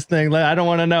end this thing. I don't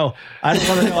want to know. I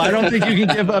don't think you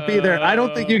can give up either.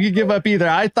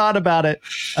 I thought about it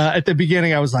at the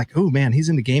beginning. I was like, oh man, he's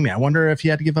into gaming. I wonder if he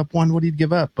had to give up one, what he'd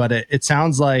give up. But it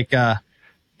sounds like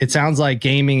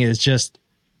gaming is just,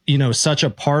 such a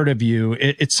part of you.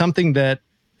 It's something that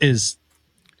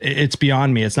it's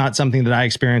beyond me. It's not something that I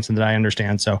experience and that I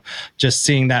understand. So just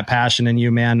seeing that passion in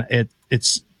you, man,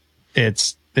 it's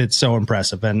so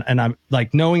impressive. And I'm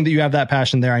like, knowing that you have that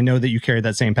passion there, I know that you carry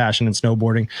that same passion in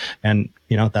snowboarding, and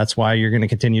that's why you're going to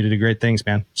continue to do great things,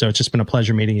 man. So it's just been a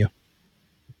pleasure meeting you.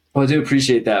 Well, I do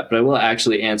appreciate that, but I will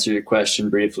actually answer your question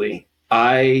briefly.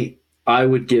 I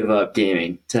would give up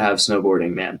gaming to have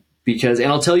snowboarding, man, and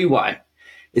I'll tell you why.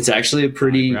 It's actually a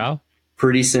pretty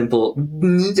simple.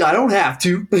 I don't have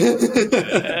to.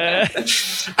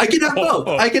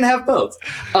 I can have both.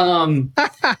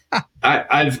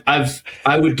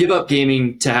 I would give up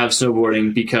gaming to have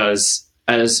snowboarding because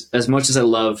as much as I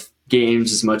love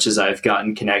games, as much as I've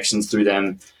gotten connections through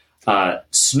them,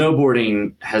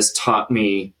 snowboarding has taught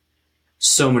me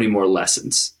so many more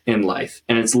lessons in life,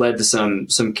 and it's led to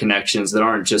some connections that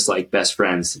aren't just like best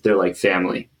friends. They're like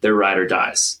family. They're ride or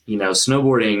dies.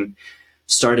 Snowboarding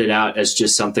started out as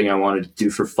just something I wanted to do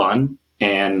for fun.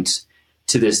 And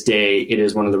to this day, it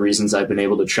is one of the reasons I've been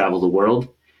able to travel the world.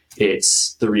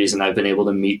 It's the reason I've been able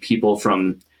to meet people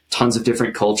from tons of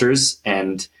different cultures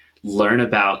and learn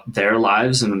about their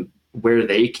lives and where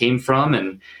they came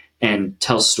from and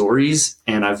tell stories.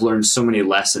 And I've learned so many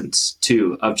lessons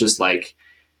too, of just like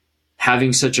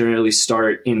having such an early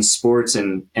start in sports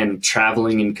and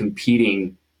traveling and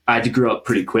competing. I had to grow up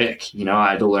pretty quick. I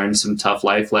had to learn some tough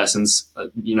life lessons, a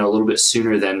little bit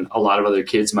sooner than a lot of other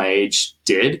kids my age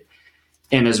did.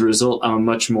 And as a result, I'm a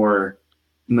much more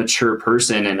mature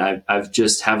person, and I've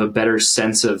just have a better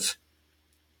sense of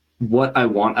what I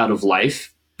want out of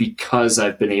life because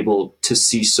I've been able to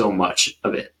see so much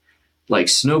of it. Like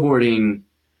snowboarding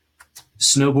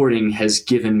has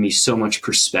given me so much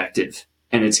perspective,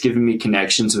 and it's given me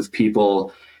connections with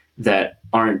people that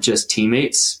aren't just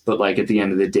teammates, but like at the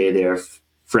end of the day, they are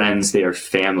friends, they are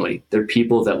family. They're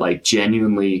people that like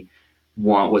genuinely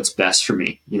want what's best for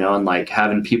me, and like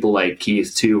having people like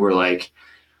Keith too, where like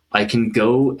I can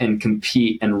go and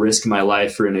compete and risk my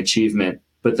life for an achievement,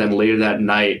 but then later that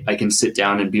night I can sit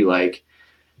down and be like,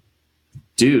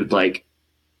 dude, like,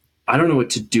 I don't know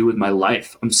what to do with my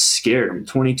life. I'm scared. I'm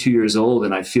 22 years old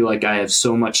and I feel like I have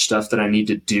so much stuff that I need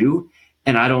to do,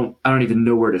 and I don't even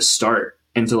know where to start.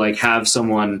 And to like have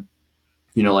someone,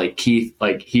 like Keith,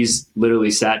 like he's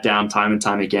literally sat down time and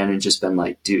time again and just been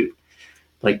like, dude,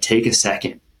 like take a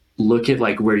second, look at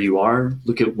like where you are,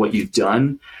 look at what you've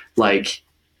done. Like,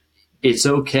 it's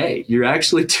okay. You're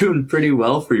actually doing pretty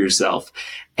well for yourself.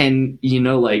 And,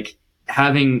 like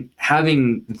having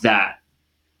that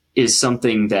is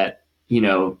something that,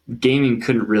 gaming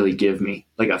couldn't really give me.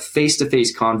 Like a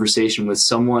face-to-face conversation with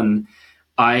someone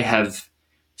I have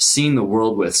seen the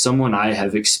world with, someone I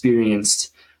have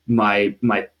experienced my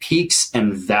peaks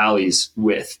and valleys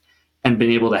with, and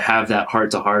been able to have that heart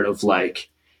to heart of like,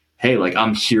 hey, like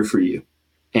I'm here for you.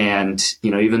 And,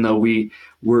 even though we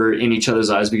were in each other's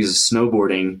eyes because of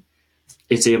snowboarding,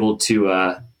 it's able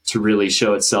to really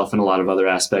show itself in a lot of other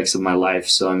aspects of my life.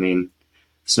 So, I mean,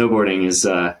 snowboarding is,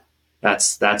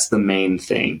 that's the main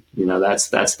thing,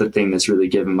 that's the thing that's really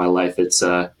given my life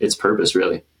its purpose,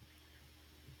 really.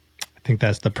 I think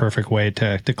that's the perfect way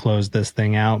to close this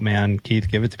thing out, man. Keith,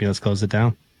 give it to me. Let's close it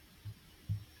down.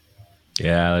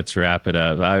 Yeah, let's wrap it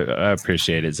up. I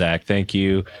appreciate it, Zach. Thank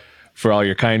you for all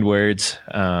your kind words.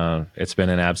 It's been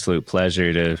an absolute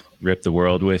pleasure to rip the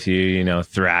world with you,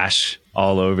 thrash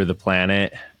all over the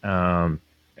planet. And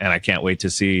I can't wait to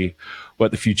see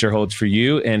what the future holds for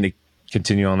you and to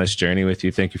continue on this journey with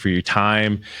you. Thank you for your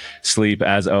time. Sleep,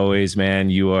 as always,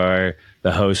 man. You are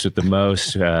the host with the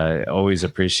most. Always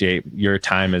appreciate your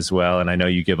time as well. And I know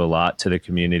you give a lot to the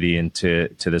community and to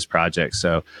this project.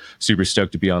 So super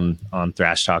stoked to be on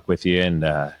Thrash Talk with you. And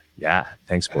Yeah.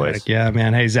 Thanks, boys. Heck yeah,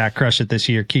 man. Hey, Zach, crush it this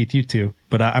year. Keith, you too.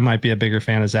 But I might be a bigger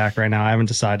fan of Zach right now. I haven't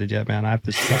decided yet, man. I have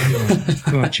to decide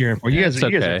who I'm cheering for. You guys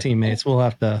are teammates. We'll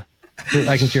have to.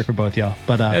 I can cheer for both y'all.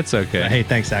 But it's okay. Hey,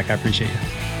 thanks, Zach. I appreciate you.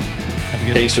 Have a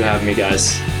good Thanks for having me,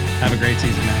 guys. Have a great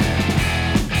season, man.